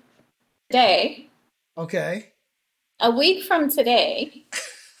from today. Okay. A week from today.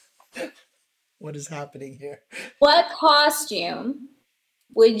 What is happening here? What costume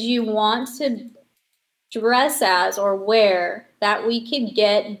would you want to dress as or wear that we could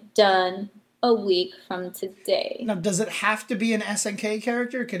get done a week from today? Now, does it have to be an SNK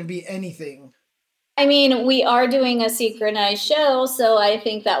character? Or can it be anything? I mean, we are doing a synchronized show, so I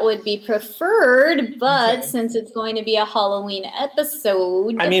think that would be preferred, but since it's going to be a Halloween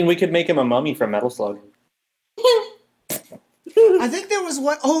episode... I mean, we could make him a mummy from Metal Slug. I think there was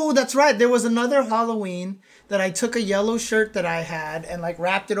one... Oh, that's right. There was another Halloween that I took a yellow shirt that I had and like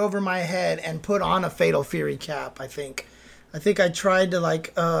wrapped it over my head and put on a Fatal Fury cap, I think. I think I tried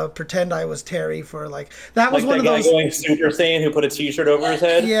to pretend I was Terry for that was like one of those... Like going Super Saiyan who put a t-shirt over his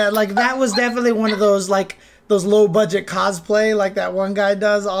head? Yeah, that was definitely one of those those low budget cosplay like that one guy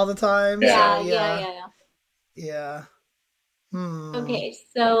does all the time. Yeah. Okay,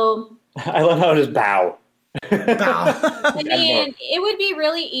 so... I love how it just bow. I mean, it would be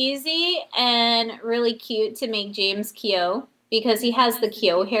really easy and really cute to make James Kyo because he has the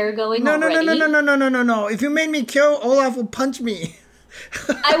Kyo hair going already. No. If you made me Kyo, Olaf will punch me.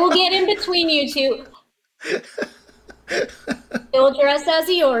 I will get in between you two. He'll dress as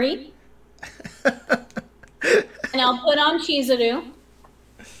Iori. And I'll put on Chizuru.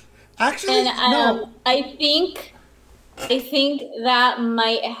 Actually, and, no. I think that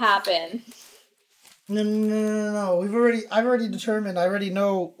might happen. No. I've already determined. I already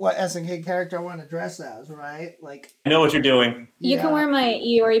know what SNK character I want to dress as, right? I know what you're doing. You can wear my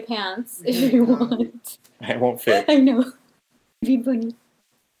Iori pants if you want. It won't fit. I know. It'd be funny.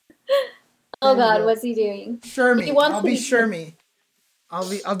 Oh God, what's he doing? Shermie. I'll be Shermie.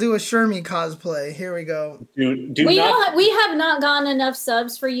 I'll do a Shermie cosplay. Here we go. We have not gotten enough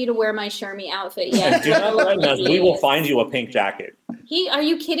subs for you to wear my Shermie outfit yet. Do not threaten us. We will find you a pink jacket. Are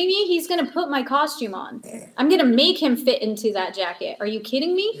you kidding me? He's gonna put my costume on. I'm gonna make him fit into that jacket. Are you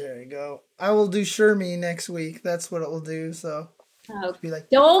kidding me? There you go. I will do Shermie next week. That's what it will do. So. Be like,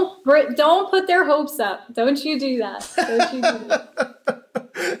 don't put their hopes up. Don't you do that. Don't you do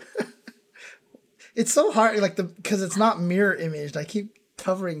that. It's so hard, like because it's not mirror imaged. I keep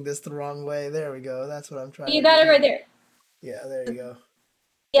covering this the wrong way. There we go. That's what I'm trying. You got it right there. Yeah, there you go.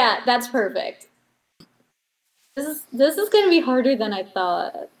 Yeah, that's perfect. This is gonna be harder than I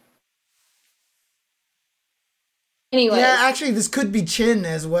thought. Anyway. Yeah, actually, this could be Chin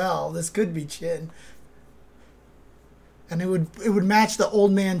as well. This could be Chin. And it would match the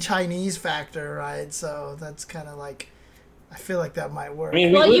old man Chinese factor, right? So that's kind of like, I feel like that might work. I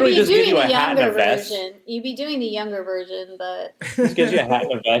mean, we literally just give you a hat and a vest. You'd be doing the younger version, but... Just gives you a hat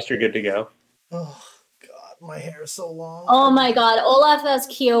and a vest, you're good to go. Oh, God, my hair is so long. Oh, my God. Olaf has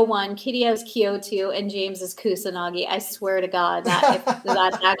Kyo 1, Kitty has Kyo 2, and James is Kusanagi. I swear to God,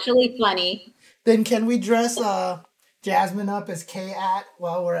 that's actually funny. Then can we dress Jasmine up as K-At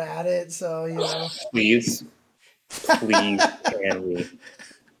while we're at it? So, Please, can we?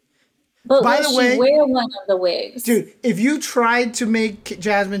 But by the way, wear one of the wigs, dude. If you tried to make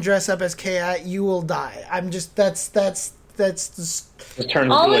Jasmine dress up as K-At, you will die. I'm just that's just it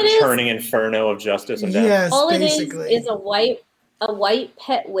turns into a turning inferno of justice and death. Yes, all basically. It is a white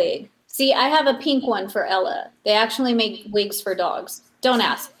pet wig. See, I have a pink one for Ella. They actually make wigs for dogs. Don't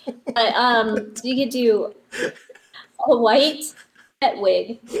ask. But you could do a white pet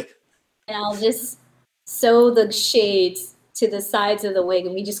wig, and I'll just sew the shades to the sides of the wig,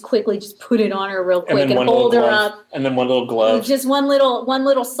 and we just quickly put it on her real quick and hold her up. And then one little glove. Just one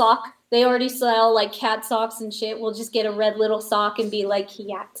little sock. They already sell like cat socks and shit. We'll just get a red little sock and be like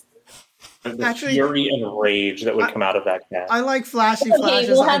cat. The fury and rage that would come out of that cat. I like Flashy Flash's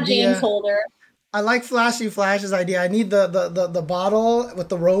we'll have idea. James hold her. I like Flashy Flash's idea. I need the bottle with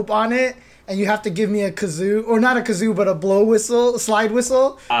the rope on it, and you have to give me a kazoo, or not a kazoo, but a slide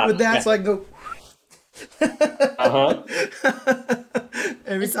whistle with that, so I can go.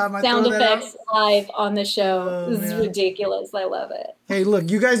 Every time I sound throw that effects out. Live on the show. This is ridiculous. I love it. Hey,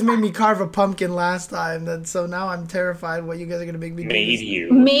 look, you guys made me carve a pumpkin last time, and so now I'm terrified what you guys are gonna make me do.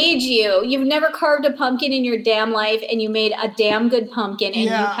 Made you. You've never carved a pumpkin in your damn life, and you made a damn good pumpkin, and you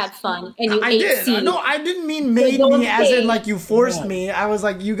had fun, and you ate seeds. No, I didn't mean made me as in like you forced me. I was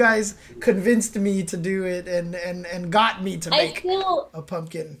like, you guys convinced me to do it, and got me to make a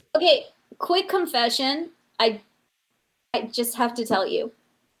pumpkin. Okay. Quick confession, I just have to tell you.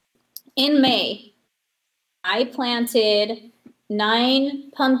 In May, I planted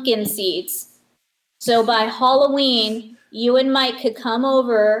 9 pumpkin seeds. So by Halloween, you and Mike could come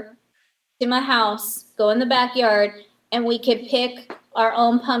over to my house, go in the backyard, and we could pick our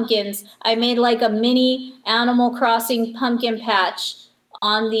own pumpkins. I made like a mini Animal Crossing pumpkin patch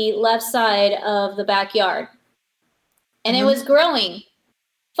on the left side of the backyard. And it was growing.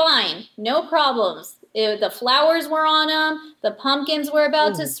 Fine, no problems. The flowers were on them. The pumpkins were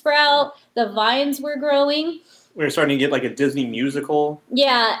about to sprout. The vines were growing. We were starting to get like a Disney musical.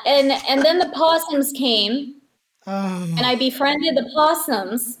 Yeah, and then the possums came, and I befriended the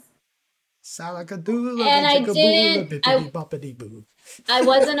possums. And I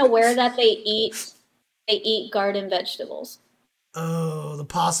wasn't aware that they eat garden vegetables. Oh, the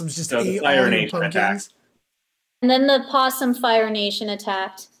possums just ate all the pumpkins. And then the Possum Fire Nation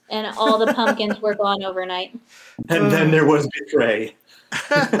attacked, and all the pumpkins were gone overnight. And then there was betray.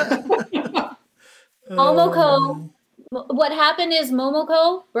 Momoko, what happened is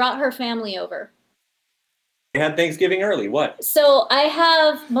Momoko brought her family over. They had Thanksgiving early. What? So I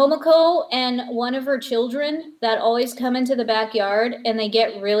have Momoko and one of her children that always come into the backyard, and they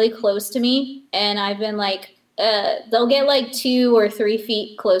get really close to me. And I've been like, they'll get like 2 or 3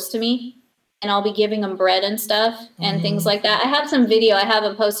 feet close to me. And I'll be giving them bread and stuff and things like that. I have some video. I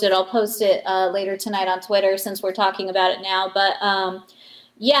haven't posted. I'll post it later tonight on Twitter since we're talking about it now. But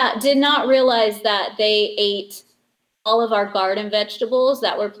did not realize that they ate all of our garden vegetables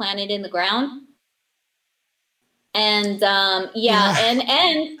that were planted in the ground. And but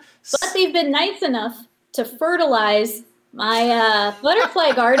they've been nice enough to fertilize my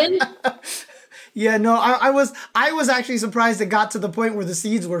butterfly garden. Yeah, no, I was actually surprised it got to the point where the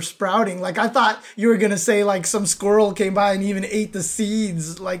seeds were sprouting. Like, I thought you were going to say, like, some squirrel came by and even ate the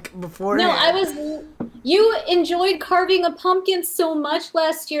seeds, like, before. No, you enjoyed carving a pumpkin so much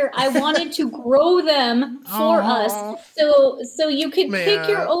last year. I wanted to grow them for us. So you could pick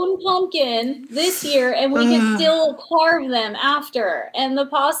your own pumpkin this year and we could still carve them after. And the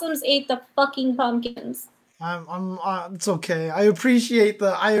possums ate the fucking pumpkins. It's okay. I appreciate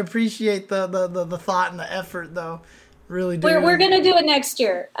the thought and the effort, though. Really do. We're gonna do it next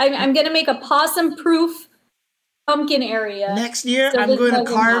year. I'm gonna make a possum-proof pumpkin area next year. So I'm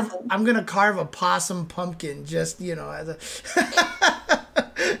gonna carve a possum pumpkin. Just as a.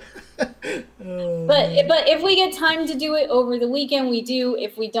 But But if we get time to do it over the weekend, we do.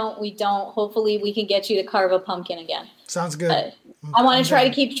 If we don't, we don't. Hopefully, we can get you to carve a pumpkin again. Sounds good. I want to try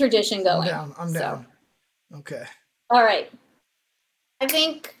to keep tradition going. I'm down. Okay. All right. I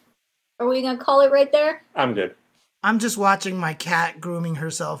think, are we going to call it right there? I'm good. I'm just watching my cat grooming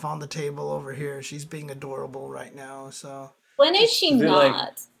herself on the table over here. She's being adorable right now. So when is she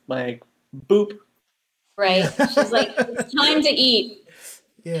not? Like boop. Right. She's like, it's time to eat.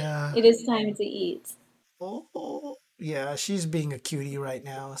 Yeah. It is time to eat. Oh, yeah, she's being a cutie right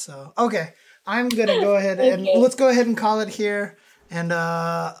now. So okay, I'm gonna go ahead and let's go ahead and call it here. And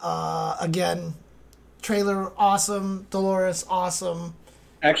again, trailer awesome, Dolores awesome.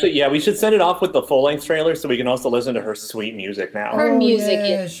 Actually, yeah, we should send it off with the full-length trailer so we can also listen to her sweet music now. Her music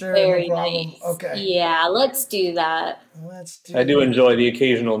is very nice. Okay. Yeah, let's do that. I do enjoy the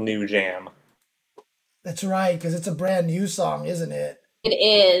occasional new jam. That's right, because it's a brand new song, isn't it? It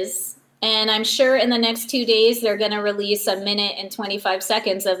is. And I'm sure in the next 2 days they're going to release 1 minute and 25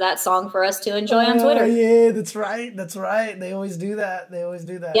 seconds of that song for us to enjoy on Twitter. Yeah, that's right. That's right. They always do that.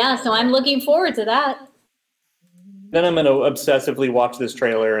 Yeah, so I'm looking forward to that. Then I'm going to obsessively watch this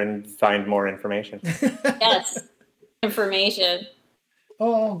trailer and find more information. Yes, information.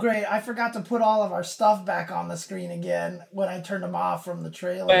 Oh, great. I forgot to put all of our stuff back on the screen again when I turned them off from the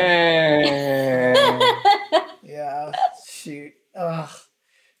trailer. Yeah, shoot.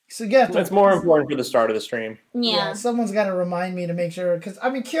 So yeah, that's more important for the start of the stream. Yeah, someone's got to remind me to make sure, because I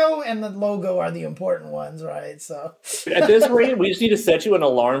mean, Kyo and the logo are the important ones, right? So at this rate, we just need to set you an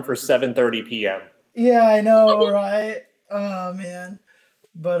alarm for 7:30 p.m. Yeah, I know, right? Oh man,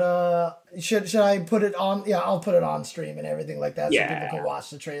 but should I put it on? Yeah, I'll put it on stream and everything like that, so people can watch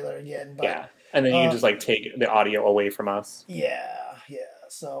the trailer again. But, yeah, and then you can just like take the audio away from us. Yeah.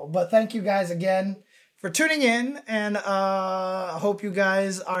 So, but thank you guys again for tuning in, and hope you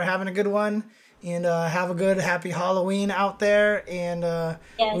guys are having a good one, and have a good happy Halloween out there, and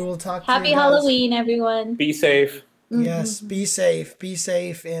we will talk to you guys. Happy Halloween, everyone. Be safe. Yes, be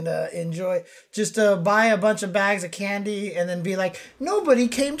safe, and enjoy. Just buy a bunch of bags of candy and then be like, nobody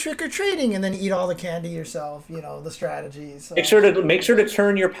came trick-or-treating, and then eat all the candy yourself. You know, the strategies. So. Make sure to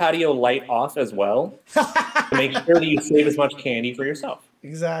turn your patio light off as well. To make sure that you save as much candy for yourself.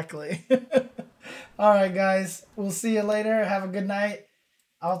 Exactly. All right, guys. We'll see you later. Have a good night.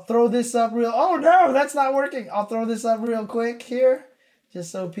 I'll throw this up real... Oh, no, that's not working. I'll throw this up real quick here,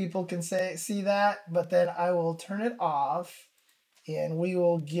 just so people can see that. But then I will turn it off, and we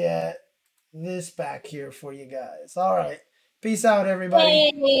will get this back here for you guys. All right. Peace out,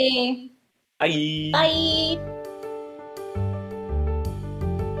 everybody. Hey. Bye. Bye.